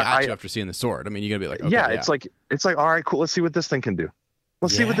 because you got to after seeing the sword. I mean, you're gonna be like, okay, yeah, it's like all right, cool. Let's see what this thing can do.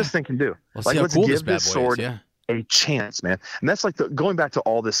 Let's see what this thing can do. Let's give this sword a chance, man. And that's like going back to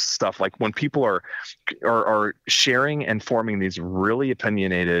all this stuff. Like when people are sharing and forming these really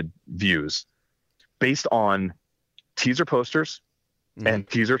opinionated views based on teaser posters and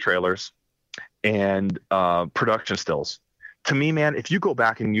teaser trailers and production stills. To me, man, if you go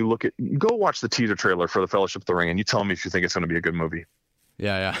back and go watch the teaser trailer for the Fellowship of the Ring and you tell me if you think it's going to be a good movie.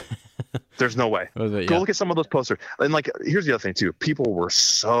 Yeah. There's no way. Go look at some of those posters. And like, here's the other thing too. People were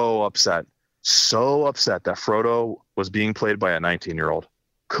so upset that Frodo was being played by a 19-year-old.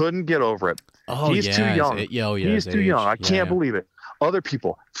 Couldn't get over it. Oh, he's too young. He's too young. I can't believe it. Other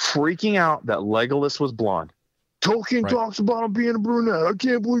people freaking out that Legolas was blonde. Tolkien talks about him being a brunette. I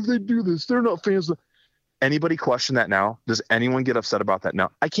can't believe they do this. They're not fans of... Anybody question that now? Does anyone get upset about that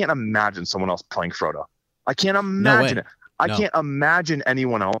now? I can't imagine someone else playing Frodo. I can't imagine it. I can't imagine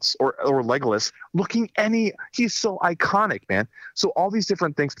anyone else or Legolas looking he's so iconic, man. So all these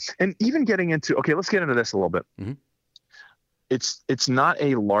different things, and even getting into, okay, let's get into this a little bit. Mm-hmm. It's not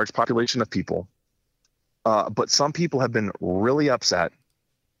a large population of people, but some people have been really upset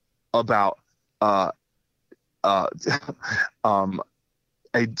about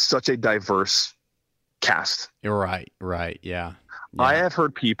such a diverse cast. You're right. Yeah. I have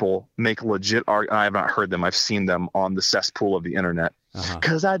heard people make legit arguments. I have not heard them. I've seen them on the cesspool of the internet.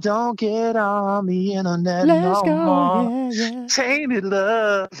 Because I don't get on the internet no more. Yeah. Tainted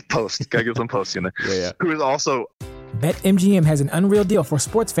love. Post. Gotta give some posts in there. Yeah. Who is also... BetMGM has an unreal deal for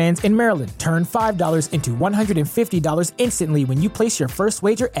sports fans in Maryland. Turn $5 into $150 instantly when you place your first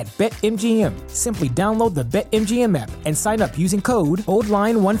wager at BetMGM. Simply download the BetMGM app and sign up using code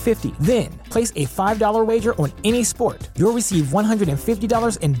OldLine150. Then, place a $5 wager on any sport. You'll receive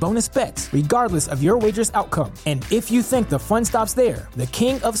 $150 in bonus bets, regardless of your wager's outcome. And if you think the fun stops there, the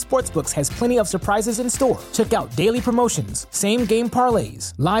King of Sportsbooks has plenty of surprises in store. Check out daily promotions, same-game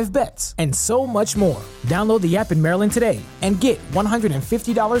parlays, live bets, and so much more. Download the app in Maryland today and get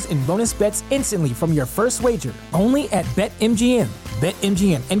 $150 in bonus bets instantly from your first wager. Only at BetMGM.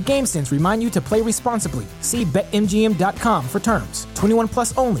 BetMGM and GameSense remind you to play responsibly. See BetMGM.com for terms. 21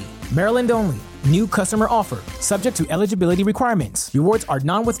 plus only. Maryland only. New customer offer. Subject to eligibility requirements. Rewards are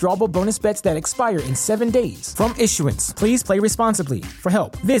non-withdrawable bonus bets that expire in 7 days. From issuance, please play responsibly. For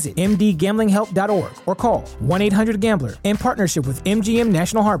help, visit mdgamblinghelp.org or call 1-800-GAMBLER in partnership with MGM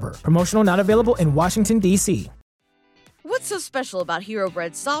National Harbor. Promotional not available in Washington, D.C. What's so special about Hero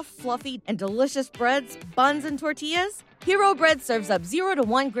Bread's soft, fluffy, and delicious breads, buns, and tortillas? Hero Bread serves up 0 to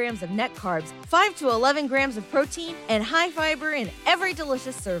 1 grams of net carbs, 5 to 11 grams of protein, and high fiber in every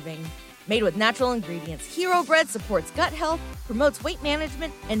delicious serving. Made with natural ingredients, Hero Bread supports gut health, promotes weight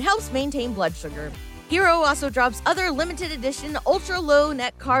management, and helps maintain blood sugar. Hero also drops other limited edition ultra-low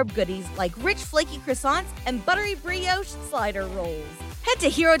net carb goodies like rich flaky croissants and buttery brioche slider rolls. Head to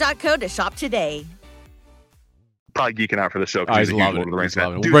hero.co to shop today. Probably geeking out for the show. He's loving it.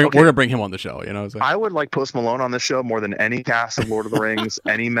 We're going to bring him on the show. You know, I would like Post Malone on this show more than any cast of Lord of the Rings,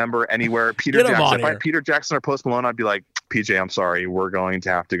 any member, anywhere. Peter Jackson. If I had Peter Jackson or Post Malone, I'd be like, PJ, I'm sorry. We're going to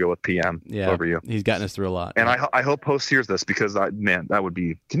have to go with PM over you. He's gotten us through a lot. And I hope Post hears this because, that would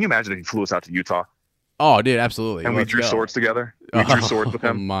be... Can you imagine if he flew us out to Utah? Oh, dude, absolutely. And we drew swords together. We drew swords with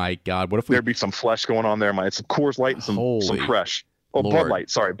him. Oh, my God. What if there'd be some flesh going on there? Some Coors Light and some fresh. Oh, Lord. Bud Light.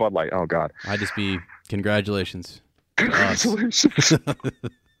 Sorry, Bud Light. Oh, God. I'd just be... Congratulations. Congratulations.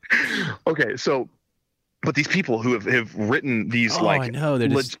 Okay, so, but these people who have written these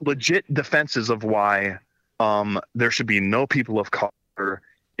legit defenses of why there should be no people of color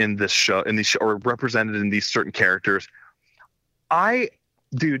in this show, or represented in these certain characters.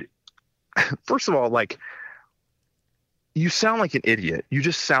 Dude, first of all, you sound like an idiot. You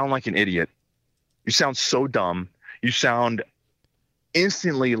just sound like an idiot. You sound so dumb. You sound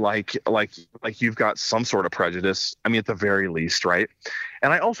instantly like you've got some sort of prejudice. I mean, at the very least, right?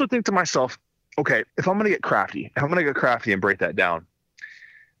 And I also think to myself, okay, if I'm going to get crafty and break that down,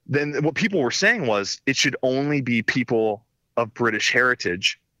 then what people were saying was it should only be people of British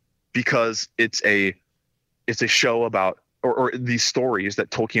heritage because it's a show about, or these stories that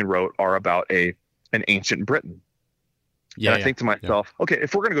Tolkien wrote are about an ancient Britain. Yeah. And I think to myself, okay,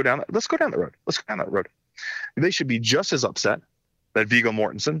 if we're going to go down, let's go down that road. They should be just as upset that Viggo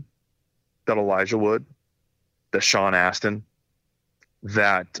Mortensen, that Elijah Wood, that Sean Astin,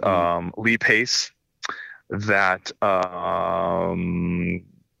 that Lee Pace, that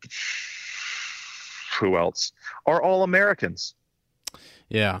who else are all Americans.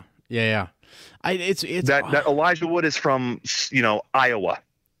 Yeah. It's that Elijah Wood is from Iowa.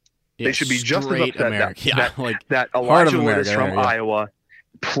 They should be just as upset that Elijah Wood is from Iowa,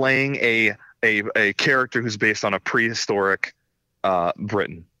 playing a character who's based on a prehistoric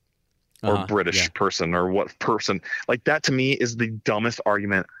Britain or British person or what person. Like, that to me is the dumbest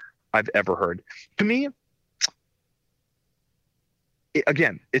argument I've ever heard. To me, it's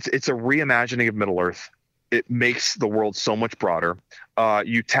a reimagining of Middle Earth. It makes the world so much broader.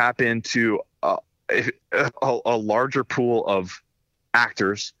 You tap into a larger pool of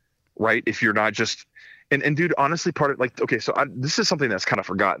actors, right? If you're not just and dude, honestly, part of this is something that's kind of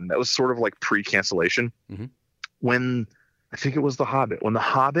forgotten. That was sort of like pre-cancellation when I think it was The Hobbit. When The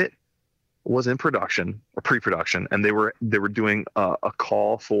Hobbit was in production or pre-production, and they were doing a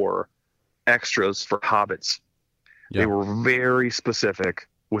call for extras for Hobbits. They were very specific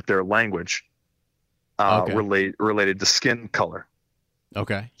with their language related to skin color.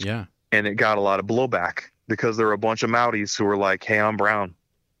 Okay, yeah. And it got a lot of blowback because there were a bunch of Mounties who were like, "Hey, I'm brown.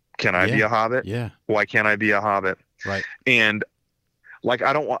 Can I be a Hobbit? Yeah. Why can't I be a Hobbit?" Right. And like,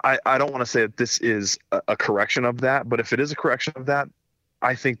 I don't want to say that this is a correction of that, but if it is a correction of that,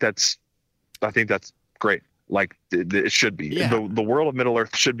 I think that's great. Like, it should be. Yeah. The world of Middle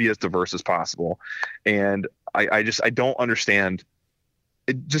Earth should be as diverse as possible. And I don't understand.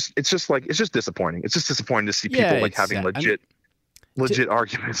 It's just disappointing. It's just disappointing to see people like having legit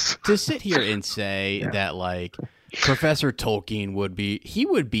arguments. To sit here and say that like Professor Tolkien would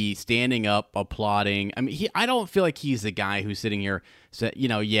be standing up applauding. I mean, I don't feel like he's the guy who's sitting here saying,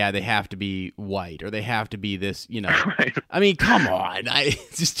 they have to be white or they have to be this, Right. I mean, come on.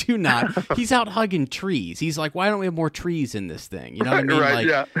 Just do not. He's out hugging trees. He's like, why don't we have more trees in this thing? You know what I mean? Right,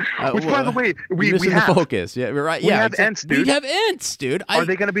 like, which, by the way, we have the focus. Yeah, right. We have Ents, dude. We have Ents, dude. Are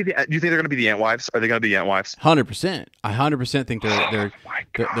they going to be do you think they're going to be the Entwives? Are they going to be the Entwives? 100%. I 100% think they're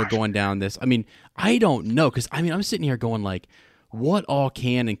going down this. I mean, I don't know, because I mean, I'm sitting here going like, what all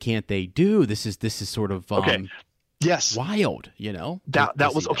can and can't they do? This is sort of yes, wild,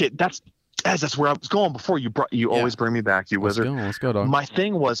 That was okay. That's where I was going before you always bring me back, you wizard. Let's go, dog. My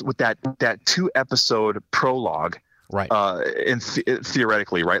thing was with that 2-episode prologue, right?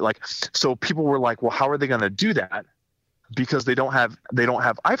 Theoretically, right? Like, so people were like, well, how are they going to do that? Because they don't have.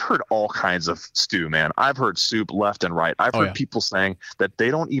 I've heard all kinds of stew, man. I've heard soup left and right. I've heard people saying that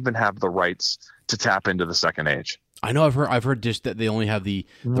they don't even have the rights to tap into the Second Age. I know. I've heard just that they only have the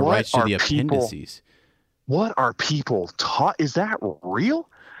rights to the appendices. What are people Is that real?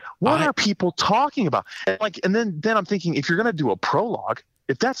 What are people talking about? And then I'm thinking, if you're going to do a prologue,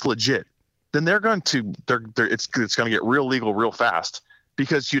 if that's legit, then it's going to get real legal real fast,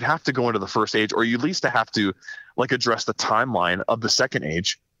 because you'd have to go into the First Age, or you at least have to like address the timeline of the Second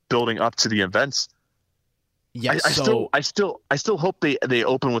Age building up to the events. Yeah, I still hope they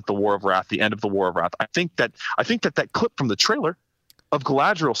open with the War of Wrath, the end of the War of Wrath. I think that clip from the trailer of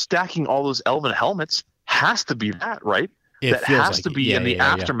Galadriel stacking all those elven helmets has to be that, right? That has to be in the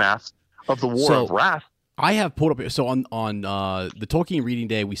aftermath of the War of Wrath. I have pulled up. So on the Tolkien Reading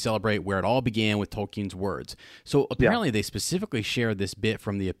Day, we celebrate where it all began with Tolkien's words. So apparently they specifically shared this bit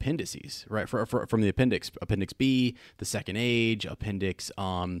from the appendices, right? From the Appendix B, the Second Age, Appendix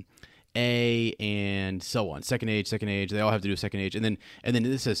A, and so on. Second Age. They all have to do a Second Age, and then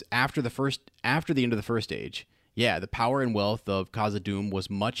this says after the end of the First Age. Yeah, the power and wealth of Khazad-dûm was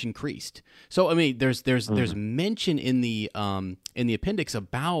much increased. So I mean, there's mention in the appendix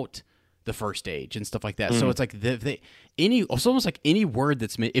about the First Age and stuff like that. So it's like it's almost like any word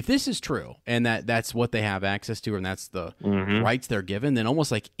that's if this is true and that's what they have access to and that's the rights they're given, then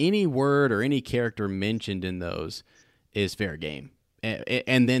almost like any word or any character mentioned in those is fair game.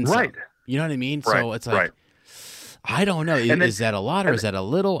 And then some. You know what I mean? Right. So it's like I don't know. Is that a lot or is that a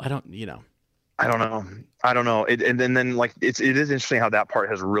little? I don't know. I don't know. And then like it is interesting how that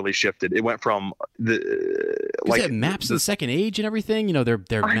part has really shifted. It went from it maps the Second Age and everything. They're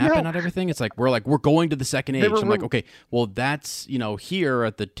mapping out everything. It's like we're going to the Second Age. I'm like, okay, well that's here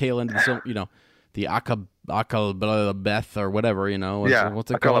at the tail end of the Akal-Beth or whatever. What's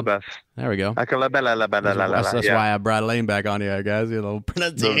it called? There we go. That's why I brought Lane back on here, guys.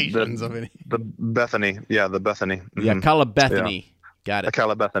 Pronunciations of it. The Bethany. Yeah, the Bethany. Yeah, Akal-Bethany. Got it.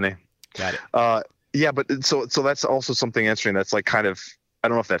 Akal-Bethany. Got it. But so that's also something interesting. That's like kind of, I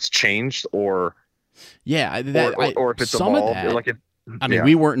don't know if that's changed or if it's evolved. I mean,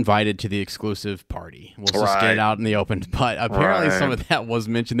 we weren't invited to the exclusive party. We'll just get it out in the open. But apparently some of that was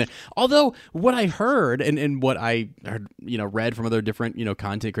mentioned there. Although what I heard and what I heard, read from other different,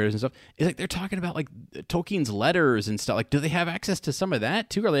 content creators and stuff is like they're talking about like Tolkien's letters and stuff. Like, do they have access to some of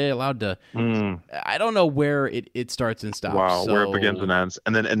that too? Are they allowed to? I don't know where it starts and stops. Wow, where it begins and ends.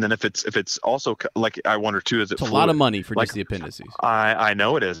 And then if it's also like, I wonder too, is it? It's a lot of money for just the appendices. I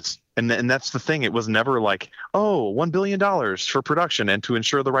know it is. And that's the thing. It was never like, $1 billion for production and to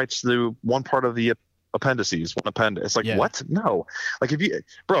ensure the rights to one part of the appendices, one appendix. It's like, what? No. Like,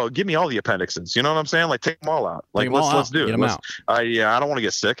 give me all the appendixes. You know what I'm saying? Like, take them all out. Like, let's do it. I don't want to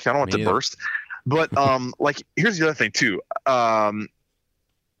get sick. I don't want to burst. But like, here's the other thing too.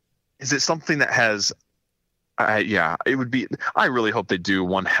 Is it something that has? It would be. I really hope they do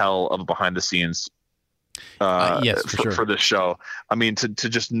one hell of a behind the scenes. Yes, for this show. I mean, to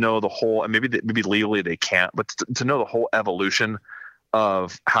just know the whole, and maybe legally they can't, but to know the whole evolution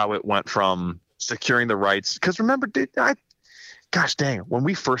of how it went from securing the rights. Because remember, gosh dang, when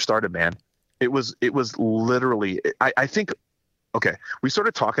we first started, man, it was literally. I think, okay, we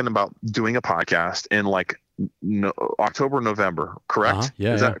started talking about doing a podcast in like October, November, correct?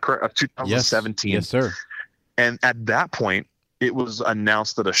 Yeah, is that correct? 2017. Yes, sir. And at that point, it was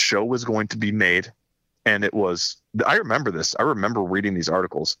announced that a show was going to be made. And it was, I remember this. I remember reading these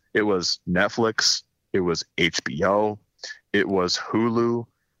articles. It was Netflix. It was HBO. It was Hulu.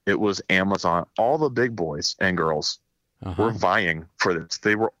 It was Amazon. All the big boys and girls were vying for this.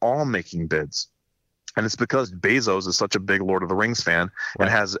 They were all making bids. And it's because Bezos is such a big Lord of the Rings fan and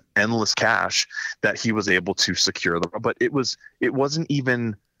has endless cash that he was able to secure but it wasn't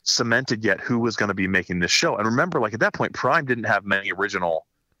even cemented yet who was going to be making this show. And remember, like at that point, Prime didn't have many original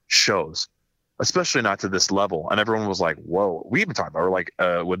shows, especially not to this level. And everyone was like, whoa, we even talked about, like,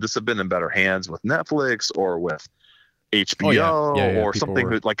 would this have been in better hands with Netflix or with HBO or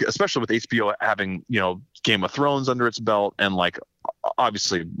something like, especially with HBO having, Game of Thrones under its belt and like,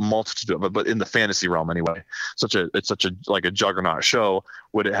 obviously multitude of it, but in the fantasy realm anyway, it's such a like a juggernaut show.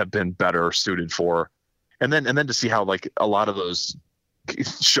 Would it have been better suited for, and then to see how like a lot of those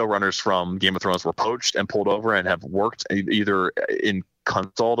showrunners from Game of Thrones were poached and pulled over and have worked either in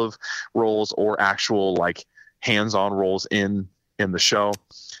consultative roles or actual like hands-on roles in the show.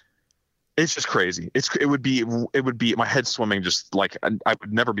 It's just crazy. It would be my head swimming, just like I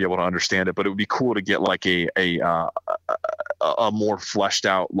would never be able to understand it, but it would be cool to get like a more fleshed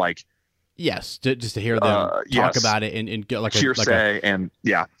out, like, yes, just to hear them talk about it and get like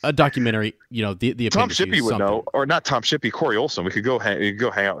a documentary. The Tom Shippey would know, or not Tom Shippey, Corey Olsen. We could go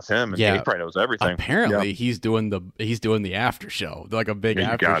hang out with him, and he probably knows everything. Apparently, he's doing the after show, like a big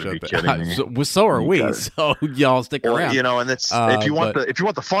after show. Be kidding me. So are we. So y'all stick around. And it's if you want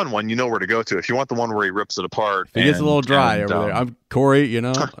the fun one, you know where to go to. If you want the one where he rips it apart, it gets a little dry over there. I'm Corey.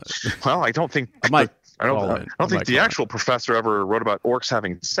 Well, I don't think I don't think the actual professor ever wrote about orcs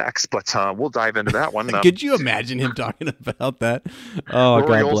having sex, but we'll dive into that one. Could you imagine him talking about that? Oh, Roy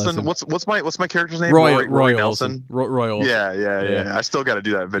God Olsen. bless him. What's my character's name? Roy Nelson. Roy Olsen. Yeah. I still got to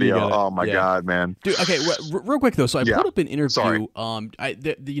do that video. Oh my God, man. Dude, okay, real quick though. So I put up an interview. Sorry.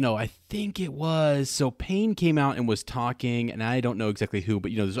 I think it was Payne came out and was talking, and I don't know exactly who,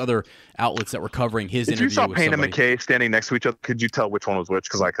 but there's other outlets that were covering his interview. If you saw Payne and McKay standing next to each other, could you tell which one was which?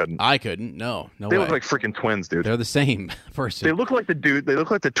 Because I couldn't. I couldn't. No they way. Look like freaking twins, dude. They're the same person. They look like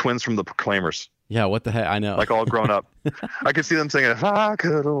the twins from the Proclaimers. Yeah, what the heck? I know. Like all grown up. I could see them singing, if I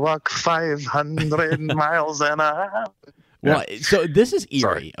could walk 500 miles an hour. Well, so this is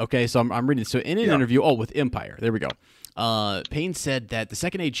eerie. Okay, so I'm reading. So in an interview, with Empire, there we go. Payne said that the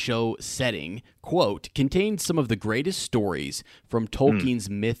Second Age show setting, quote, contains some of the greatest stories from Tolkien's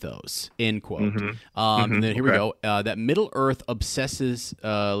mythos, end quote. And then here we go. That Middle-earth obsessives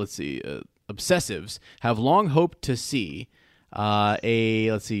have long hoped to see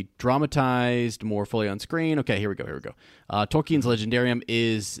dramatized more fully on screen. Okay, here we go. Tolkien's Legendarium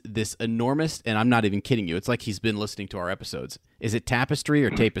is this enormous, and I'm not even kidding you, it's like he's been listening to our episodes. Is it tapestry or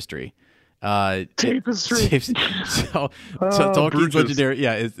tapestry? Tapestry. So Tolkien's Legendary,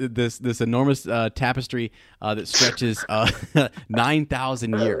 is this enormous tapestry that stretches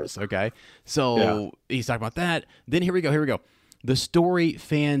 9,000 years. Okay, so he's talking about that. Then here we go. The story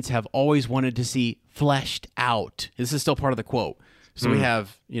fans have always wanted to see fleshed out. This is still part of the quote. So we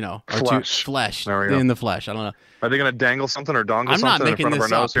have, flesh in the flesh. I don't know. Are they going to dangle something or dongle something in front of our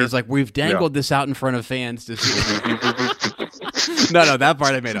nose here? He's like, we've dangled this out in front of fans to see. No, that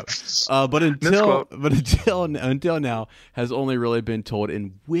part I made up. But until now has only really been told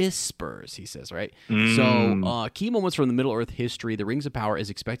in whispers, he says, right? So key moments from the Middle-earth history, the Rings of Power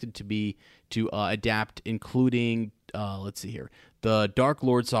is expected to adapt, including let's see here. the Dark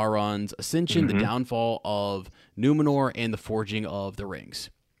Lord Sauron's ascension, the downfall of Numenor, and the forging of the rings.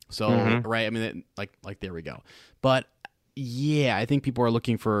 So, right, I mean, like there we go. But yeah, I think people are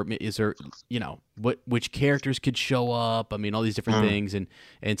looking for, is there, which characters could show up? I mean, all these different things and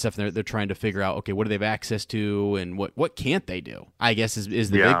stuff. And they're trying to figure out, okay, what do they have access to, and what can't they do? I guess is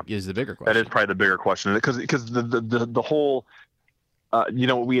the bigger question. That is probably the bigger question, because the whole,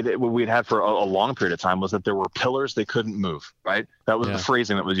 what we had had for a long period of time was that there were pillars they couldn't move. Right, that was the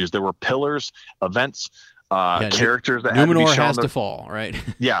phrasing that was used. There were pillars, events. Characters that Numenor had to be shown has to fall, right?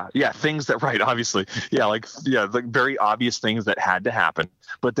 yeah, things that obviously, like very obvious things that had to happen,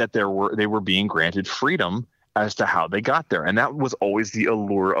 but that they were being granted freedom as to how they got there, and that was always the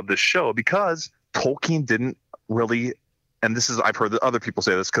allure of the show, because Tolkien didn't really. And this is, I've heard other people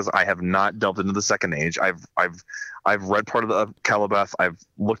say this because I have not delved into the Second Age. I've read part of the Kelebeth. I've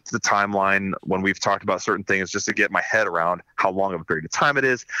looked at the timeline when we've talked about certain things just to get my head around how long of a period of time it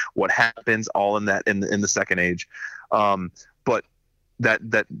is, what happens, all in that in the Second Age. But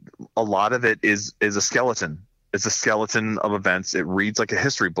that a lot of it is a skeleton. It's a skeleton of events. It reads like a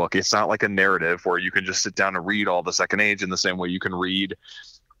history book. It's not like a narrative where you can just sit down and read all the Second Age in the same way you can read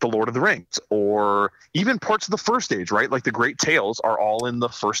The Lord of the Rings, or even parts of the First Age, right? Like the Great Tales are all in the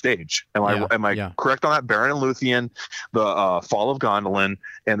First Age. Am I correct on that? Beren and Luthien, the Fall of Gondolin,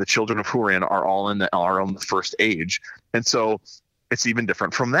 and the Children of Húrin are all in the First Age, and so it's even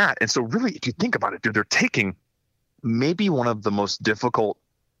different from that. And so, really, if you think about it, dude, they're taking maybe one of the most difficult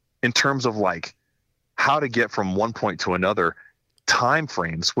in terms of like how to get from one point to another time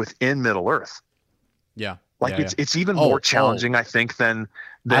frames within Middle Earth. Yeah. It's even more challenging, I think, than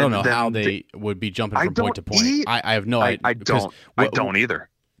I don't know how they would be jumping from point to point. I have no idea. I don't either.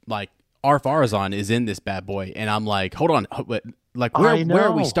 Like, Ar-Pharazôn is in this bad boy, and I'm like, hold on, like where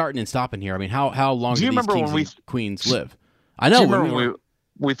are we starting and stopping here? I mean, how long do these kings and queens live? I know. Do you remember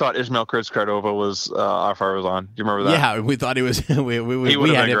we thought Ismael Cruz Cordova was Ar-Pharazôn. Do you remember that? Yeah, we thought he was.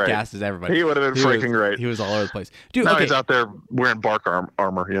 we had him cast as everybody. He would have been freaking great. He was all over the place. Dude, now he's out there wearing bark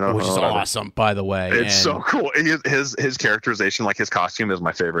armor, which is awesome, by the way. It's so cool. His characterization, like his costume, is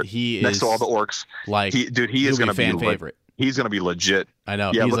my favorite. He next is to all the orcs. Like, he is going to be fan favorite. He's going to be legit. I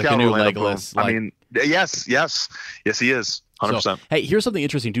know. Yeah, he's like a new Legolas. I mean, yes, he is. 100%. So, hey, here's something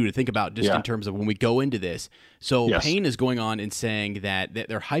interesting too to think about just in terms of when we go into this. So Payne is going on and saying that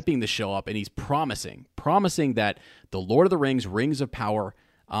they're hyping the show up, and he's promising that the Lord of the Rings, Rings of Power,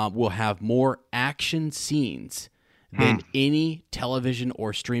 will have more action scenes than any television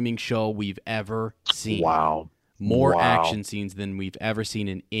or streaming show we've ever seen. Wow. More action scenes than we've ever seen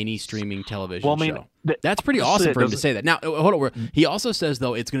in any streaming television show. That's pretty awesome for him to say that. Now, hold on. He also says,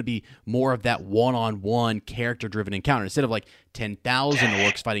 though, it's going to be more of that one-on-one, character-driven encounter. Instead of like 10,000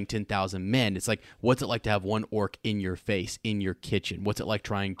 orcs fighting 10,000 men, it's like, what's it like to have one orc in your face, in your kitchen? What's it like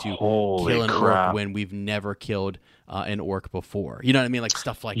trying to kill an orc when we've never killed an orc before? You know what I mean? Like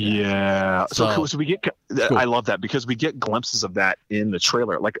stuff like that. Yeah. So we get cool. I love that because we get glimpses of that in the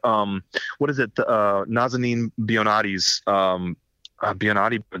trailer. Like, what is it? Nazanin Bionati's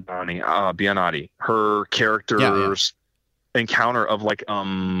Bionati, her character's encounter of like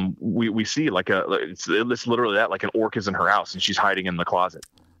we see like it's literally that, like an orc is in her house and she's hiding in the closet.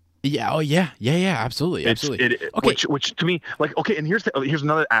 Absolutely. Okay. Which to me, like, okay, and here's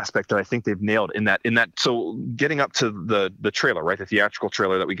another aspect that I think they've nailed in that. So getting up to the trailer, right, the theatrical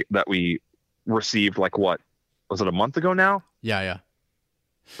trailer that we received, like, what was it, a month ago now? Yeah.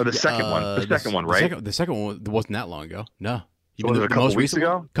 Or the second one, right? The second one wasn't that long ago. No. Was it a couple weeks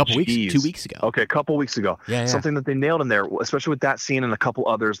ago? Couple weeks, 2 weeks ago. Okay, a couple weeks ago. Yeah. Something that they nailed in there, especially with that scene and a couple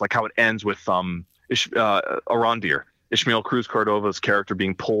others, like how it ends with Arondir, Ishmael Cruz Cordova's character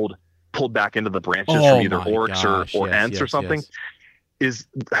being pulled back into the branches from either orcs or ents or something. Is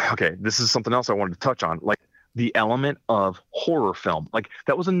okay. This is something else I wanted to touch on, like the element of horror film. Like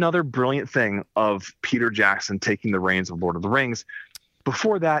that was another brilliant thing of Peter Jackson taking the reins of Lord of the Rings.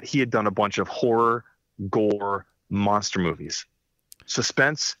 Before that, he had done a bunch of horror, gore, monster movies,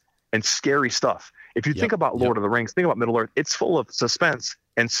 suspense, and scary stuff. If you think about Lord of the Rings, think about Middle Earth, it's full of suspense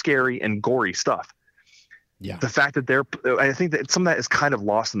and scary and gory stuff. Yeah. The fact that I think that some of that is kind of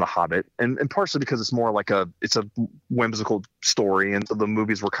lost in The Hobbit, and partially because it's more like it's a whimsical story, and so the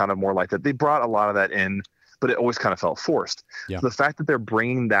movies were kind of more like that. They brought a lot of that in, but it always kind of felt forced. Yeah. So the fact that they're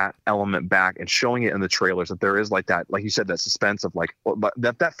bringing that element back and showing it in the trailers, that there is like that, like you said, that suspense of like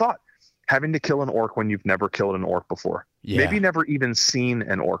that thought, having to kill an orc when you've never killed an orc before, maybe never even seen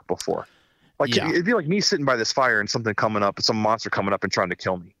an orc before. Like it'd be like me sitting by this fire and something coming up, some monster coming up and trying to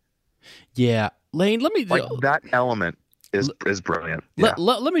kill me. Yeah. Lane, let me like that element. is brilliant. Yeah.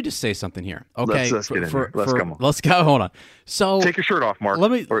 Let me just say something here, okay? Let's get in here. Let's come on. Let's go. Hold on. So take your shirt off, Mark.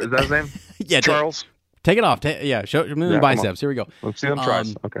 Or is that his name? Yeah, Charles. Take it off. Show me the biceps. Here we go. Let's see them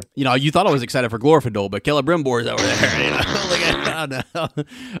tries. Okay. You thought I was excited for Glorfindel, but Celebrimbor's over there.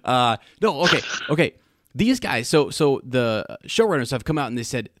 No. Okay. These guys. So the showrunners have come out and they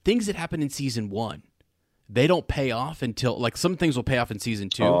said things that happen in season 1, they don't pay off until some things will pay off in season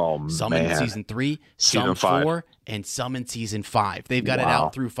 2, some in season 3, some 4, and some in season 5. They've got it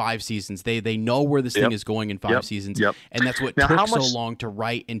out through 5 seasons. They know where this thing is going in 5 seasons, and that's what took so long to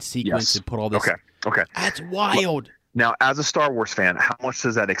write and sequence and put all this. Okay. That's wild. Now, as a Star Wars fan, how much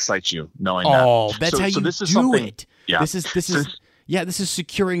does that excite you knowing that? Oh, that's how you do it. Yeah. This is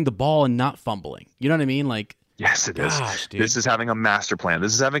securing the ball and not fumbling. You know what I mean? Yes, it is. Dude. This is having a master plan.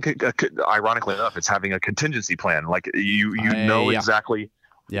 This is having, ironically enough, it's having a contingency plan. You know exactly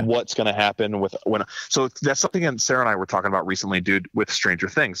what's going to happen when. So that's something that Sarah and I were talking about recently, dude, with Stranger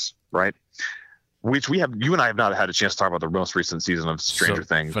Things, right? Which you and I have not had a chance to talk about the most recent season of Stranger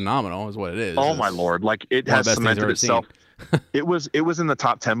Things. Phenomenal is what it is. Oh my Lord! It has cemented itself. It was in the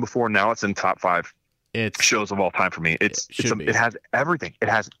top 10 before. Now it's in top 5. It's shows of all time for me. It has everything. It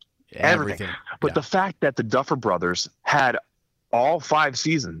has everything. But the fact that the Duffer Brothers had all 5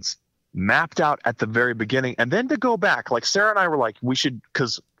 seasons mapped out at the very beginning, and then to go back, Sarah and I were like, we should,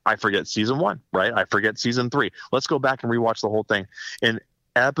 because I forget season 1, right? I forget season 3. Let's go back and rewatch the whole thing. In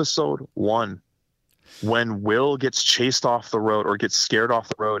episode 1, when Will gets chased off the road or gets scared off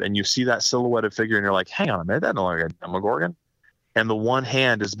the road, and you see that silhouetted figure, and you're like, hang on a minute, that no longer a Demogorgon. And the one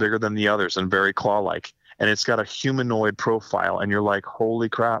hand is bigger than the others and very claw-like, and it's got a humanoid profile, and you're like, holy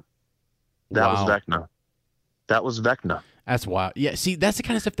crap, that was Vecna. That was Vecna. That's wild. Yeah, see, that's the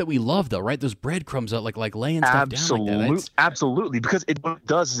kind of stuff that we love, though, right? Those breadcrumbs, like laying stuff down like that. Absolutely, because what it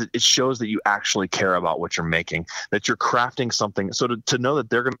does is it shows that you actually care about what you're making, that you're crafting something. So to know that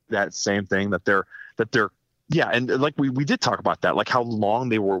they're going to do that same thing, that they're and we did talk about that, how long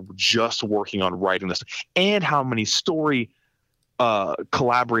they were just working on writing this, and how many story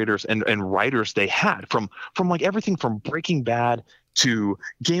collaborators and writers they had from everything from Breaking Bad to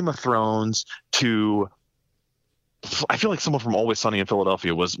Game of Thrones to, I feel like someone from Always Sunny in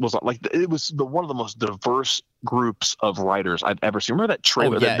Philadelphia was it was one of the most diverse groups of writers I've ever seen. Remember that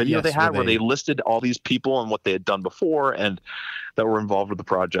trailer, that video they had where they listed all these people and what they had done before and that were involved with the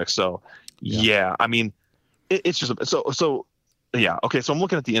project. So I mean, it's just so. Yeah. Okay. So I'm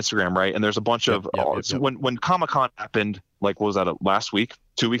looking at the Instagram, right? And there's a bunch of when Comic-Con happened, what was that, last week,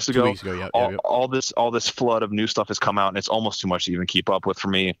 2 weeks ago? 2 weeks ago, all this flood of new stuff has come out, and it's almost too much to even keep up with for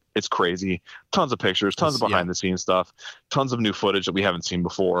me. It's crazy. Tons of pictures, tons of behind the scenes stuff, tons of new footage that we haven't seen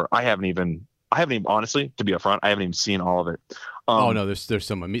before. I haven't even honestly, to be upfront, I haven't even seen all of it. Oh no, there's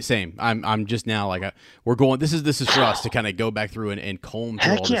some same. I'm just now we're going. This is for us to kind of go back through and comb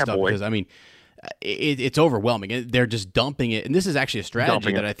through all this stuff, because I mean, it's overwhelming. They're just dumping it, and this is actually a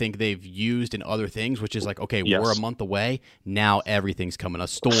strategy that I think they've used in other things, which is we're a month away now. Everything's coming. A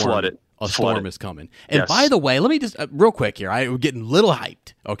storm is coming. And by the way, let me just real quick here. I'm getting a little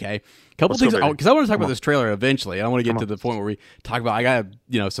hyped. Okay, couple things because I want to talk about this trailer eventually. I want to get to the point where we talk about. I got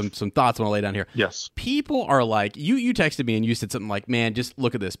some thoughts I want to lay down here. Yes, people are like you texted me and you said something like, "Man, just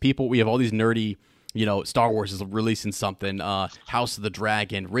look at this. People, we have all these nerdy." Star Wars is releasing something, House of the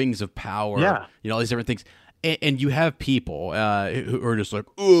Dragon, Rings of Power, all these different things. And you have people who are just like,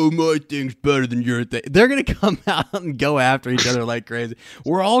 oh, my thing's better than your thing. They're going to come out and go after each other like crazy.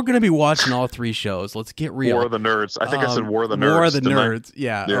 We're all going to be watching all 3 shows. Let's get real. War of the Nerds. I think I said War of the Nerds. War of the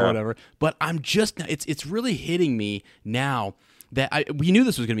Nerds, or whatever. But I'm just, it's really hitting me now that we knew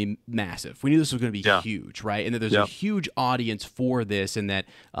this was going to be massive. We knew this was going to be huge, right? And that there's a huge audience for this, and that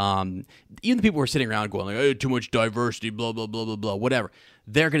even the people who are sitting around going hey, too much diversity, blah, blah, blah, blah, blah, whatever,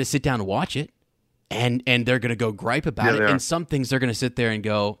 they're going to sit down and watch it, and they're going to go gripe about it. And some things they're going to sit there and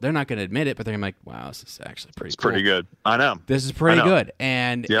go, they're not going to admit it, but they're going to be like, wow, this is actually pretty cool. Pretty good. I know. This is pretty good.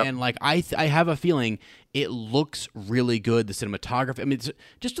 And I have a feeling it looks really good. The cinematography. I mean, it's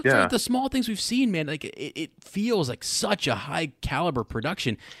just the small things we've seen, man. It feels like such a high caliber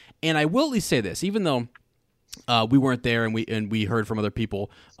production. And I will at least say this, even though we weren't there and we heard from other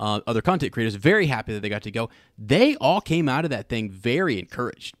people, other content creators, very happy that they got to go. They all came out of that thing very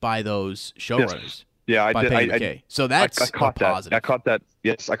encouraged by those showrunners. Yes. Yeah, I did. So that's I caught positive. I caught that.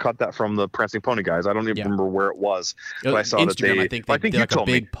 Yes, I caught that from the Prancing Pony guys. I don't even remember where it was, but I saw Instagram, that I think you did told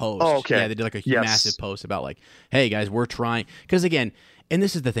a big me. post. Oh, okay. Yeah, they did a massive post about hey guys, we're trying. Because again, and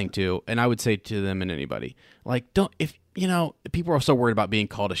this is the thing too, and I would say to them and anybody, don't people are so worried about being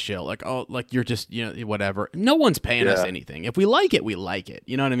called a shill. Like, oh, like you're just, whatever. No one's paying us anything. If we like it, we like it.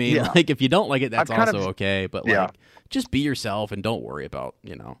 You know what I mean? Yeah. Like, if you don't like it, that's also okay. But like, just be yourself and don't worry about,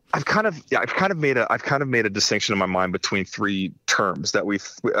 I've kind of made a distinction in my mind between three terms that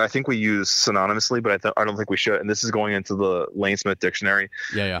I think we use synonymously, but I don't think we should. And this is going into the Lane Smith dictionary.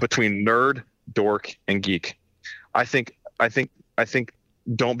 Yeah. Between nerd, dork, and geek. I think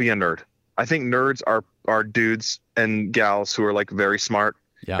don't be a nerd. I think nerds are dudes and gals who are like very smart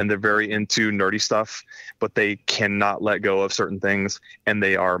and they're very into nerdy stuff, but they cannot let go of certain things, and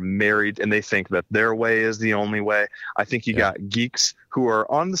they are married and they think that their way is the only way. I think you got geeks who are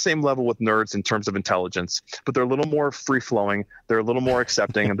on the same level with nerds in terms of intelligence, but they're a little more free flowing. They're a little more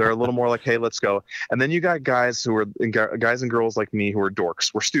accepting, and they're a little more like, hey, let's go. And then you got guys and girls like me who are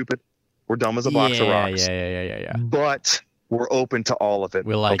dorks. We're stupid. We're dumb as a box of rocks. Yeah. But we're open to all of it.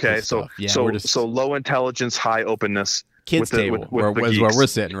 We like this stuff. So low intelligence, high openness. Kids table, where we're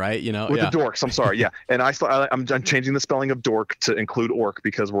sitting, right? With the dorks. I'm sorry, yeah. And I'm changing the spelling of dork to include orc,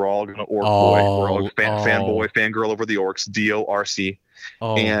 because we're all gonna orc boy. We're all fanboy, fangirl over the orcs. DORC.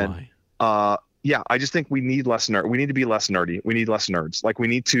 I just think we need less nerd. We need to be less nerdy. We need less nerds. Like, we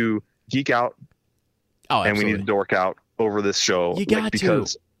need to geek out, and we need to dork out over this show. You got to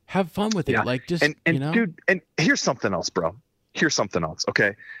have fun with it. Like, just dude. And here's something else, bro. Here's something else.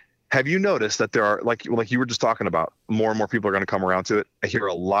 Okay. Have you noticed that there are, like you were just talking about, more and more people are going to come around to it? I hear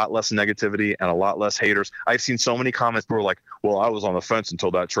a lot less negativity and a lot less haters. I've seen so many comments who are like, well, I was on the fence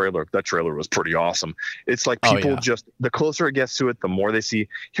until that trailer. That trailer was pretty awesome. It's like people just, the closer it gets to it, the more they see.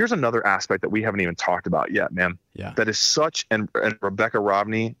 Here's another aspect that we haven't even talked about yet, man. Yeah. That is such, and Rebecca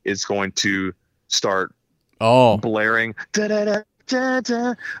Robney is going to start blaring the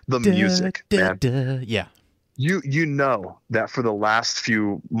music, man. Yeah. You know that for the last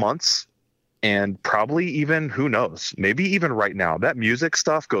few months, and probably even, who knows, maybe even right now, that music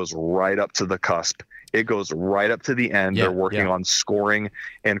stuff goes right up to the cusp. It goes right up to the end. They're working on scoring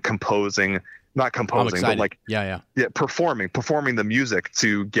and composing, not composing, but like performing the music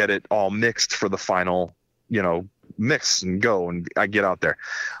to get it all mixed for the final, mix and go and I get out there.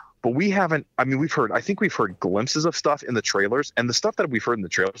 But we haven't, I think we've heard glimpses of stuff in the trailers, and the stuff that we've heard in the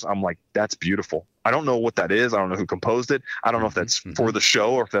trailers, I'm like, that's beautiful. I don't know what that is. I don't know who composed it. I don't know if that's for the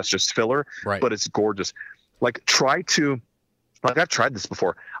show or if that's just filler, but it's gorgeous. Like, I've tried this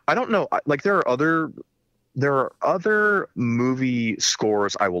before. I don't know. Like, there are other movie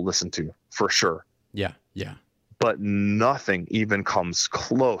scores I will listen to for sure. Yeah. But nothing even comes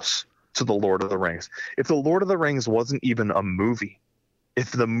close to The Lord of the Rings. If The Lord of the Rings wasn't even a movie,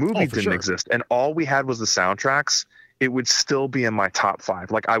 if the movie didn't exist and all we had was the soundtracks, it would still be in my top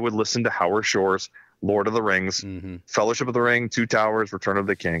 5. Like, I would listen to Howard Shore's Lord of the Rings, Fellowship of the Ring, Two Towers, Return of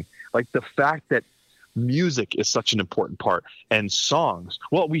the King. Like, the fact that music is such an important part, and songs.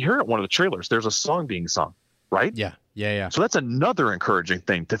 Well, we hear it in one of the trailers. There's a song being sung, right? Yeah. So that's another encouraging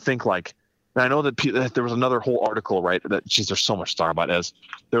thing to think, like, and I know that there was another whole article, right? That, there's so much to talk about.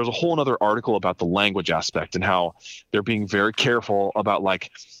 There was a whole another article about the language aspect and how they're being very careful about,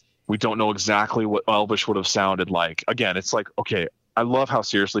 like, we don't know exactly what Elvish would have sounded like. Again, it's like, okay, I love how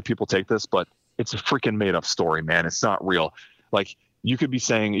seriously people take this, but it's a freaking made up story, man. It's not real. Like, you could be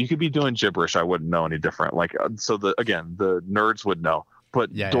doing gibberish. I wouldn't know any different. Like, so the nerds would know,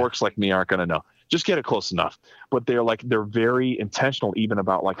 but dorks like me aren't going to know. Just get it close enough. But they're very intentional even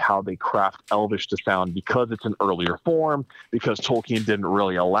about, like, how they craft Elvish to sound, because it's an earlier form, because Tolkien didn't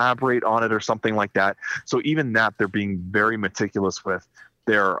really elaborate on it or something like that. So even that, they're being very meticulous with.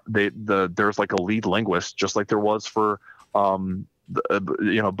 There's like a lead linguist, just like there was for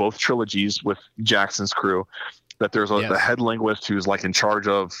both trilogies with Jackson's crew. That there's the head linguist who's like in charge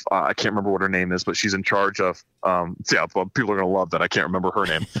of I can't remember what her name is, but she's in charge of people are gonna love that I can't remember her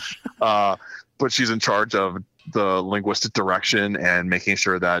name. But she's in charge of the linguistic direction and making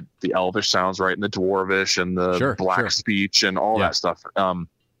sure that the Elvish sounds right, and the Dwarvish and the Black speech and all that stuff.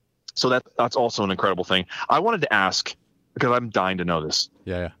 So that's also an incredible thing. I wanted to ask, because I'm dying to know this.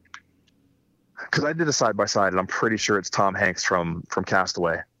 Yeah. Because I did a side by side, and I'm pretty sure it's Tom Hanks from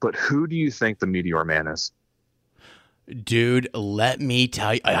Castaway. But who do you think the Meteor Man is? Dude, let me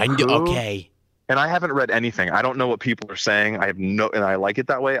tell you. Okay. And I haven't read anything. I don't know what people are saying. And I like it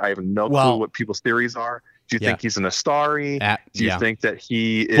that way. I have no clue what people's theories are. Do you think he's an Astari? Do you think that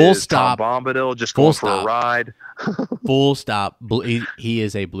he is Tom Bombadil just going for a ride? Full stop. He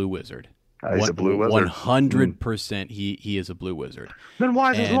is a blue wizard. He's a blue wizard. 100% he is a blue wizard. Then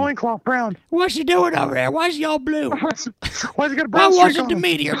why is his loincloth brown? What's he doing over there? Why is he all blue? Why is he got a brown? Why wasn't the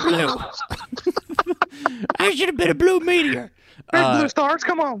meteor blue? I should have been a blue meteor. There's blue stars.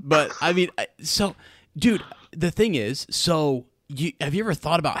 Come on. But I mean, so, dude, the thing is, so have you ever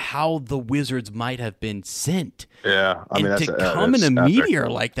thought about how the wizards might have been sent? Yeah, I mean, to come in a meteor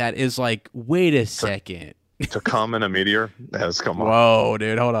like that is like, wait a second. To come in a meteor? Come on. Whoa,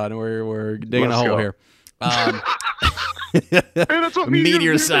 dude, hold on. We're digging a hole here. Hey, that's what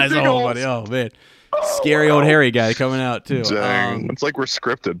meteor size hole, buddy. Oh man, scary old hairy guy coming out too. Dang, it's like we're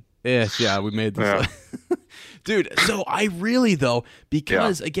scripted. Yes, yeah, we made this. Yeah. Dude, so I really though,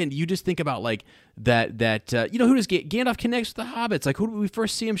 because again, you just think about like that who does Gandalf connects with the hobbits? Like, who do we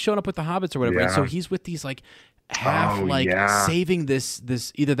first see him showing up with the hobbits or whatever? Yeah. And so he's with these like saving this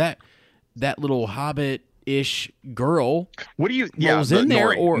either that little hobbit-ish girl. What do you rolls in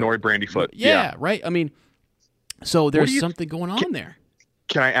there, or Nori Brandyfoot? Yeah, right. I mean, so there's something going on there.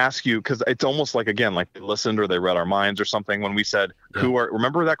 Can I ask you, because it's almost like, again, like they listened or they read our minds or something when we said,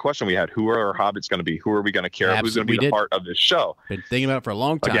 remember that question we had, who are our hobbits going to be? Who are we going to care? Who's going to be the part of this show? Been thinking about it for a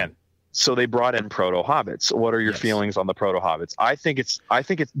long time. Again, so they brought in proto-hobbits. What are your feelings on the proto-hobbits? I think it's,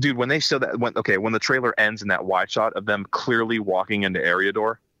 dude, when they said that, when the trailer ends in that wide shot of them clearly walking into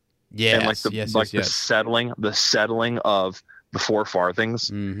Eriador. Yeah. And like the settling of the Four Farthings.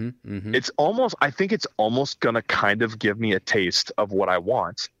 Mm-hmm. It's almost, I think it's almost going to kind of give me a taste of what I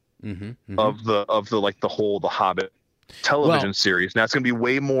want of the like the Hobbit television series. Now it's going to be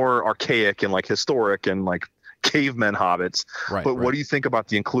way more archaic and like historic and like cavemen hobbits. Right, but what do you think about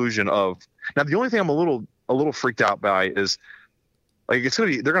the inclusion of, now the only thing I'm a little freaked out by is like, they're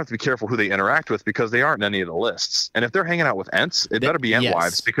going to have to be careful who they interact with because they aren't in any of the lists. And if they're hanging out with Ents, it better be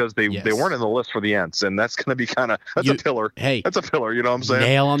Entwives because they weren't in the list for the Ents. And that's going to be kind of, a pillar. Hey, that's a pillar. You know what I'm saying?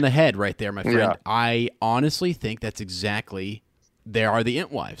 Nail on the head right there, my friend. Yeah. I honestly think that's exactly, they are the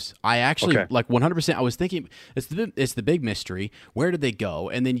Entwives. I actually, like 100%, I was thinking, it's the big mystery. Where did they go?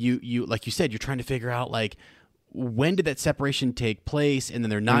 And then you like you said, you're trying to figure out like, when did that separation take place? And then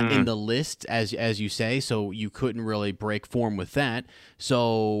they're not in the list, as you say, so you couldn't really break form with that.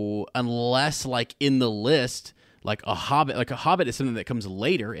 So unless like in the list, like a hobbit is something that comes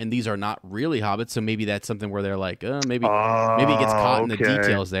later, and these are not really hobbits, so maybe that's something where they're like, maybe it gets caught in the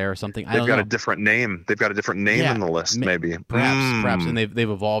details there or something. They've got a different name. They've got a different name in the list, maybe. Perhaps, and they've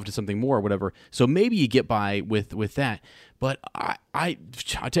evolved to something more or whatever. So maybe you get by with that. But I'll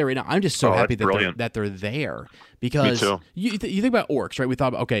tell you right now, I'm just so happy that they're there because you think about orcs, right? We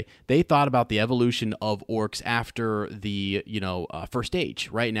thought about, they thought about the evolution of orcs after the first age,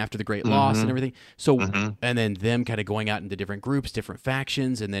 right, and after the Great Loss and everything. So and then them kind of going out into different groups, different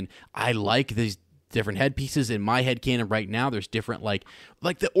factions, and then I like these different headpieces in my headcanon right now. There's different like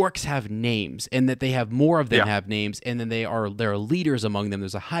the orcs have names, and that they have more of them have names, and then there are leaders among them.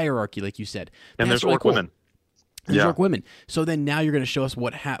 There's a hierarchy, like you said, and there's orc women. And orc women. So then now you're going to show us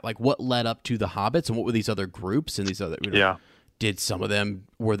what led up to the hobbits and what were these other groups and these other did some of them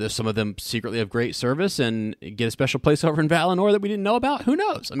secretly of great service and get a special place over in Valinor that we didn't know about? Who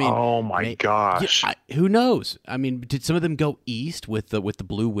knows? I mean, oh my gosh, who knows? I mean, did some of them go east with the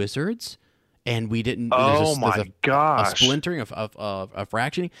blue wizards? And we didn't. There's a splintering of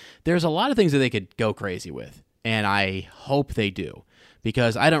fractioning. There's a lot of things that they could go crazy with, and I hope they do.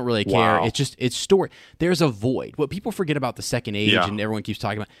 Because I don't really care. Wow. It's story. There's a void. What people forget about the Second Age and everyone keeps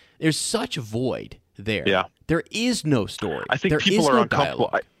talking about, there's such a void there. Yeah. There is no story. I think people are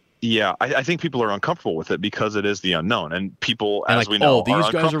uncomfortable. I think people are uncomfortable with it because it is the unknown. And people, as we know, these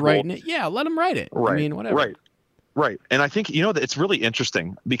guys are writing it. Yeah, let them write it. Right. I mean, whatever. Right. And I think, that it's really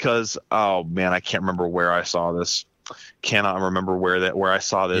interesting because, oh, man, I can't remember where I saw this. Cannot remember where I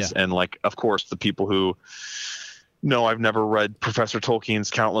saw this. Yeah. And, like, of course, the people who... No, I've never read Professor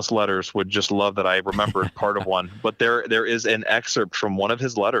Tolkien's countless letters would just love that I remembered part of one. But there is an excerpt from one of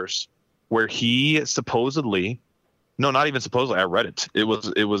his letters where he supposedly, no, not even supposedly, I read it. It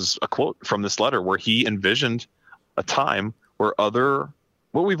was a quote from this letter where he envisioned a time where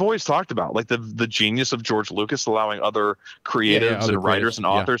what we've always talked about, like the genius of George Lucas allowing other creatives and writers and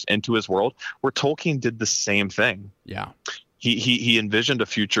authors into his world, where Tolkien did the same thing. Yeah. He envisioned a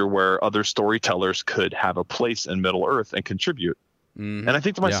future where other storytellers could have a place in Middle Earth and contribute. Mm-hmm. And I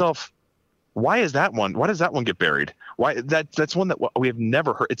think to myself, why is that one? Why does that one get buried? Why that's one that we have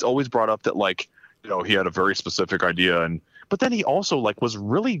never heard. It's always brought up that he had a very specific idea, but then he also was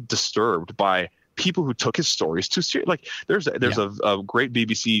really disturbed by people who took his stories too seriously. Like there's a great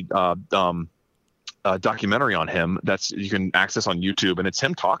BBC documentary on him you can access on YouTube, and it's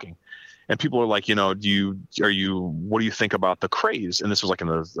him talking. And people are like, what do you think about the craze? And this was like in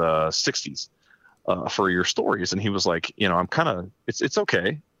the 60s for your stories. And he was like, I'm kind of, it's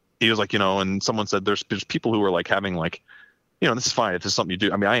okay. He was like, and someone said there's people who are like having this is fine if this is something you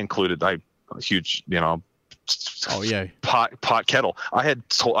do. I mean, I included, a huge, Oh yeah, pot kettle. I had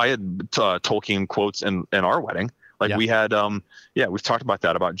Tolkien quotes in our wedding. Like we had, we've talked about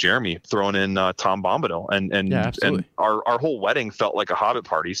that, about Jeremy throwing in Tom Bombadil, and our whole wedding felt like a Hobbit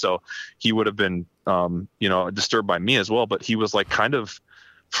party. So he would have been, disturbed by me as well. But he was like kind of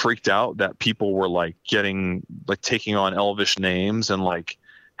freaked out that people were like taking on elvish names and like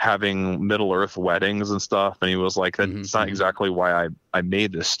having Middle Earth weddings and stuff. And he was like, that's not exactly why I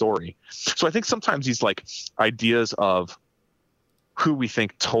made this story. So I think sometimes these like ideas of who we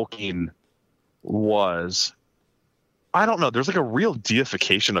think Tolkien was, I don't know. There's like a real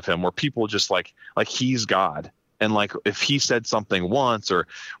deification of him where people just like he's God. And like, if he said something once, or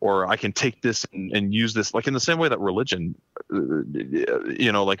I can take this and use this, like in the same way that religion,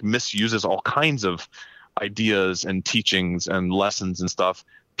 like misuses all kinds of ideas and teachings and lessons and stuff.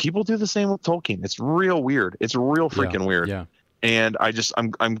 People do the same with Tolkien. It's real weird. It's real freaking weird. Yeah. And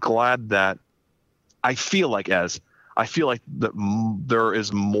I'm glad that I feel like that there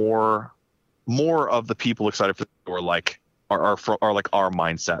is more of the people excited for are like our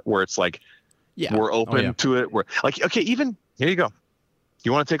mindset, where it's like, we're open to it. We're like, okay, even here you go.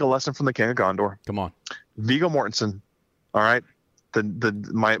 You want to take a lesson from the King of Gondor? Come on, Viggo Mortensen. All right,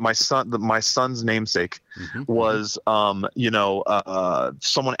 my son's namesake was someone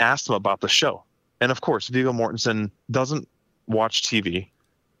asked him about the show, and of course Viggo Mortensen doesn't watch TV.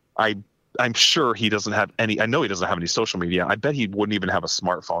 I'm sure he doesn't have any. I know he doesn't have any social media. I bet he wouldn't even have a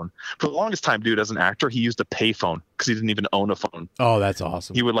smartphone. For the longest time, dude, as an actor, he used a payphone because he didn't even own a phone. Oh, that's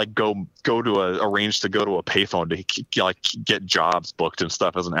awesome. He would like go to arrange to go to a payphone to get jobs booked and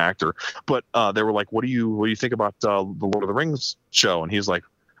stuff as an actor. But they were like, "What do you think about the Lord of the Rings show?" And he's like,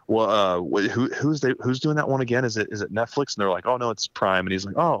 "Well, who's doing that one again? Is it Netflix?" And they're like, "Oh no, it's Prime." And he's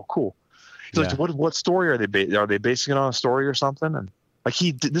like, "Oh, cool." He's like, "What story are they? Are they basing it on a story or something?" And like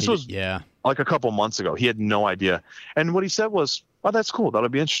this was like a couple months ago. He had no idea, and what he said was, "Oh, that's cool. That'll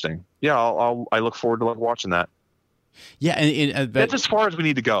be interesting. Yeah, I look forward to watching that." Yeah, and that's as far as we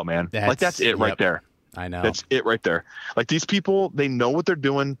need to go, man. That's it right there. I know. That's it right there. Like, these people, they know what they're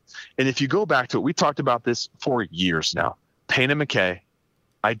doing, and if you go back to it, we talked about this for years now. Payne and McKay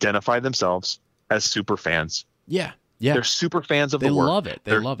identify themselves as super fans. Yeah. Yeah. They're super fans of the work. They love it.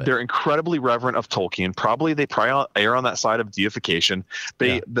 They love it. They're incredibly reverent of Tolkien. They probably err on that side of deification.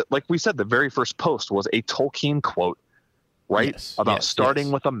 Like we said, the very first post was a Tolkien quote, right? Yes, about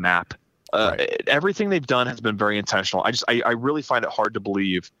starting with a map. Everything they've done has been very intentional. I really find it hard to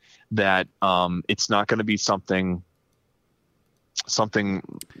believe that it's not going to be something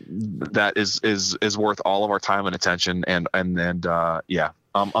that is worth all of our time and attention. I'm in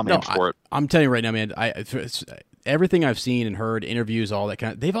for it. I'm telling you right now, man. Everything I've seen and heard, interviews, all that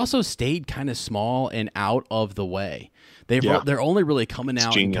kind of, they've also stayed kind of small and out of the way. They're only really coming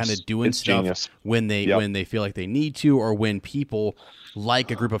out and kind of doing stuff when they feel like they need to, or when people like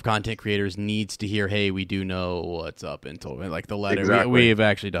a group of content creators needs to hear, hey, we do know what's up in Tolkien, like the letter. Exactly. We've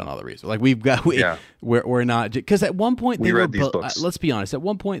actually done all the research. Like we're not, because at one point they were. Let's be honest. At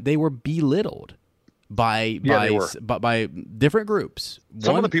one point they were belittled by different groups.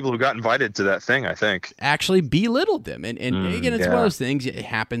 Some of the people who got invited to that thing, I think, actually belittled them. And again, it's one of those things. It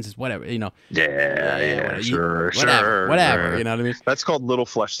happens. It's whatever, you know. Sure. Whatever. You know what I mean? That's called little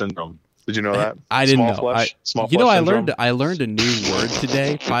flesh syndrome. Did you know that? I didn't know. Small flesh syndrome. I learned a new word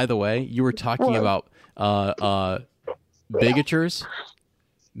today. By the way, you were talking about bigatures.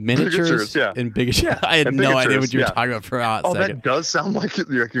 Miniatures and bigatures. Yeah. I had no idea what you were talking about for a hot second. That does sound like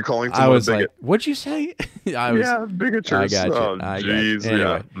you're calling someone a bigot. Like, what'd you say? Bigatures. I got you. Oh, jeez.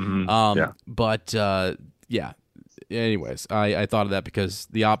 Anyway, But anyways, I thought of that because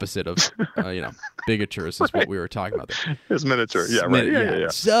the opposite of bigatures is what we were talking about there. It's miniature. Yeah, right. Yeah.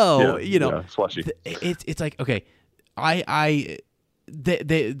 So, slushy. It's like, okay,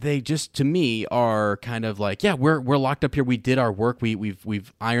 They just, to me, are kind of like, we're locked up here. We did our work.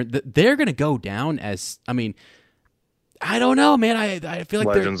 We've ironed. They're going to go down as, I don't know, man. I feel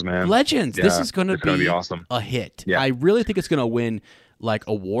like legends, man. Legends. Yeah, this is going to be awesome. A hit. Yeah. I really think it's going to win like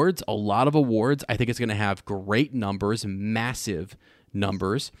awards, a lot of awards. I think it's going to have great numbers, massive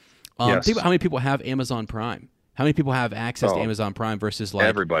numbers. How many people have Amazon Prime? How many people have access to Amazon Prime versus like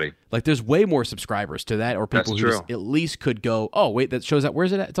everybody? Like, there's way more subscribers to that, or people who just at least could go, oh wait, that shows up.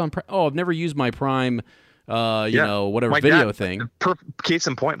 Where's it at? It's on Prime. Oh, I've never used my Prime, whatever video thing. Case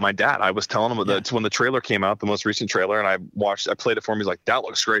in point, my dad. I was telling him that when the trailer came out, the most recent trailer, and I played it for him. He's like, that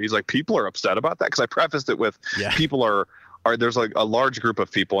looks great. He's like, people are upset about that, because I prefaced it with people are there's like a large group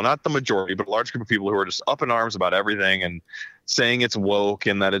of people, not the majority, but a large group of people who are just up in arms about everything and saying it's woke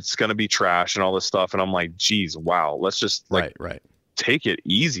and that it's going to be trash and all this stuff. And I'm like, geez, wow, let's just take it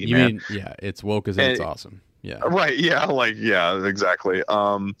easy, man. It's woke as it's awesome. Yeah. Right. Yeah. Like, yeah, exactly.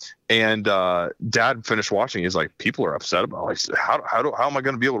 And Dad finished watching. He's like, people are upset about it. Like, how am I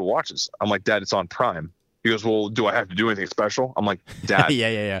going to be able to watch this? I'm like, Dad, it's on Prime. He goes, well, do I have to do anything special? I'm like, Dad.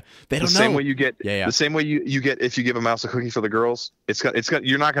 yeah. They don't know. The same way you get, the same way you get if you give a mouse a cookie for the girls.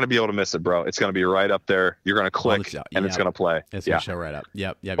 You're not going to be able to miss it, bro. It's going to be right up there. You're going to click and it's going to play. It's going to show right up.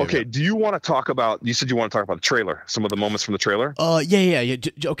 Yep. Okay. Do you want to talk about? You said you want to talk about the trailer. Some of the moments from the trailer. Yeah.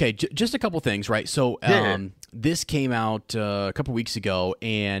 Okay. Just a couple things, right? So, this came out a couple weeks ago,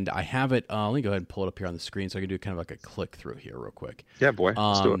 and I have it. Let me go ahead and pull it up here on the screen so I can do kind of like a click through here real quick. Yeah, boy.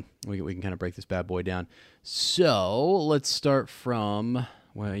 Let's do it. We can kind of break this bad boy down. So let's start from,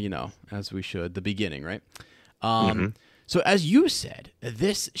 well, as we should, the beginning, right? So as you said,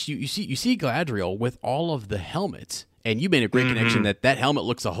 this you see Galadriel with all of the helmets, and you made a great connection that helmet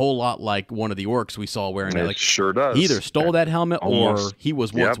looks a whole lot like one of the orcs we saw wearing it. Like, sure does. He either stole that helmet or he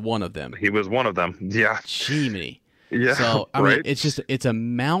was once one of them. He was one of them. Yeah. Jiminy. Yeah. So I mean, it's a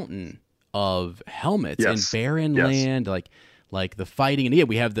mountain of helmets and barren land, like the fighting, and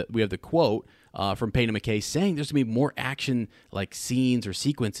we have the quote from Peyton McKay saying there's gonna be more action like scenes or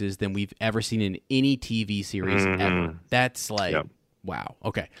sequences than we've ever seen in any TV series ever. That's like wow.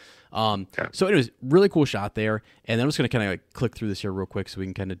 Okay. So anyways, really cool shot there, and then I'm just gonna kind of like click through this here real quick so we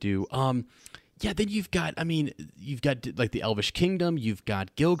can kind of do then you've got like the Elvish Kingdom, you've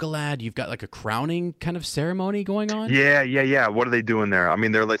got Gil-galad, you've got like a crowning kind of ceremony going on. Yeah. What are they doing there? I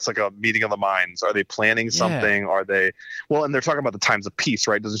mean, it's like a meeting of the minds. Are they planning something? Are they? Well, and they're talking about the times of peace,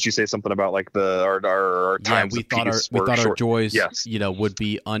 right? Doesn't she say something about like our times of peace? We thought our joys, would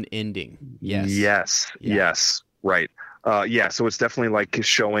be unending. Yes. Right. So it's definitely like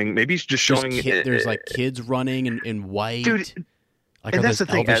showing. Maybe it's just showing. There's like kids running in white. Dude, like and that's the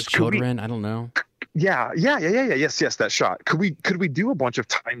thing. As children, I don't know. Yeah. Yes. That shot. Could we do a bunch of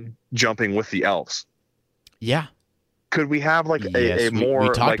time jumping with the elves? Yeah. Could we have like a more? We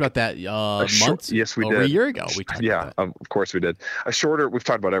talked about that months. Yes, we did. Over a year ago. We talked about that. Of course we did. A shorter. We've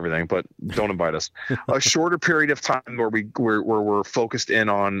talked about everything, but don't invite us. A shorter period of time where we're focused in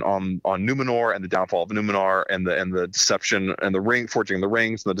on Numenor and the downfall of Numenor and the deception and the forging of the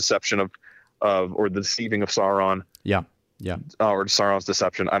rings and the deception of or the deceiving of Sauron. Yeah. Or Sauron's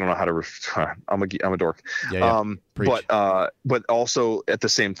deception. I don't know how to. I'm a dork. Yeah. But also at the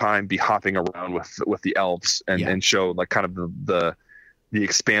same time be hopping around with the elves and show like kind of the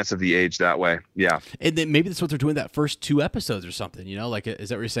expanse of the age that way. Yeah. And then maybe that's what they're doing that first 2 episodes or something. Like is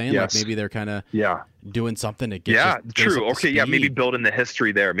that what you're saying? Yes. Like maybe they're kind of doing something to get. Yeah. True. Okay. Yeah. Maybe build in the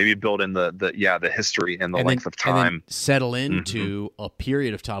history there. Maybe build in the history and the length of time. And then settle into a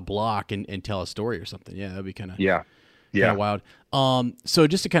period of time block and tell a story or something. Yeah. That'd be kind of. Yeah, wild. So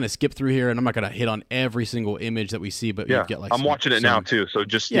just to kind of skip through here, and I'm not going to hit on every single image that we see, but we've got like I'm watching it now too. So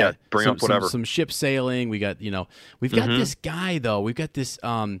just bring up whatever. Some ship sailing. We got we've got this guy though. We've got this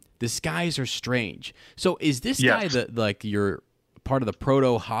the skies are strange. So is this guy like you're part of the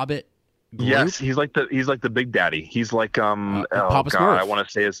proto Hobbit group? Yes, he's like the big daddy. He's like Papa Smurf.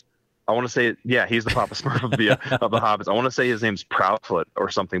 I want to say he's the Papa Smurf of the Hobbits. I want to say his name's Proudfoot or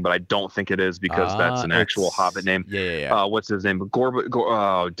something, but I don't think it is because that's an actual Hobbit name. Yeah. What's his name? I'll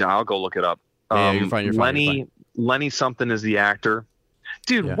go look it up. You're fine. Lenny something is the actor.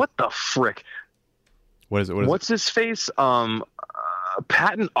 Dude, what the frick? What is it? What's his face? Patton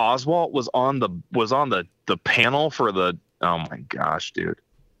Oswalt was on the panel for the. Oh my gosh, dude.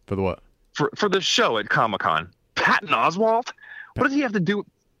 For the what? For the show at Comic-Con. Patton Oswalt? What does he have to do?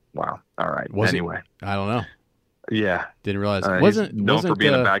 Wow. All right. Anyway. I don't know. Yeah. Didn't realize. He's known for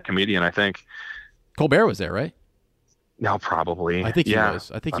being a bad comedian, I think. Colbert was there, right? No, probably. I think he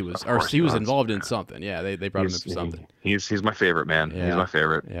was. Or he was involved in something. Yeah, they brought him in for something. He's my favorite, man. Yeah. He's my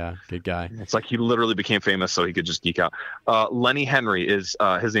favorite. Yeah, good guy. It's like he literally became famous so he could just geek out. Lenny Henry is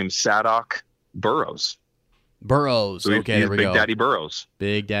his name's Sadok Burrows. Okay, there we go. Big Daddy Burrows.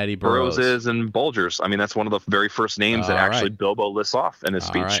 Big Daddy Burrows. Burrows is in Bulgers. I mean, that's one of the very first names that actually Bilbo lists off in his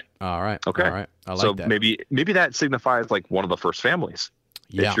speech. All right. Okay. All right. I like so that. maybe that signifies like one of the first families.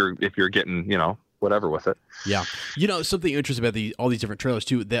 Yeah. If you're getting whatever with it. Yeah. Something interesting about all these different trailers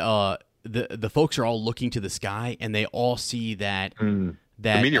too. The folks are all looking to the sky and they all see that the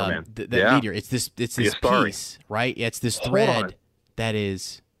meteor man. That meteor. It's this piece, right? It's this thread that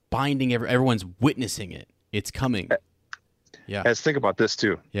is binding everyone's witnessing it. It's coming. Yeah. Let's think about this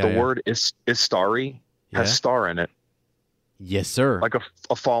too. The word is starry has star in it. Yes, sir. Like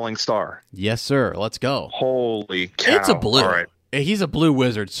a falling star. Yes, sir. Let's go. Holy cow. It's a blue. All right. He's a blue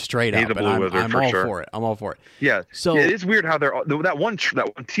wizard straight up. He's a blue wizard I'm for all sure. for it. I'm all for it. Yeah. So it is weird how that one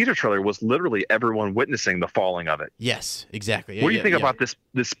teaser trailer was literally everyone witnessing the falling of it. Yes, exactly. What do you think about this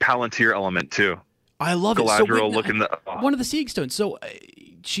Palantir element too? I love Galadriel it. looking one of the Seeing Stones. So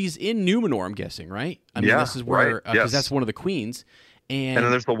she's in Numenor, I'm guessing, right? I mean, this is where because that's one of the queens. And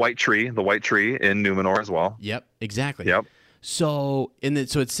then there's the white tree in Numenor as well. Yep, exactly. Yep. So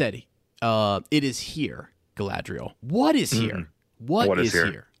it said, it is here, Galadriel. What is here? What is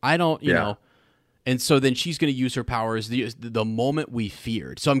here? I don't, you know. And so then she's going to use her powers the moment we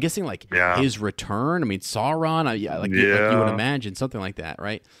feared. So I'm guessing his return. I mean, Sauron. You would imagine something like that,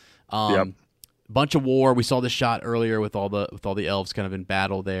 right? Bunch of war. We saw this shot earlier with all the elves kind of in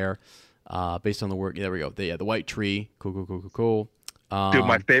battle there, based on the work. There we go. The white tree. Cool. Dude,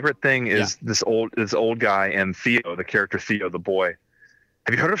 my favorite thing is this old guy and Theo, the character Theo, the boy.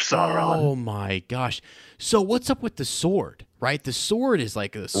 Have you heard of Sauron? Oh my gosh! So what's up with the sword? Right, the sword is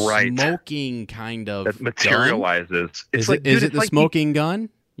like a smoking kind of that materializes. Is it the smoking gun?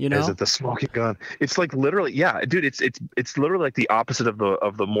 You know, is it the smoking gun? It's like literally, yeah, dude. It's literally like the opposite of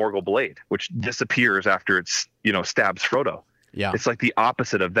the Morgul blade, which disappears after it's stabs Frodo. Yeah, it's like the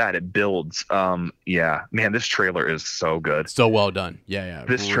opposite of that. It builds. Yeah, man, this trailer is so good. So well done. Yeah.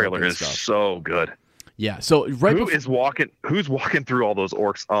 This trailer is so good. Yeah. So who's walking through all those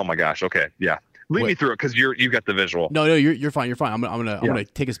orcs? Oh my gosh. Okay. Yeah. Lead me through it because you got the visual. No, you're fine. You're fine. I'm gonna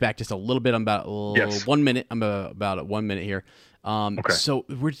take us back just a little bit. I'm about 1 minute. I'm about 1 minute here. Okay. So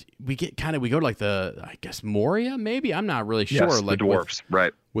we go to like I guess Moria maybe. I'm not really sure. Yes, like the dwarves,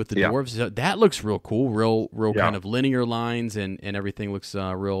 right? With the dwarves, so that looks real cool. Real kind of linear lines and everything looks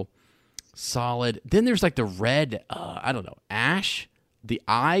real solid. Then there's like the red. I don't know, ash. The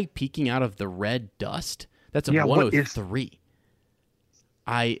eye peeking out of the red dust. That's a 103.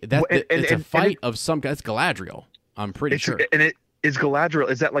 It's a fight of some kind. It's Galadriel. I'm pretty sure. And it is Galadriel.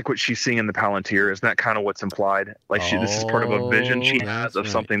 Is that like what she's seeing in the Palantir? Isn't that kind of what's implied? Like this is part of a vision she has of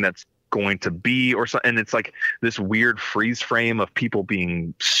something that's going to be or something. And it's like this weird freeze frame of people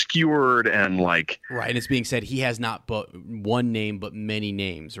being skewered and like. Right. And it's being said he has not but one name, but many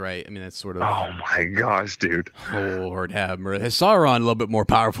names. Right. I mean, that's sort of. Oh my gosh, dude. Lord have mercy. Sauron a little bit more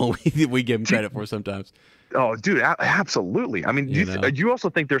powerful we give him credit for sometimes. Oh, dude, absolutely. I mean, do you also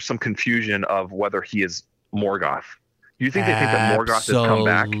think there's some confusion of whether he is Morgoth? Do you think they think that Morgoth has come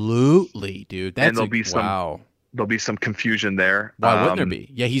back? Absolutely, dude. And there'll be some confusion there. Why wouldn't there be?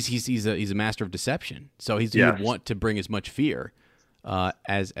 Yeah, he's a master of deception. So he would want to bring as much fear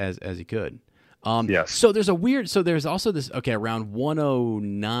as he could. Yes. So there's there's also this around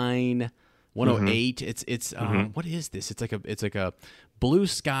 109, 108. It's what is this? It's like a blue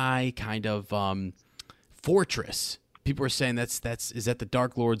sky kind of fortress. People are saying is that the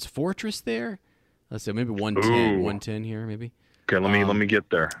Dark Lord's fortress there? Let's say maybe 110 here maybe. Okay, let me get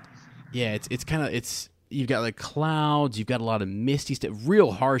there. Yeah, it's kind of you've got like clouds, you've got a lot of misty stuff,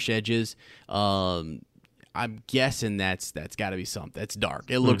 real harsh edges. I'm guessing that's got to be something. That's dark.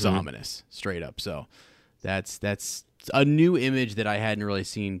 It looks ominous, straight up. So that's a new image that I hadn't really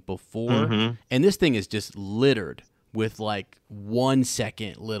seen before. And this thing is just littered with like 1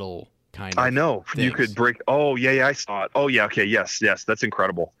 second little kind of I know. things. You could break. Oh, yeah, I saw it. Oh, yeah, okay, yes, that's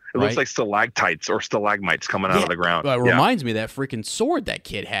incredible. It looks like stalactites or stalagmites coming out of the ground. It reminds me of that freaking sword that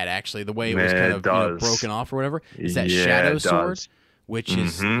kid had, actually, the way it was kind of broken off or whatever. It's that shadow sword, which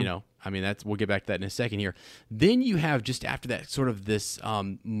is, I mean, we'll get back to that in a second here. Then you have just after that sort of this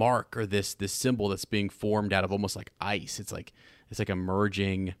mark or this symbol that's being formed out of almost like ice. It's like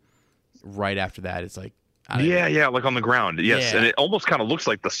emerging right after that. It's like like on the ground. Yes, and it almost kind of looks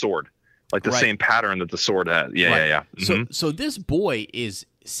like the sword, like the same pattern that the sword had. Yeah. So this boy is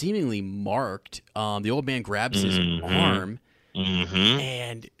seemingly marked. The old man grabs his arm.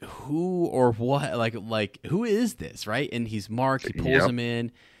 And who or what? Like who is this? Right? And he's marked. He pulls him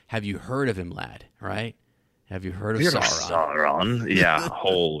in. Have you heard of him, lad? Right? Have you heard of Sauron? Yeah.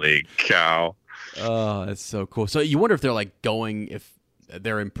 Holy cow! Oh, that's so cool. So you wonder if they're like going if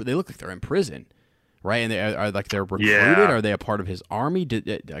they're they look like they're in prison. Right, and they are like they're recruited. Yeah. Are they a part of his army?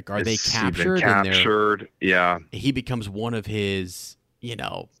 Are they captured? Captured. Yeah. He becomes one of his,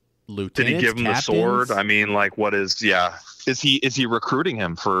 lieutenants. Did he give him captains? The sword? I mean, like, what is? Yeah. Is he recruiting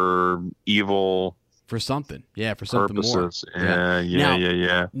him for evil? For something, for something purposes. More.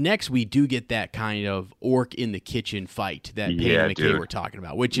 Yeah. Next, we do get that kind of orc in the kitchen fight that Payne and McKay were talking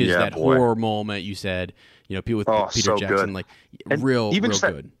about, which is that horror moment you said. People with Peter Jackson, good. Like real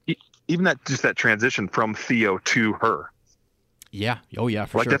good. Even that transition from Theo to her. Yeah. Oh, yeah,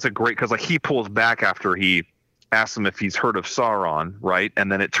 for sure. That's a great, because like he pulls back after he asks him if he's heard of Sauron, right? And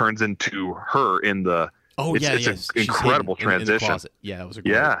then it turns into her in the. Oh, it's an incredible transition. In the closet. Yeah, that was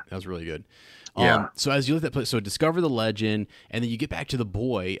that was really good. So as you look at that place, so discover the legend, and then you get back to the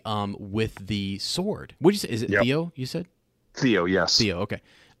boy with the sword. What did you say? Is it Theo? You said Theo. Yes. Theo. Okay.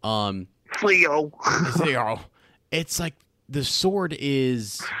 Theo. It's like the sword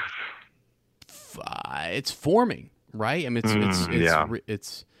is, it's forming, right? I mean,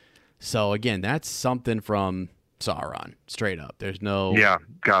 it's so again, that's something from Sauron, straight up. There's no,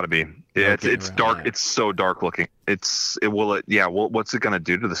 gotta be. Yeah, it's dark. That. It's so dark looking. What's it gonna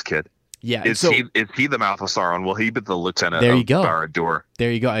do to this kid? Yeah, is he the mouth of Sauron? Will he be the lieutenant of Barad-dûr?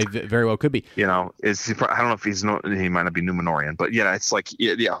 There you go. I very well could be. You know, is he? I don't know if he might not be Númenórean, but yeah, it's like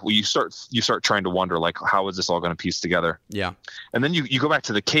well, you start trying to wonder like how is this all going to piece together? Yeah, and then you go back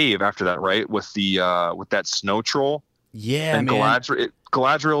to the cave after that, right? With the with that snow troll. Yeah, and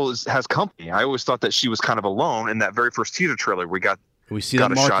Galadriel has company. I always thought that she was kind of alone in that very first teaser trailer. We see that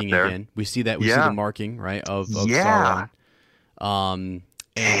marking again. We see that. We see the marking right of Sauron.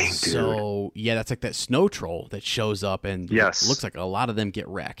 And so that's like that snow troll that shows up and looks like a lot of them get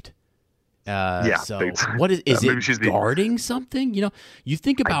wrecked. So what is it guarding something? You know, you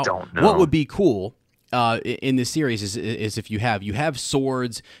think about what would be cool in this series is if you have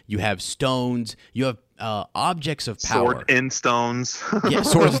swords, you have stones, you have objects of power. Sword and stones. Yeah,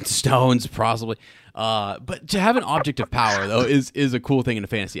 swords and stones, possibly. But to have an object of power, though, is a cool thing in a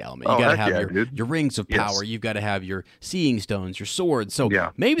fantasy element. You got to have your rings of power. You've got to have your seeing stones, your swords. So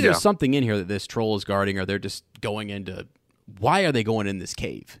maybe there's something in here that this troll is guarding, or they're just going into. Why are they going in this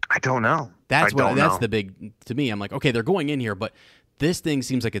cave? I don't know. That's the big, to me, I'm like, okay, they're going in here, but this thing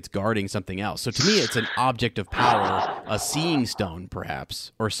seems like it's guarding something else. So to me, it's an object of power, a seeing stone,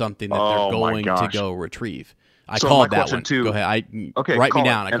 perhaps, or something that they're going to go retrieve. I called that one. Go ahead. Write me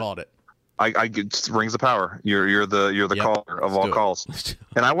down. I called it. I get rings of power. You're the caller of all calls.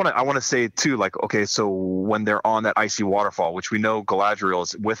 And I want to say too, like, okay, so when they're on that icy waterfall, which we know Galadriel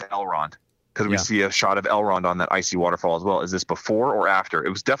is with Elrond, because we see a shot of Elrond on that icy waterfall as well. Is this before or after? It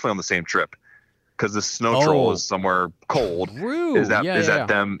was definitely on the same trip, because the snow troll is somewhere cold. True. Is that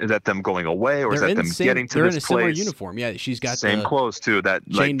them? Is that them going away, or is that them getting to this place? They're in a similar uniform. Yeah, she's got same clothes too. That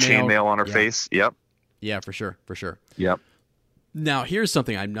like chainmail on her face. Yep. Yeah, for sure. Yep. Now here's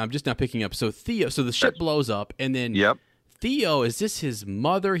something I'm just now picking up. So the ship blows up, and then Theo, is this his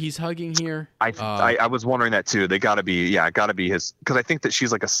mother he's hugging here? I was wondering that too. They got to be his, because I think that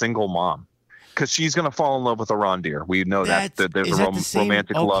she's like a single mom, because she's gonna fall in love with Arondir. We know that there's a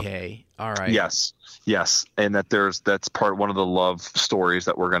romantic love. Okay, all right. Yes, and that's one of the love stories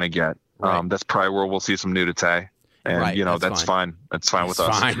that we're gonna get. Right. That's probably where we'll see some nudity. And that's fine. That's fine with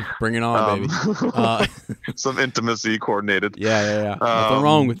us. Fine. Bring it on, baby. Some intimacy coordinated. Yeah. Nothing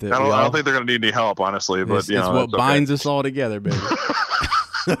wrong with it. I don't think they're going to need any help, honestly. But it's what binds us all together, baby.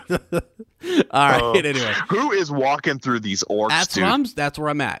 All right. Anyway, who is walking through these orcs? That's where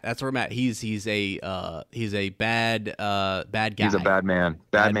I'm at. He's a bad guy. He's a bad man.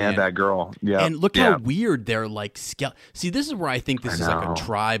 Bad girl. Yeah. And look how weird they're like. See, this is where I think this is like a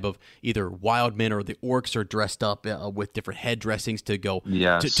tribe of either wild men, or the orcs are dressed up with different head dressings to go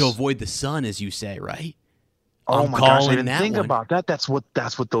to avoid the sun, as you say, right? Oh my gosh, I didn't think about that. That's what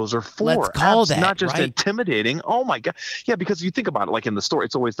those are for. Let's call that, not just intimidating. Oh my god. Yeah, because you think about it, like in the story,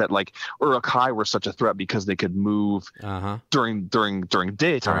 it's always that like Uruk-hai were such a threat because they could move during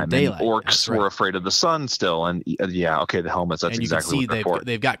daytime. And orcs were afraid of the sun still. And the helmets, that's exactly what they're for.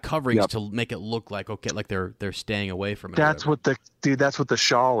 They've got coverings to make it look like they're staying away from it. That's what the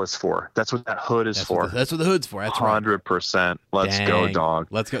shawl is for. That's what that hood is for. That's what the hood's for. That's 100%. Let's go, dog.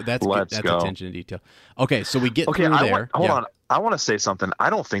 Let's go. That's attention to detail. Okay, so we get through there. Hold on. I want to say something. I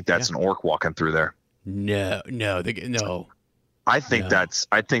don't think that's an orc walking through there. No. I think that's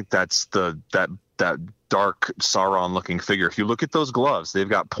that dark Sauron looking figure. If you look at those gloves, they've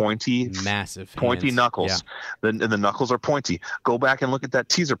got massive pointy knuckles. The knuckles are pointy. Go back and look at that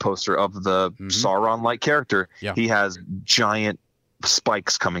teaser poster of the Sauron like character. Yeah. He has giant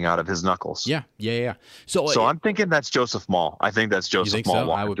spikes coming out of his knuckles. Yeah. So I'm thinking that's Joseph Maul. I think that's Joseph Maul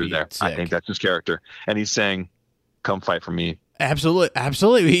walking through there. Sick. I think that's his character, and he's saying, "Come fight for me." Absolutely.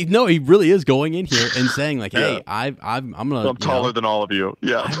 He really is going in here and saying like, "Hey, I'm taller than all of you."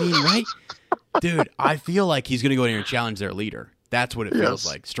 Yeah, I mean, right, dude. I feel like he's gonna go in here and challenge their leader. That's what it feels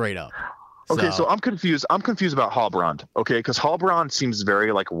like, straight up. Okay, so I'm confused. I'm confused about Halbrand. Okay, because Halbrand seems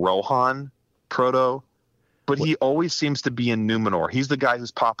very like Rohan proto. But he always seems to be in Númenor. He's the guy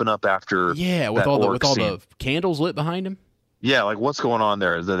who's popping up after with all the candles lit behind him. Yeah, like what's going on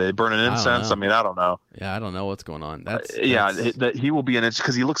there? Is that they burning incense? I mean, I don't know. Yeah, I don't know what's going on. He will be in it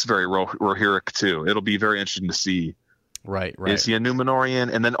because he looks very Rohirric too. It'll be very interesting to see. Right. Is he a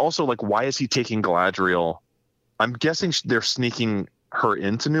Númenorian? And then also, like, why is he taking Galadriel? I'm guessing they're sneaking her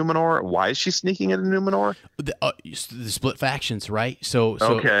into Numenor? Why is she sneaking into Numenor? The split factions, right? So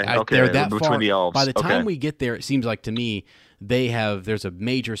okay. They're that between far. The elves. By the time we get there, it seems like to me there's a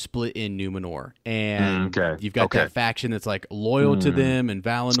major split in Numenor, and you've got that faction that's like loyal to them and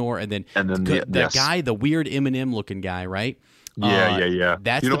Valinor, and then the guy, the weird Eminem looking guy, right? Yeah.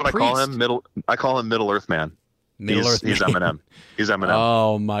 That's you know the what priest. I call him Middle Earth Man. He's Eminem. He's Eminem.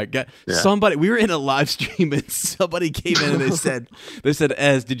 Oh my God! Yeah. We were in a live stream and somebody came in and they said,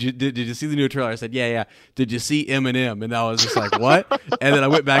 Ez, did you see the new trailer? I said, yeah. Did you see Eminem? And I was just like, what? And then I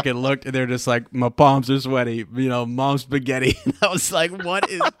went back and looked, and they're just like, my palms are sweaty. Mom's spaghetti. And I was like, what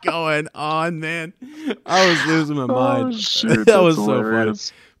is going on, man? I was losing my mind. Shoot, that was so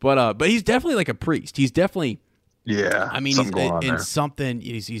hilarious. funny. But he's definitely like a priest. He's definitely. Yeah, I mean, he's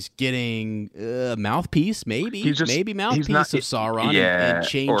getting a mouthpiece, maybe mouthpiece of Sauron, and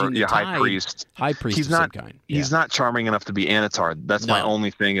changing the tide. High priest of some kind. He's not charming enough to be Anatar. That's my only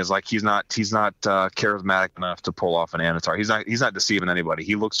thing. Is like he's not charismatic enough to pull off an Anatar. He's not deceiving anybody.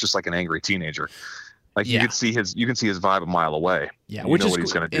 He looks just like an angry teenager. Like you can see his vibe a mile away. Yeah, which is what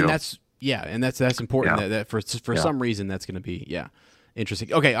he's going to do. And that's important. That for some reason that's going to be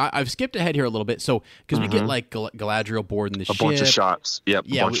interesting. Okay, I've skipped ahead here a little bit. So, because we get like Galadriel board in the ship. A bunch of shots. Yep,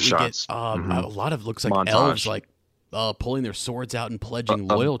 a bunch of shots. Get, a lot of looks like montage. Elves like pulling their swords out and pledging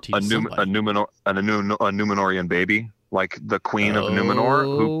loyalty to somebody. A Numenorian baby, like the queen of Numenor,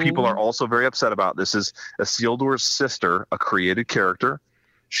 who people are also very upset about. This is Isildur's sister, a created character.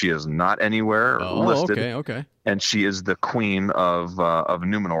 She is not anywhere listed. Okay. And she is the queen of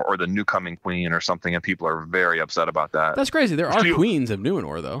Numenor, or the new coming queen, or something. And people are very upset about that. That's crazy. There are queens of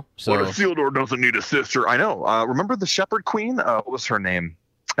Numenor, though. So Isildur doesn't need a sister. I know. Remember the Shepherd Queen? What was her name?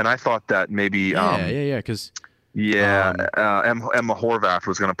 And I thought that maybe. Because. Emma Horvath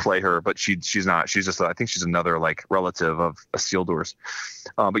was going to play her, but she's not. She's just. I think she's another like relative of Isildur's.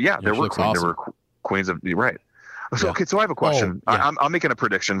 But there were queens of. Right. So, okay, so I have a question. I'm making a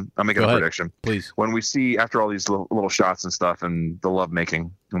prediction. Prediction. Please. When we see, after all these little shots and stuff and the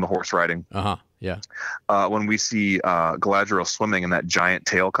lovemaking and the horse riding. When we see Galadriel swimming and that giant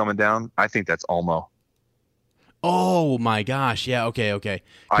tail coming down, I think that's Ulmo. Oh my gosh! Yeah. Okay.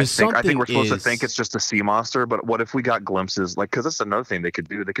 I think we're supposed to think it's just a sea monster, but what if we got glimpses? Like, because that's another thing they could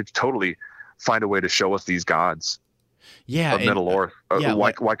do. They could totally find a way to show us these gods. Yeah, of Middle Earth.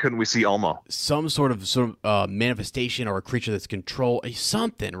 Why couldn't we see Ulmo? Some sort of manifestation or a creature that's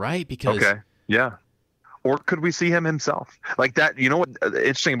something, right? Because or could we see him himself like that? You know what?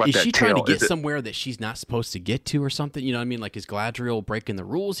 Interesting about that. Is she trying to get somewhere that she's not supposed to get to, or something? You know what I mean? Like, is Galadriel breaking the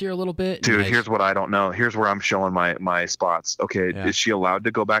rules here a little bit? Dude, here's what I don't know. Here's where I'm showing my spots. Okay, is she allowed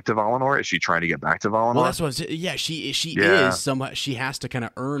to go back to Valinor? Is she trying to get back to Valinor? Well, that's what. She is somewhat. She has to kind of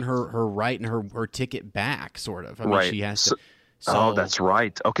earn her right and her ticket back, sort of. I mean, she has to. Oh, that's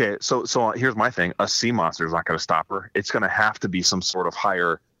right. Okay, so here's my thing. A sea monster is not going to stop her. It's going to have to be some sort of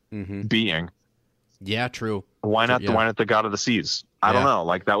higher being. Yeah, true. Why not the god of the seas? I don't know.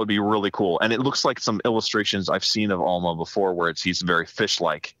 Like, that would be really cool. And it looks like some illustrations I've seen of Ulmo before where he's very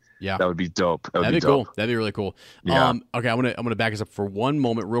fish-like. Yeah, that would be dope. That'd be cool. That'd be really cool. Yeah. Okay, I'm gonna back us up for one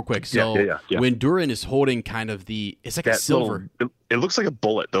moment, real quick. So when Durin is holding kind of it's like a silver. It looks like a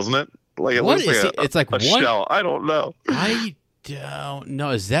bullet, doesn't it? Like it looks like it's like a shell. I don't know. I don't know.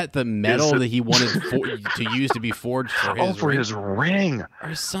 Is that the metal that he wanted to use to be forged for his ring? His ring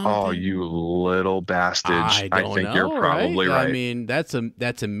or something? Oh, you little bastard! I think you're probably right. I mean, that's a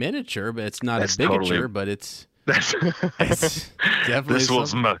miniature, but it's not a bigature, but it's definitely.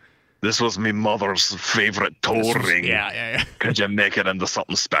 This was my mother's favorite toe ring. Yeah. Could you make it into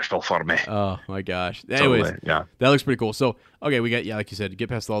something special for me? Oh my gosh. Anyways, that looks pretty cool. So, okay, we got like you said, get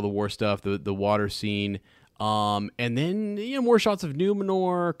past all the war stuff, the water scene. And then more shots of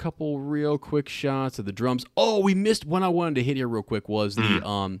Numenor, a couple real quick shots of the drums. Oh, we missed one I wanted to hit here real quick was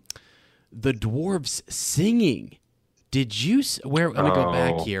the dwarves singing. Did you? Let me go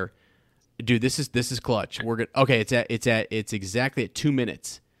back here, dude. This is clutch. We're good. Okay, it's exactly at 2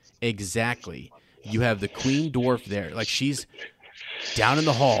 minutes. Exactly. You have the queen dwarf there, like she's down in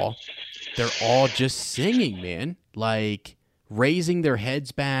the hall. They're all just singing, man. Like, raising their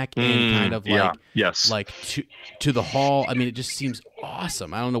heads back and kind of like like to the hall. I mean, it just seems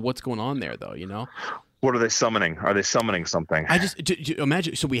awesome. I don't know what's going on there though, What are they summoning? Are they summoning something? I just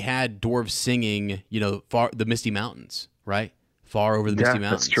imagine. So we had dwarves singing, far the Misty Mountains, right? Far over the Misty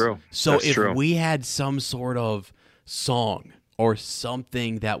Mountains. That's true. So we had some sort of song or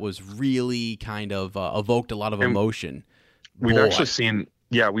something that was really kind of evoked a lot of emotion. We've actually seen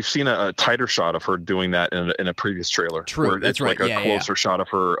Yeah, we've seen a tighter shot of her doing that in a previous trailer. True, that's right. Like a closer shot of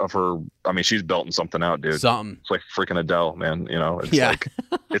her. I mean, she's belting something out, dude. Something. It's like freaking Adele, man. You know, it's like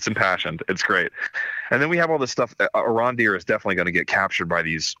it's impassioned. It's great. And then we have all this stuff. Arondir is definitely going to get captured by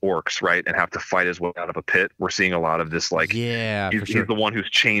these orcs, right, and have to fight his way out of a pit. We're seeing a lot of this, like, he's the one who's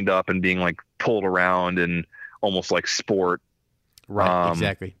chained up and being like pulled around and almost like sport. Right.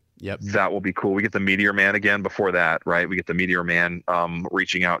 Exactly. Yep. That will be cool. We get the Meteor Man again before that, right? We get the Meteor Man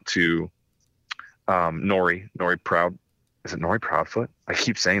reaching out to Nori Proud. Is it Nori Proudfoot? I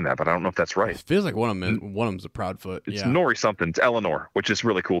keep saying that, but I don't know if that's right. It feels like one of them's a Proudfoot. It's Nori something. It's Eleanor, which is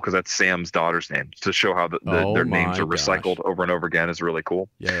really cool because that's Sam's daughter's name. To show how their names are recycled over and over again is really cool.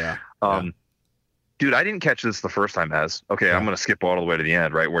 Yeah. Dude, I didn't catch this the first time, Ez. Okay, I'm going to skip all the way to the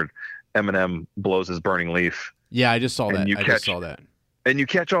end, right, where Eminem blows his burning leaf. Yeah, I just saw that. Just saw that. And you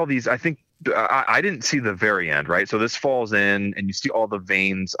catch all these, I think, I didn't see the very end, right? So this falls in and you see all the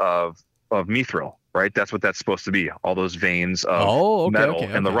veins of mithril, right? That's what that's supposed to be. All those veins of metal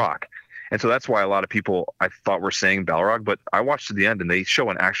and the rock. And so that's why a lot of people, I thought, were saying Balrog, but I watched to the end and they show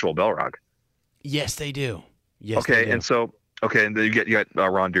an actual Balrog. Yes, they do. Yes, okay, and so, and then you got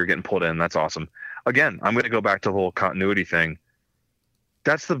Arondir getting pulled in. That's awesome. Again, I'm going to go back to the whole continuity thing.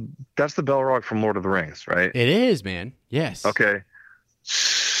 That's the Balrog from Lord of the Rings, right? It is, man. Yes. Okay.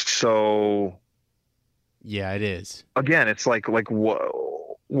 So yeah, it is. Again, it's like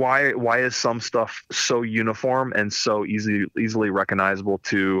why is some stuff so uniform and so easily recognizable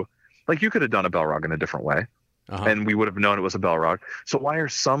to, like, you could have done a Balrog in a different way and we would have known it was a Balrog. So why are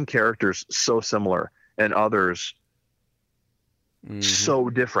some characters so similar and others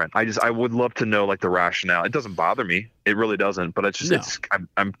so different? I would love to know, like, the rationale. It doesn't bother me. It really doesn't, but it's just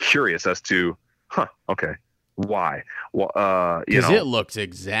I'm curious as to why? Well, because it looks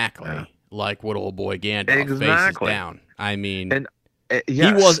exactly like what old boy Gandalf faces down. I mean, he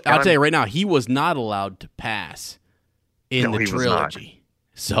was. I'll tell you right now, he was not allowed to pass in the trilogy.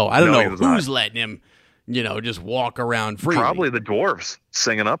 So I don't know who's letting him, just walk around freely. Probably the dwarves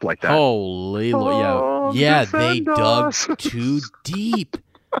singing up like that. Holy Lord! Yeah, they dug too deep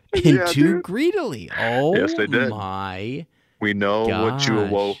and too greedily. Oh, yes, they did. My. We know what you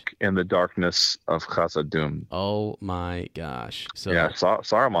awoke in the darkness of Khazad-dûm. Oh my gosh! So yeah,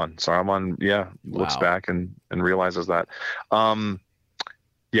 Saruman, looks back and realizes that.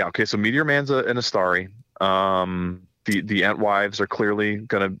 Okay. So Meteor Man's and Astari. The Entwives are clearly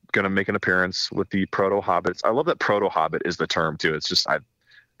gonna make an appearance with the Proto Hobbits. I love that Proto Hobbit is the term too. It's just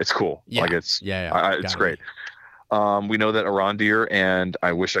it's cool. Yeah. Like it's great. We know that Arondir, and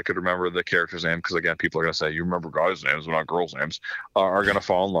I wish I could remember the character's name because, again, people are going to say, you remember guys' names, but not girls' names, are going to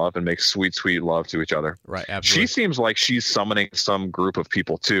fall in love and make sweet, sweet love to each other. Right, absolutely. She seems like she's summoning some group of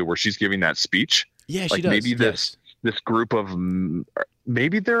people, too, where she's giving that speech. Yeah, like she does. Maybe this group of,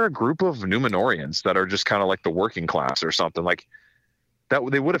 maybe they're a group of Numenorians that are just kind of like the working class or something. Like, that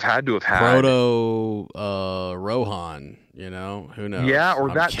they would have had to have had Proto Rohan, who knows? Yeah,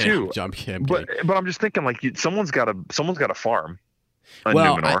 or that too. I'm kidding. But I'm just thinking, like, someone's got to farm on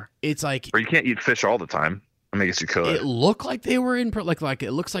Numenor. It's like, or you can't eat fish all the time. I mean, I guess you could. It looked like they were in like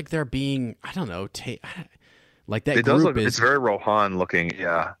it looks like they're being, I don't know, like that. It's very Rohan looking.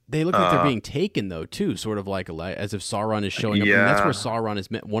 Yeah, they look like they're being taken though too, sort of like as if Sauron is showing up. Yeah, and that's where Sauron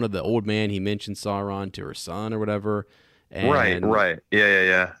is met. One of the old man, he mentioned Sauron to her son or whatever. And, right.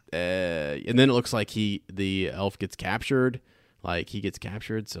 Yeah. And then it looks like the elf gets captured. Like he gets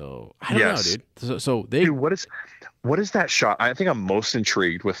captured. So I don't know, dude. So they. Dude, what is that shot? I think I'm most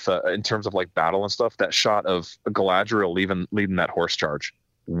intrigued with in terms of like battle and stuff. That shot of Galadriel leading that horse charge.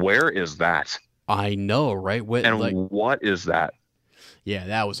 Where is that? I know, right? What is that? Yeah,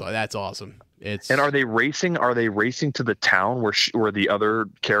 that's awesome. And are they racing to the town where the other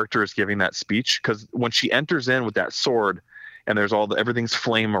character is giving that speech? Because when she enters in with that sword and there's everything's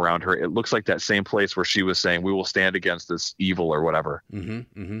flame around her, it looks like that same place where she was saying, "We will stand against this evil" or whatever.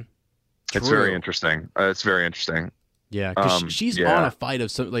 It's very interesting. It's very interesting. Yeah, because she's on a fight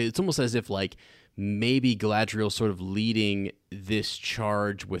of something. Like, it's almost as if like maybe Galadriel's sort of leading this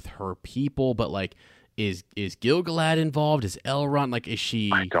charge with her people, but like. Is Gil-galad involved? Is Elrond, like, is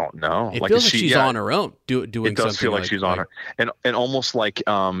she? I don't know. It feels like she's on her own doing something. It does feel like she's on her, and almost like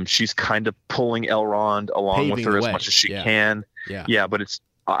she's kind of pulling Elrond along with her as much as she can. Yeah, but it's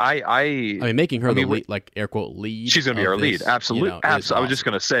I mean, making her the lead, like air quote lead. She's going to be our lead. Absolutely. Awesome. I was just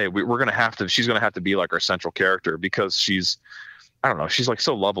going to say we're going to have to. She's going to have to be like our central character because she's. I don't know. She's like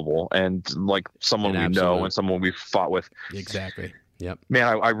so lovable and like someone we know and someone we've fought with. Exactly. Yep.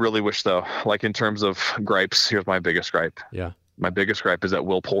 Man, I really wish though, like in terms of gripes, here's my biggest gripe. Yeah. My biggest gripe is that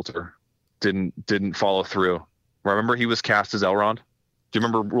Will Poulter didn't follow through. Remember he was cast as Elrond? Do you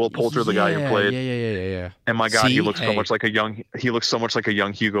remember Will Poulter, the guy who played? Yeah. And my God, he looks so much like a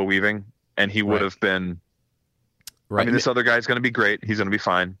young Hugo Weaving, and he would have been. Right. I mean, this other guy's going to be great. He's going to be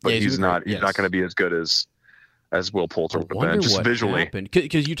fine, but he's not. He's not going to be as good as Will Poulter would have been, just visually.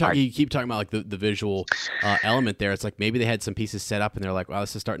 Because you keep talking about like the visual element there. It's like maybe they had some pieces set up, and they're like, wow,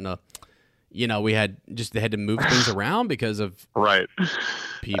 this is starting to. They had to move things around because of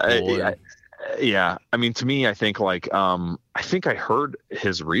people. Yeah, I mean, to me, I think I heard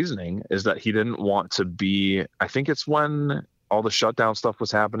his reasoning is that he didn't want to be. I think it's when all the shutdown stuff was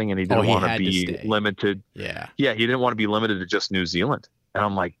happening, and he didn't want to be limited. Yeah, he didn't want to be limited to just New Zealand. And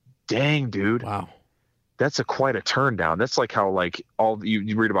I'm like, dang, dude, wow, that's quite a turn down. That's like how all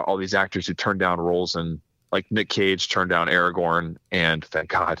you read about all these actors who turned down roles, and like Nick Cage turned down Aragorn, and thank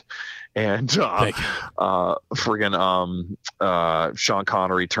God. And Sean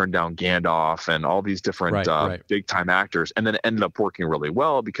Connery turned down Gandalf, and all these different big time actors, and then it ended up working really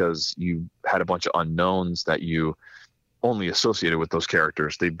well because you had a bunch of unknowns that you only associated with those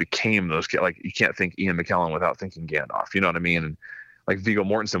characters. They became those, like, you can't think Ian McKellen without thinking Gandalf. You know what I mean? And like Viggo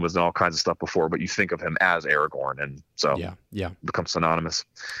Mortensen was in all kinds of stuff before, but you think of him as Aragorn, and so it becomes synonymous.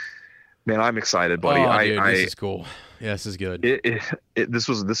 Man, I'm excited, buddy. This is cool. Yeah, this is good. This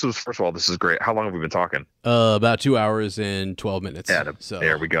was first of all, this is great. How long have we been talking? About 2 hours and 12 minutes. Yeah, so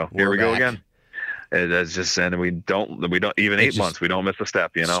there we go. Here we go again. That's just, and we don't even 8 months. We don't miss a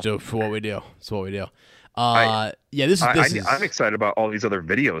step. It's what we do. It's what we do. I'm excited about all these other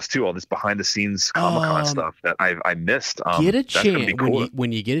videos too. All this behind the scenes Comic-Con stuff that I missed. Get a chance cool.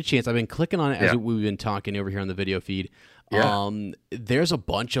 when you get a chance. I've been clicking on it as we've been talking over here on the video feed. There's a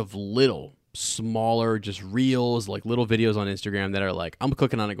bunch of little smaller just reels, like little videos on Instagram that are like, I'm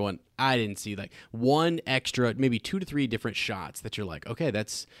clicking on it going, I didn't see like one extra, maybe 2 to 3 different shots that you're like, okay,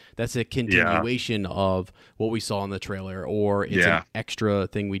 that's a continuation of what we saw in the trailer, or it's an extra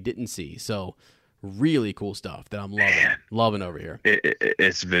thing we didn't see. So really cool stuff that I'm loving over here.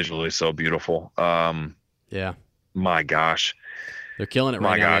 It's visually so beautiful. My gosh, they're killing it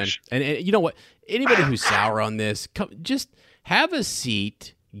right now, man. And you know what? Anybody who's sour on this, just have a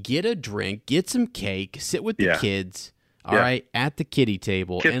seat, get a drink, get some cake, sit with the kids, all right, at the kiddie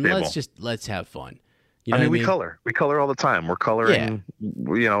table, let's have fun. You know I mean, we color all the time. We're coloring,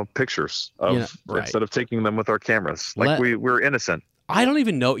 pictures of instead of taking them with our cameras. Like we're innocent. I don't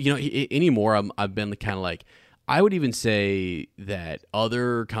even know, anymore. I've been kind of like, I would even say that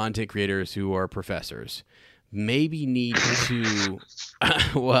other content creators who are professors maybe need to,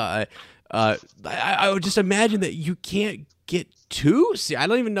 I would just imagine that you can't get too. See, I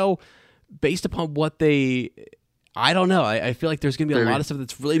don't even know, based upon what I don't know. I feel like there's going to be a lot of stuff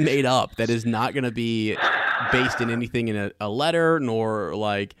that's really made up that is not going to be based in anything in a letter, nor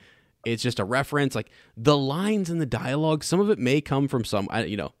like it's just a reference. Like the lines in the dialogue, some of it may come from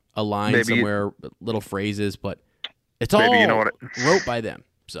a line somewhere, little phrases, but it's all wrote by them.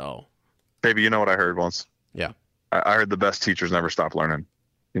 So, baby, you know what I heard once? Yeah, I heard the best teachers never stop learning.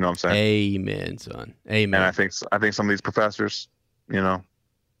 You know what I'm saying? Amen, son. Amen. And I think some of these professors,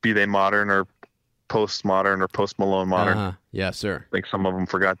 be they modern or postmodern or post-Malone modern. Yeah, sir. I think some of them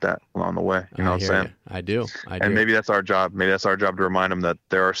forgot that along the way. You know what I'm saying? I do. And maybe that's our job. Maybe that's our job to remind them that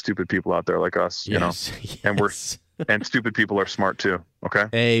there are stupid people out there like us. Yes. And stupid people are smart too. Okay.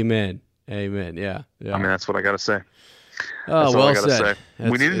 Amen. Yeah. I mean, that's what I got to say. Oh, well said.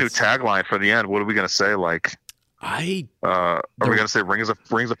 We need a new tagline for the end. What are we going to say? Like, are we going to say rings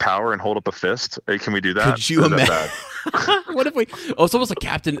of power and hold up a fist? Hey, can we do that? Could you imagine? What if it's almost like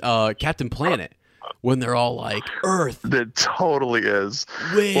Captain Planet when they're all like Earth. It totally is.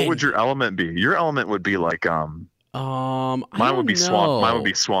 Wind. What would your element be? Your element would be like mine would be swamp. Mine would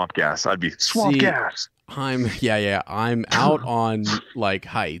be swamp gas. I'd be swamp gas. I'm out on like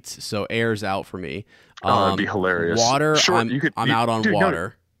heights, so air's out for me. That'd be hilarious. Water. I'm out on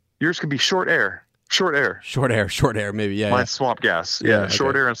water. No, yours could be short air. Short air, maybe. Yeah. Mine's swamp gas. Yeah,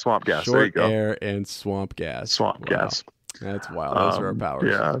 short air and swamp gas. There you go. Short air and swamp gas. Gas. That's wild. Those are our powers.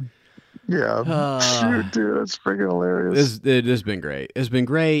 Yeah. Shoot, dude, that's freaking hilarious. It has been great. It's been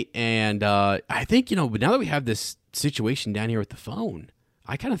great, and I think now that we have this situation down here with the phone,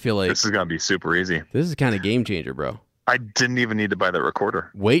 I kind of feel like this is gonna be super easy. This is kind of game changer, bro. I didn't even need to buy that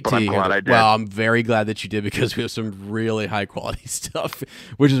recorder. I'm glad I did. Well, I'm very glad that you did, because we have some really high quality stuff,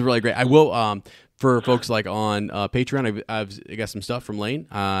 which is really great. I will for folks like on Patreon, I've got some stuff from Lane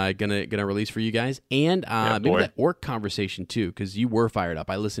gonna release for you guys, and maybe that orc conversation too, because you were fired up.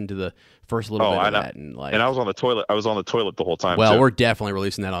 I listened to the first little bit of that, and I was on the toilet. I was on the toilet the whole time. Well, too. We're definitely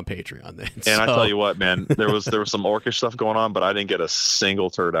releasing that on Patreon then. And I tell you what, man, there was some orcish stuff going on, but I didn't get a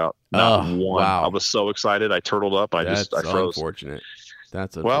single turd out. Not one. Wow. I was so excited. I turtled up. I froze. Unfortunate.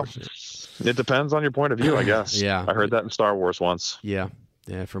 That's unfortunate. Well, it depends on your point of view, I guess. Yeah. I heard that in Star Wars once. Yeah,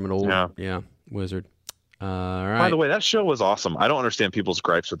 from an old wizard. All right. By the way, that show was awesome. I don't understand people's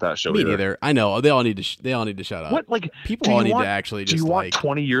gripes with that show. Me neither. I know they all need to shut up. What, like, people all need to actually just. Do you want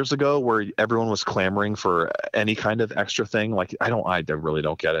 20 years ago where everyone was clamoring for any kind of extra thing? Like, I really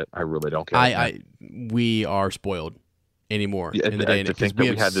don't get it. I really don't get it. We are spoiled anymore in the day and age. I think that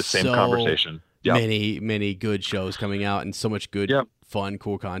we had the same conversation. Yep. Many good shows coming out and so much good, fun,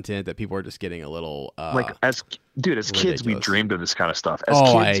 cool content that people are just getting a little. As kids, we dreamed of this kind of stuff. As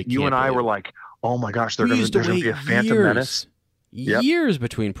kids, you and I were like, oh my gosh, there's going to be a Phantom Menace. Years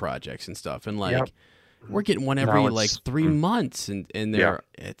between projects and stuff, and we're getting one every 3 months, and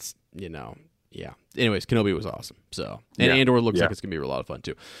it's Anyways, Kenobi was awesome. So Andor looks like it's gonna be a lot of fun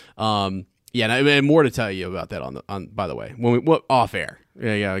too. And more to tell you about that on by the way when we off air.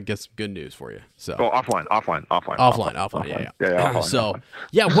 I guess some good news for you. So offline.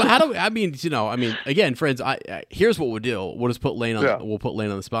 Again, friends. Here's what we'll do. We'll just put Lane on. We'll put Lane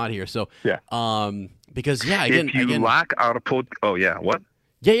on the spot here. So because if you lack out a what?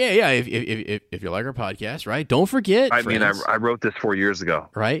 If you like our podcast, right? Don't forget. Friends, I wrote this 4 years ago.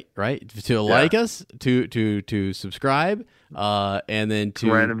 Right. To like us, to subscribe, and then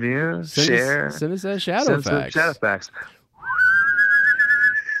to review, share, send us that shadow facts.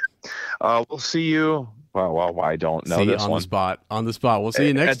 We'll see you. Well, I don't know this on the spot. We'll see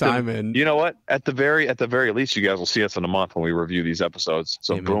you next time. And you know what? At the very least, you guys will see us in a month when we review these episodes.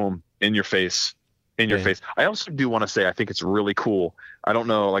 So boom, in your face. I also do want to say I think it's really cool. I don't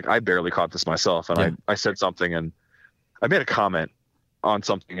know, I barely caught this myself, and I said something, and I made a comment on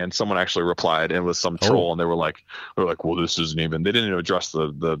something, and someone actually replied, and it was some troll, and they were like, well, this isn't even. They didn't even address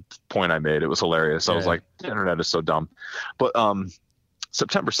the point I made. It was hilarious. I was like, the internet is so dumb. But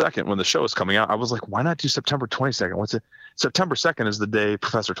September 2nd, when the show is coming out, I was like, why not do September 22nd? What's it? September 2nd is the day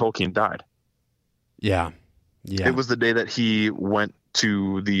Professor Tolkien died. Yeah. It was the day that he went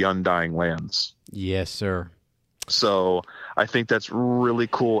to the Undying Lands. Yes, sir. So I think that's really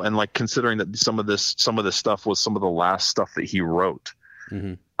cool, and considering that some of this stuff was some of the last stuff that he wrote,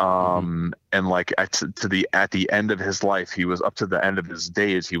 and at the end of his life, he was up to the end of his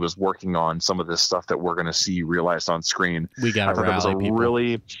days, he was working on some of this stuff that we're going to see realized on screen. We got to rally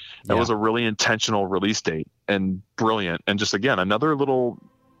people. That was a really intentional release date and brilliant, and just again another little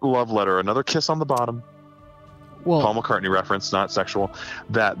love letter, another kiss on the bottom. Well, Paul McCartney reference, not sexual.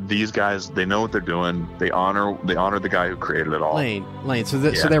 That these guys, they know what they're doing. They honor the guy who created it all. Lane. So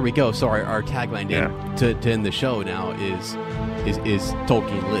there we go. So our tagline to end the show now is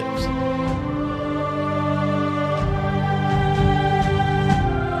Tolkien lives.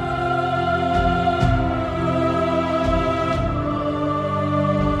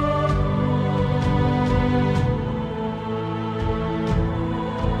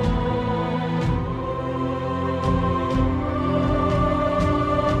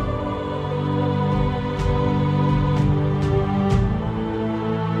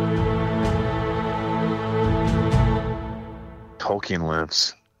 Tolkien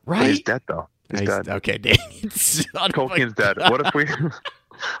lives. Right? But he's dead though. He's dead. Okay, dang. Tolkien's dead. What if we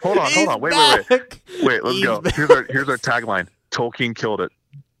hold on. Wait. Let's go. Here's our tagline. Tolkien killed it.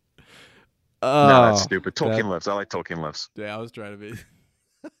 No, that's stupid. Tolkien lives. I like Tolkien lives. Yeah, I was trying to be.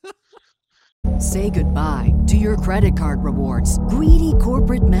 Say goodbye to your credit card rewards. Greedy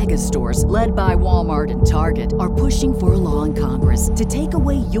corporate mega stores, led by Walmart and Target, are pushing for a law in Congress to take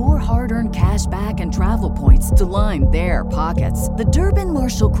away your hard-earned cash back and travel points to line their pockets. The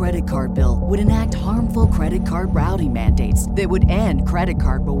Durbin-Marshall credit card bill would enact harmful credit card routing mandates that would end credit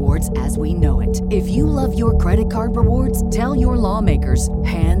card rewards as we know it. If you love your credit card rewards, tell your lawmakers,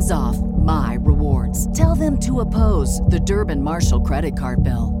 hands off my rewards. Tell them to oppose the Durbin-Marshall credit card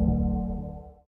bill.